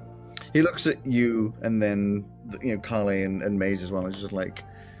then. He looks at you, and then Carly and Maze as well. It's just like,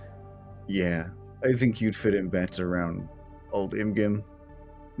 yeah, I think you'd fit in better around old Imgim.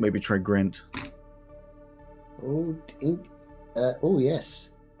 Maybe try Grant. Oh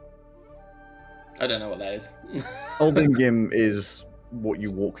yes. I don't know what that is. Old Imgim is what you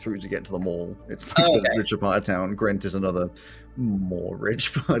walk through to get to the mall. It's like the richer part of town. Grant is another more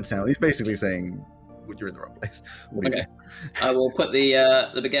rich part of town. He's basically saying you're in the wrong place. Okay. I will put the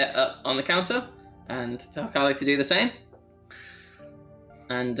baguette up on the counter and tell Carly to do the same.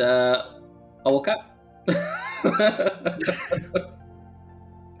 And I'll walk up.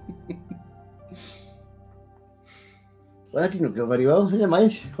 Well, that didn't go very well. Never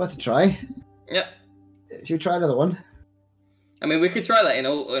mind. Worth a try. Yep. Should we try another one? I mean, we could try that in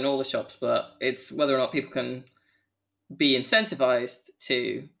all the shops, but it's whether or not people can be incentivized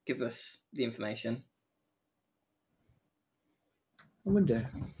to give us the information. I wonder.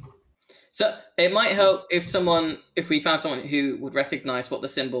 So it might help if we found someone who would recognize what the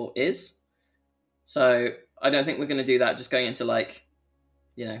symbol is. So I don't think we're going to do that just going into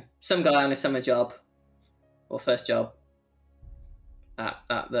some guy on a summer job or first job at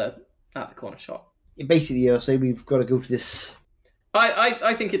the corner shop. Basically, you're saying we've got to go to this.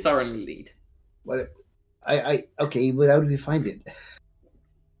 I think it's our only lead. Well, okay. Well, how do we find it?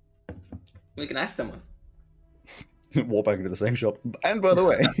 We can ask someone. Walk back into the same shop. And by the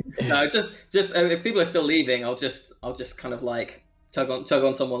way, no, just if people are still leaving, I'll just kind of like tug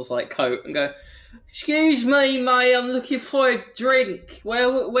on someone's coat and go, "Excuse me, mate, I'm looking for a drink.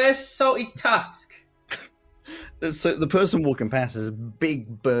 Where's Salty Tusk?" So the person walking past is a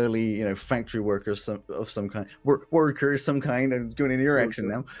big, burly, factory worker of some kind. Worker of some kind. I'm going into your accent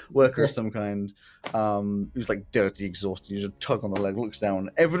now. Worker of some kind. Who's dirty, exhausted. You just tug on the leg, looks down.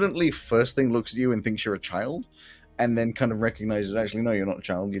 Evidently, first thing looks at you and thinks you're a child, and then kind of recognizes, actually, no, you're not a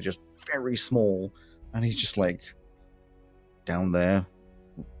child. You're just very small. And he's just down there,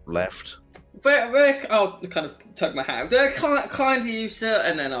 left. I'll kind of tug my hat. Kind of you, sir,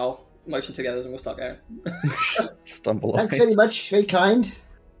 and then I'll motion together and we'll start going. Stumble. Thanks very much. Very kind.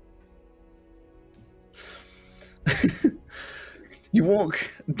 You walk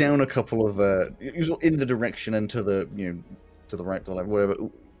down a couple of in the direction and to the to the right, to the left, whatever,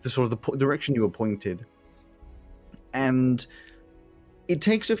 the sort of the direction you were pointed, and it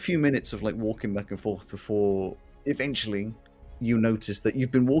takes a few minutes of walking back and forth before eventually you notice that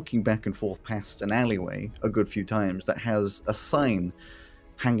you've been walking back and forth past an alleyway a good few times that has a sign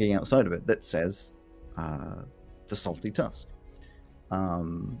hanging outside of it that says the Salty Tusk.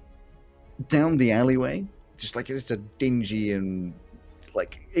 Down the alleyway, just it's a dingy and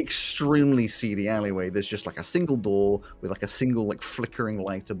extremely seedy alleyway. There's just a single door with a single flickering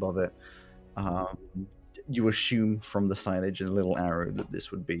light above it. You assume from the signage and a little arrow that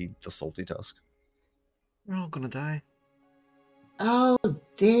this would be the Salty Tusk. We're all gonna die. Oh,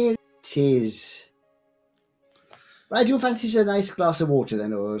 there it is. Right, do you fancy a nice glass of water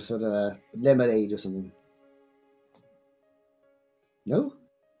then, or sort of a lemonade or something? No?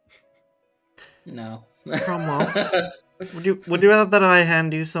 No. Cromwell, would you rather that I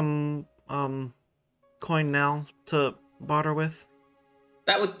hand you some coin now to barter with?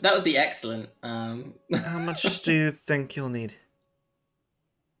 That would be excellent. How much do you think you'll need?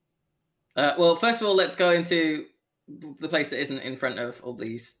 Well, first of all, let's go into the place that isn't in front of all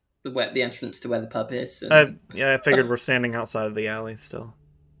these. The entrance to where the pub is. And... I figured we're standing outside of the alley still,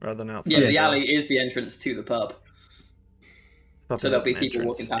 rather than outside. Yeah, the alley is the entrance to the pub. So there'll be people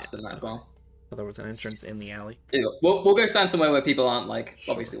walking past them as well. So there was an entrance in the alley. Yeah, we'll go stand somewhere where people aren't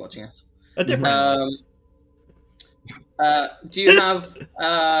obviously watching us. A different. Do you have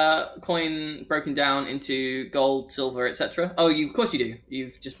coin broken down into gold, silver, etc.? Oh, of course you do.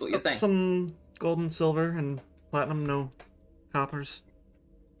 You've just bought your thing. Some gold and silver and platinum, no coppers.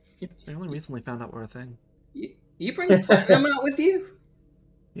 Yep. I only recently found out we're a thing. You bring platinum out with you?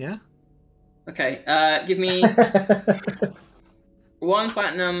 Yeah. Okay, give me 1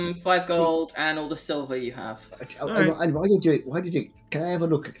 platinum, 5 gold, and all the silver you have. And why do you do it? Can I have a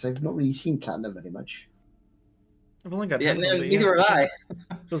look? Because I've not really seen platinum very much. I've only got neither have I.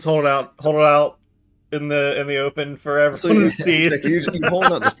 Just hold it out. in the open for everyone So to see. exactly, you hold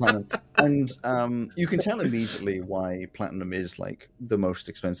out this platinum, and you can tell immediately why platinum is like the most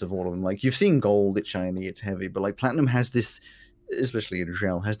expensive of all of them. Like you've seen gold, it's shiny, it's heavy, but like platinum has this, especially in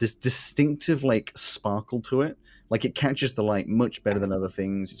gel, has this distinctive like sparkle to it. Like it catches the light much better than other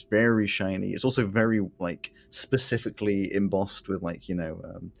things. It's very shiny. It's also very like specifically embossed with like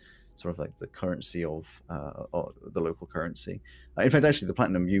sort of like the currency of or the local currency. In fact, actually, the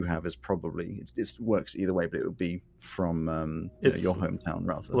platinum you have is probably it works either way, but it would be from your hometown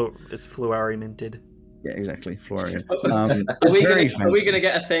rather. It's fluari minted. Yeah, exactly, Florian. Are It's we very gonna fancy.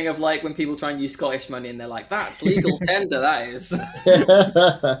 get a thing of like when people try and use Scottish money and they're like, "That's legal tender." That is.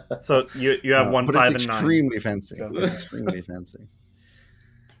 So you have 1, but 5, it's and 9. extremely fancy. Go. It's extremely fancy.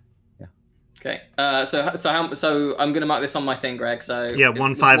 Okay. So I'm gonna mark this on my thing, Greg. So Yeah,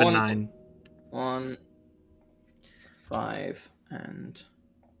 1, 5, and 1, 9. 1, 5, and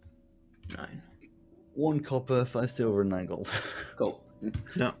 9. 1 copper, 5 silver, and 9 gold. Cool.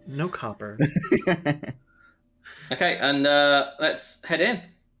 No copper. Okay, and let's head in.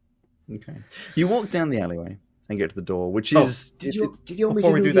 Okay. You walk down the alleyway and get to the door, which Oh, is Did you want me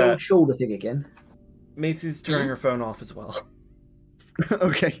Before to we do do the old that- shoulder thing again? Macy's turning her phone off as well.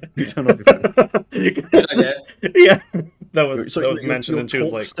 okay. You turn off your phone. Good idea. Yeah, that was So mentioned, and she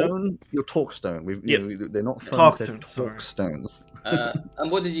was like, Talkstone. Your Talkstone. They're not phones, they're Talkstone, sorry. Talkstones. And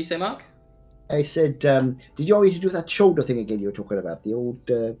what did you say, Mark? I said, did you want me to do that shoulder thing again you were talking about? The old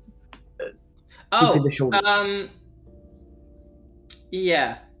keeping the shoulders.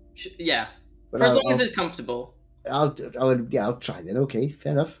 Yeah, yeah. But For as long I'll- as it's comfortable. I'll try then. Okay,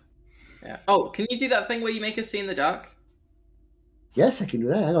 fair enough. Yeah. Oh, can you do that thing where you make us see in the dark? Yes, I can do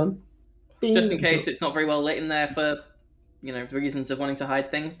that. Hang on. Bing. Just in case it's not very well lit in there for, reasons of wanting to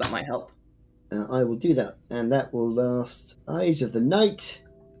hide things. That might help. I will do that, and that will last. Eyes of the night.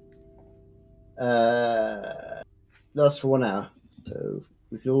 Lasts for 1 hour, so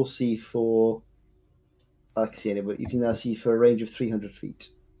we can all see for. I can see any, but you can now see for a range of 300 feet.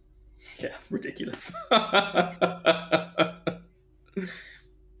 Yeah, ridiculous.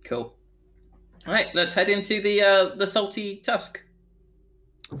 Cool. All right, let's head into the salty tusk.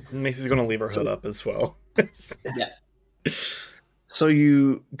 Macy's gonna leave her hood up as well. So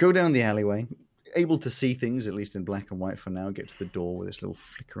you go down the alleyway, able to see things at least in black and white for now. Get to the door with this little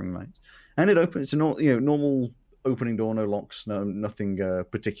flickering light, and it opens. It's a normal opening door, no locks, nothing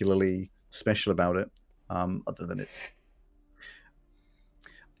particularly special about it, other than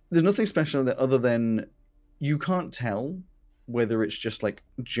there's nothing special other than you can't tell whether it's just like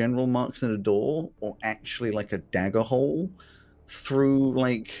general marks in a door or actually like a dagger hole through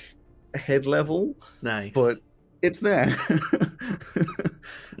like head level, Nice. but it's there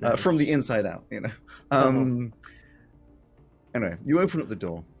from the inside out, Anyway, you open up the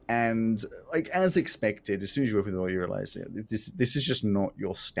door, and like as expected, as soon as you open the door, you realize this is just not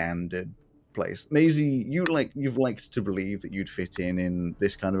your standard place. Maisie, you've liked to believe that you'd fit in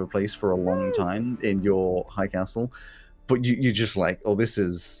this kind of a place for a long time in your high castle, but you just like, oh, this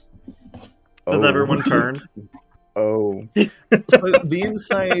is. Does everyone turn? Oh, so the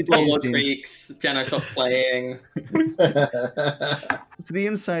inside Floor is dingy. creaks, piano stops playing. So the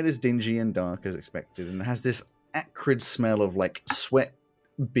inside is dingy and dark as expected, and it has this acrid smell of like sweat,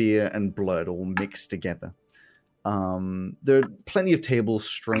 beer, and blood all mixed together. There are plenty of tables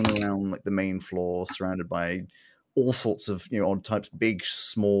strewn around like the main floor, surrounded by all sorts of odd types, big,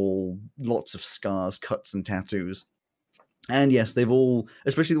 small, lots of scars, cuts, and tattoos. And yes, they've all,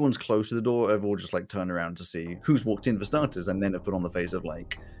 especially the ones close to the door, have all just like turned around to see who's walked in for starters, and then have put on the face of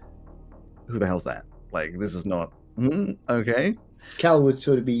like, who the hell's that? Like, this is not okay. Cal would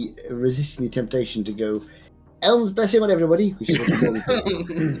sort of be resisting the temptation to go, Elm's blessing on everybody. Which is what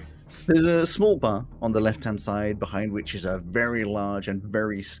we There's a small bar on the left-hand side, behind which is a very large and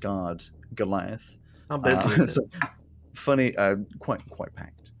very scarred Goliath. How busy is it? So, funny, quite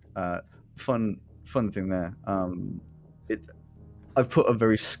packed. Fun thing there. I've put a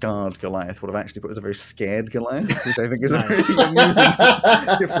very scarred Goliath. What I've actually put is a very scared Goliath, which I think is a Nice. very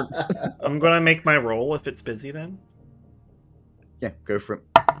amusing difference. I'm gonna make my roll if it's busy then. Yeah, go for it.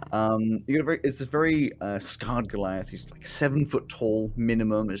 It's a very scarred Goliath. He's like 7 foot tall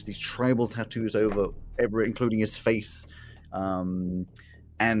minimum. There's these tribal tattoos including his face.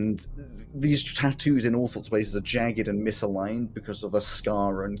 And these tattoos in all sorts of places are jagged and misaligned because of a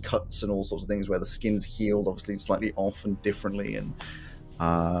scar and cuts and all sorts of things where the skin's healed, obviously slightly off and differently. And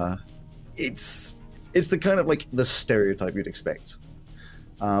it's the kind of like the stereotype you'd expect.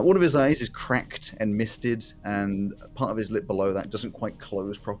 One of his eyes is cracked and misted, and part of his lip below that doesn't quite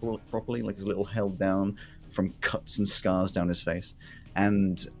close properly, like it's a little held down from cuts and scars down his face.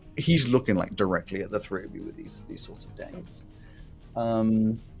 And he's looking like directly at the three of you with these sorts of daggers.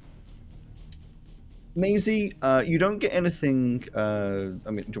 Maisie, you don't get anything. I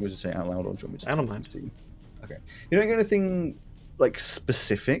mean, do you want me to say it out loud, or do you want me to? I don't mind. To you? Okay. You don't get anything like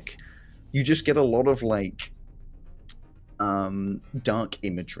specific. You just get a lot of like dark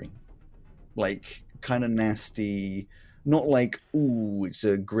imagery, like kind of nasty. Not like ooh, it's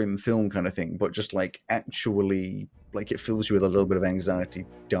a grim film kind of thing, but just like actually, like it fills you with a little bit of anxiety.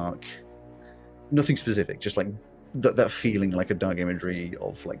 Dark. Nothing specific. Just like that feeling, like a dark imagery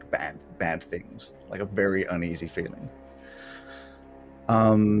of like bad things, like a very uneasy feeling.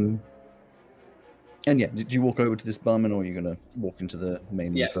 And yeah, did you walk over to this barman, or are you gonna walk into the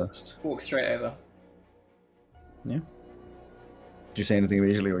main room first? Walk straight over. Yeah. Did you say anything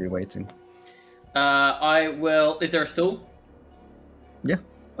immediately, or are you waiting? I will. Is there a stool? Yeah,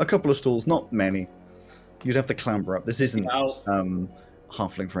 a couple of stools, not many. You'd have to clamber up. This isn't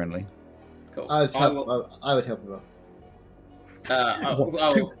halfling friendly. Cool. I would help him out.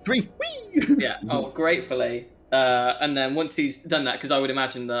 1, 2, 3. Whee! Yeah. Oh, gratefully. And then once he's done that, because I would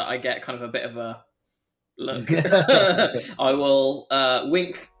imagine that I get kind of a bit of a look, I will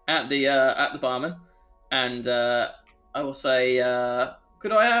wink at the barman, and I will say,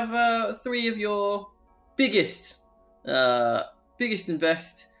 "Could I have 3 of your biggest and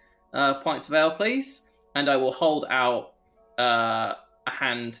best pints of ale, please?" And I will hold out a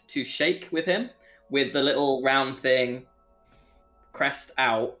hand to shake with him, with the little round thing crest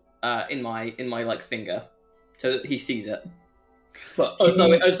out in my like finger, so that he sees it. But as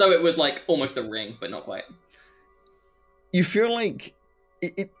though it was like almost a ring, but not quite. You feel like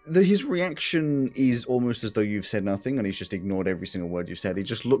his reaction is almost as though you've said nothing, and he's just ignored every single word you said. He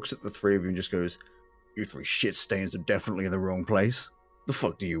just looks at the three of you and just goes, "You 3 shit stains are definitely in the wrong place. The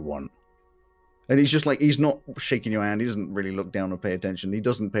fuck do you want?" And he's just like, he's not shaking your hand. He doesn't really look down or pay attention. He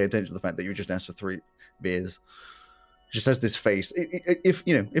doesn't pay attention to the fact that you just asked for 3 beers. He just has this face.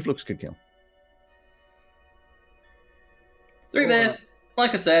 If looks could kill. 3 beers,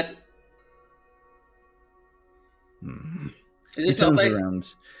 like I said. He turns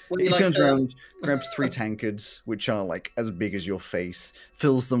around. He turns around, grabs 3 tankards, which are like as big as your face,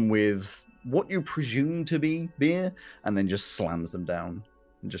 fills them with what you presume to be beer, and then just slams them down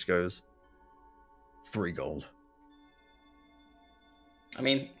and just goes, 3 gold. I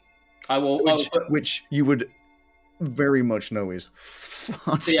mean, I will. Which you would very much know is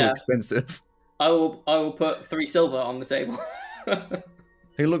far too expensive. I will put 3 silver on the table.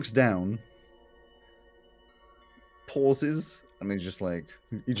 He looks down, pauses, and he's just like,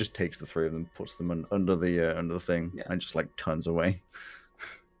 he just takes the 3 of them, puts them under the thing, and just like turns away.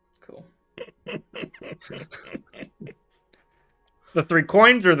 Cool. The 3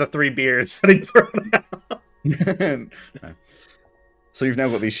 coins or the 3 beers that he brought out? No. So you've now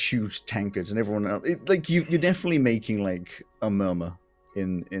got these huge tankards, and everyone else, you're definitely making like a murmur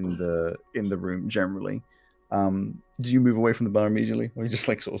in the room generally. Do you move away from the bar immediately, or are you just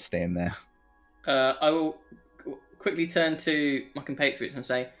like sort of staying there? I will quickly turn to my compatriots and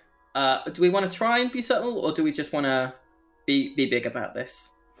say, do we want to try and be subtle, or do we just want to be big about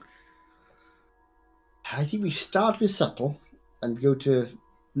this? I think we start with subtle and go to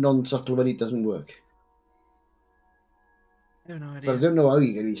non-subtle when it doesn't work. I have no idea. But I don't know how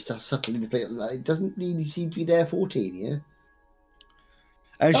you're going to be subtle in the play. It doesn't really seem to be there 14, yeah?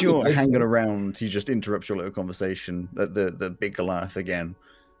 As you're hanging around, he just interrupts your little conversation at the big Goliath again,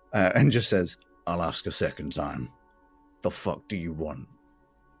 and just says, "I'll ask a second time. The fuck do you want?"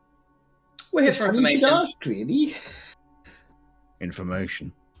 We're here for information. Ask, really?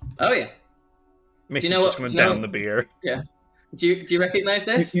 Information. Oh yeah. Macy's just going down the beer. Yeah. Do you recognize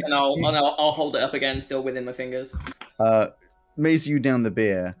this? And I'll hold it up again, still within my fingers. Maisie, you down the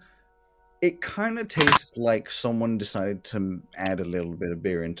beer. It kind of tastes like someone decided to add a little bit of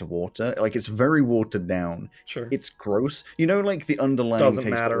beer into water. Like, it's very watered down. Sure. It's gross. You know, like the underlying taste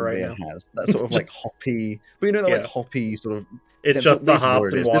that beer has. That sort of like hoppy. But you know, that like hoppy sort of. It's just the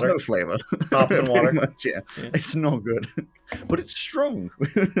hops and water. There's no flavor. Hops and water. Much, yeah. It's not good. But it's strong.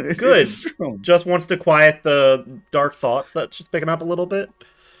 Good. It's strong. Just wants to quiet the dark thoughts that's just picking up a little bit.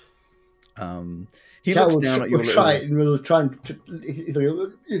 He looks down at your little... We'll try and... So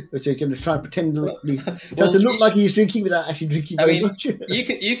you're going to try and pretend to look like he's drinking without actually drinking very much.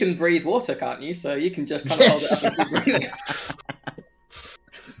 You can breathe water, can't you? So you can just kind of hold it up and keep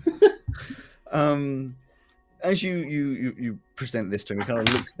breathing. As you present this to him, he kind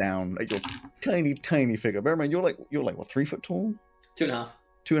of looks down at your tiny figure. Bear in mind, you're like what, 3 foot tall? 2.5.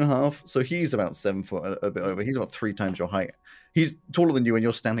 2.5. So he's about 7 foot, a bit over. He's about 3 times your height. He's taller than you, and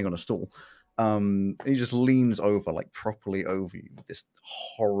you're standing on a stool. He just leans over, like properly over you, with this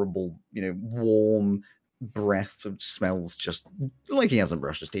horrible, warm breath that smells just like he hasn't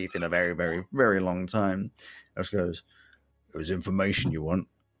brushed his teeth in a very, very, very long time. He just goes, "There's information you want.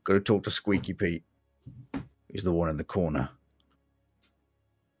 Got to talk to Squeaky Pete. He's the one in the corner."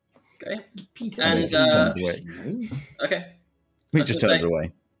 Okay. Peter, And, turns away. Okay. He That's just the turns thing.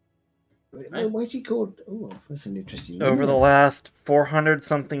 away. Why's he called? Oh, that's an interesting. Over the last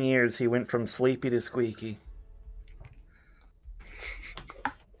 400-something years, he went from sleepy to squeaky.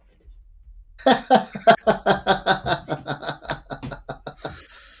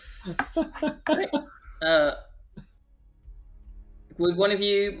 Would one of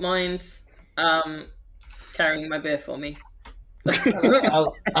you mind carrying my beer for me?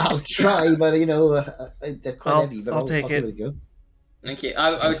 I'll try, but they're quite heavy. But I'll take give it. a go. Thank you.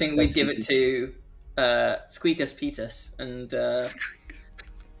 I was thinking we'd That's give it easy. to Squeakus Petus and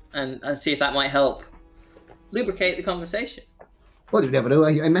see if that might help lubricate the conversation. Well, you never know.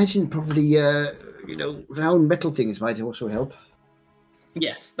 I imagine probably round metal things might also help.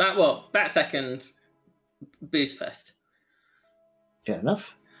 Yes, that second boost fest. Fair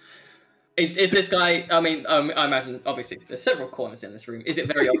enough. Is this guy? I mean, I imagine obviously there's several corners in this room. Is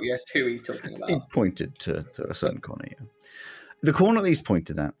it very obvious who he's talking He about? pointed to a certain corner, yeah. The corner that he's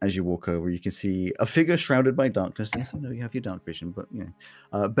pointed at, as you walk over, you can see a figure shrouded by darkness. Yes, I know you have your dark vision, but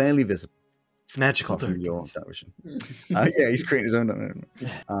barely visible. Magical Apart from your darkness. dark vision. Yeah, he's creating his own dark vision.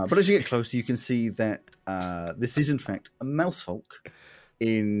 But as you get closer, you can see that this is in fact a mouse folk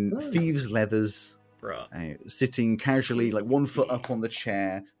in thieves' leathers, sitting casually, like 1 foot up on the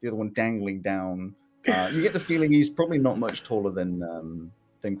chair, the other one dangling down. You get the feeling he's probably not much taller than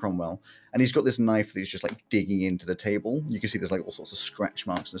Cromwell, and he's got this knife that he's just like digging into the table. You can see there's like all sorts of scratch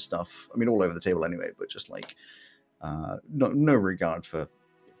marks and stuff. I mean, all over the table anyway, but just like no regard for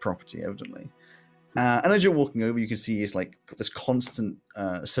property, evidently. And as you're walking over, you can see he's like got this constant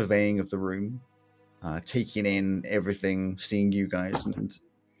surveying of the room, taking in everything, seeing you guys, and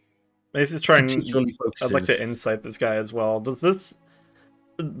Mace is trying. particularly focuses. I'd like to insight this guy as well. Does this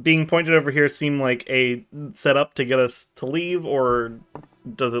being pointed over here seem like a setup to get us to leave, or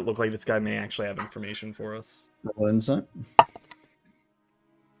does it look like this guy may actually have information for us? Roll insight.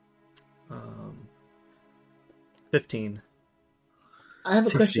 15. I have a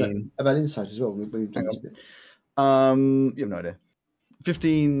 15. question about insight as well. When we've done this bit. You have no idea.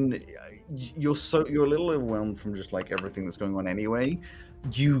 15. You're a little overwhelmed from just like everything that's going on anyway.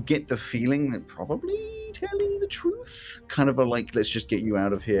 You get the feeling that probably telling the truth, kind of a like, let's just get you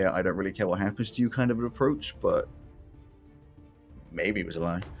out of here. I don't really care what happens to you, kind of an approach. But maybe it was a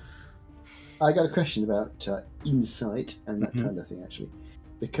lie. I got a question about insight and that Mhm. kind of thing, actually,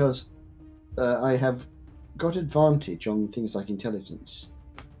 because I have got advantage on things like intelligence.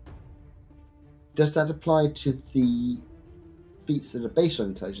 Does that apply to the feats that are based on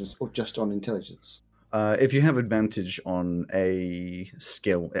intelligence, or just on intelligence? If you have advantage on a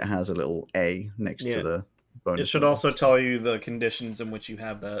skill, it has a little A next Yeah. to the bonus. It should number. also tell you the conditions in which you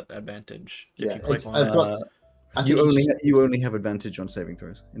have that advantage. If Yeah, you click it's- on I've that. got- I think You it's only just- you only have advantage on saving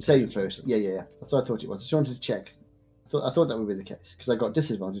throws. saving throws. Yeah. That's what I thought it was. I just wanted to check. I thought that would be the case because I got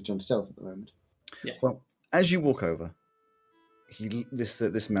disadvantage on stealth at the moment. Well, as you walk over,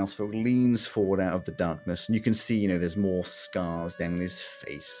 this mouse folk leans forward out of the darkness, and you can see, there's more scars down his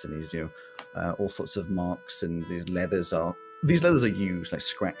face, and his, all sorts of marks, and these leathers are used, like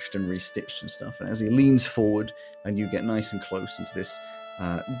scratched and restitched and stuff. And as he leans forward, and you get nice and close into this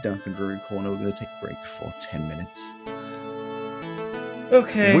dark and dreary corner, we're going to take a break for 10 minutes.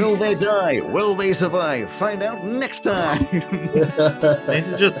 Okay. Will they die? Will they survive? Find out next time. Mace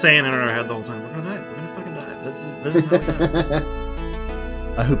is just saying in our head the whole time, we're gonna die. We're gonna fucking die. This is how it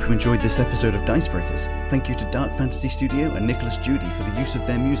goes. I hope you enjoyed this episode of Dicebreakers. Thank you to Dark Fantasy Studio and Nicholas Judy for the use of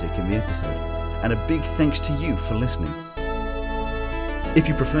their music in the episode. And a big thanks to you for listening. If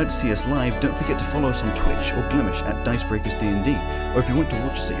you prefer to see us live, don't forget to follow us on Twitch or Glimish at Dicebreakers D&D. Or if you want to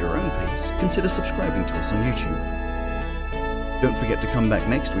watch us at your own pace, consider subscribing to us on YouTube. Don't forget to come back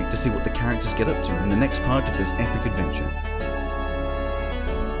next week to see what the characters get up to in the next part of this epic adventure.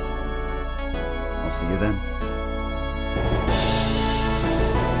 I'll see you then.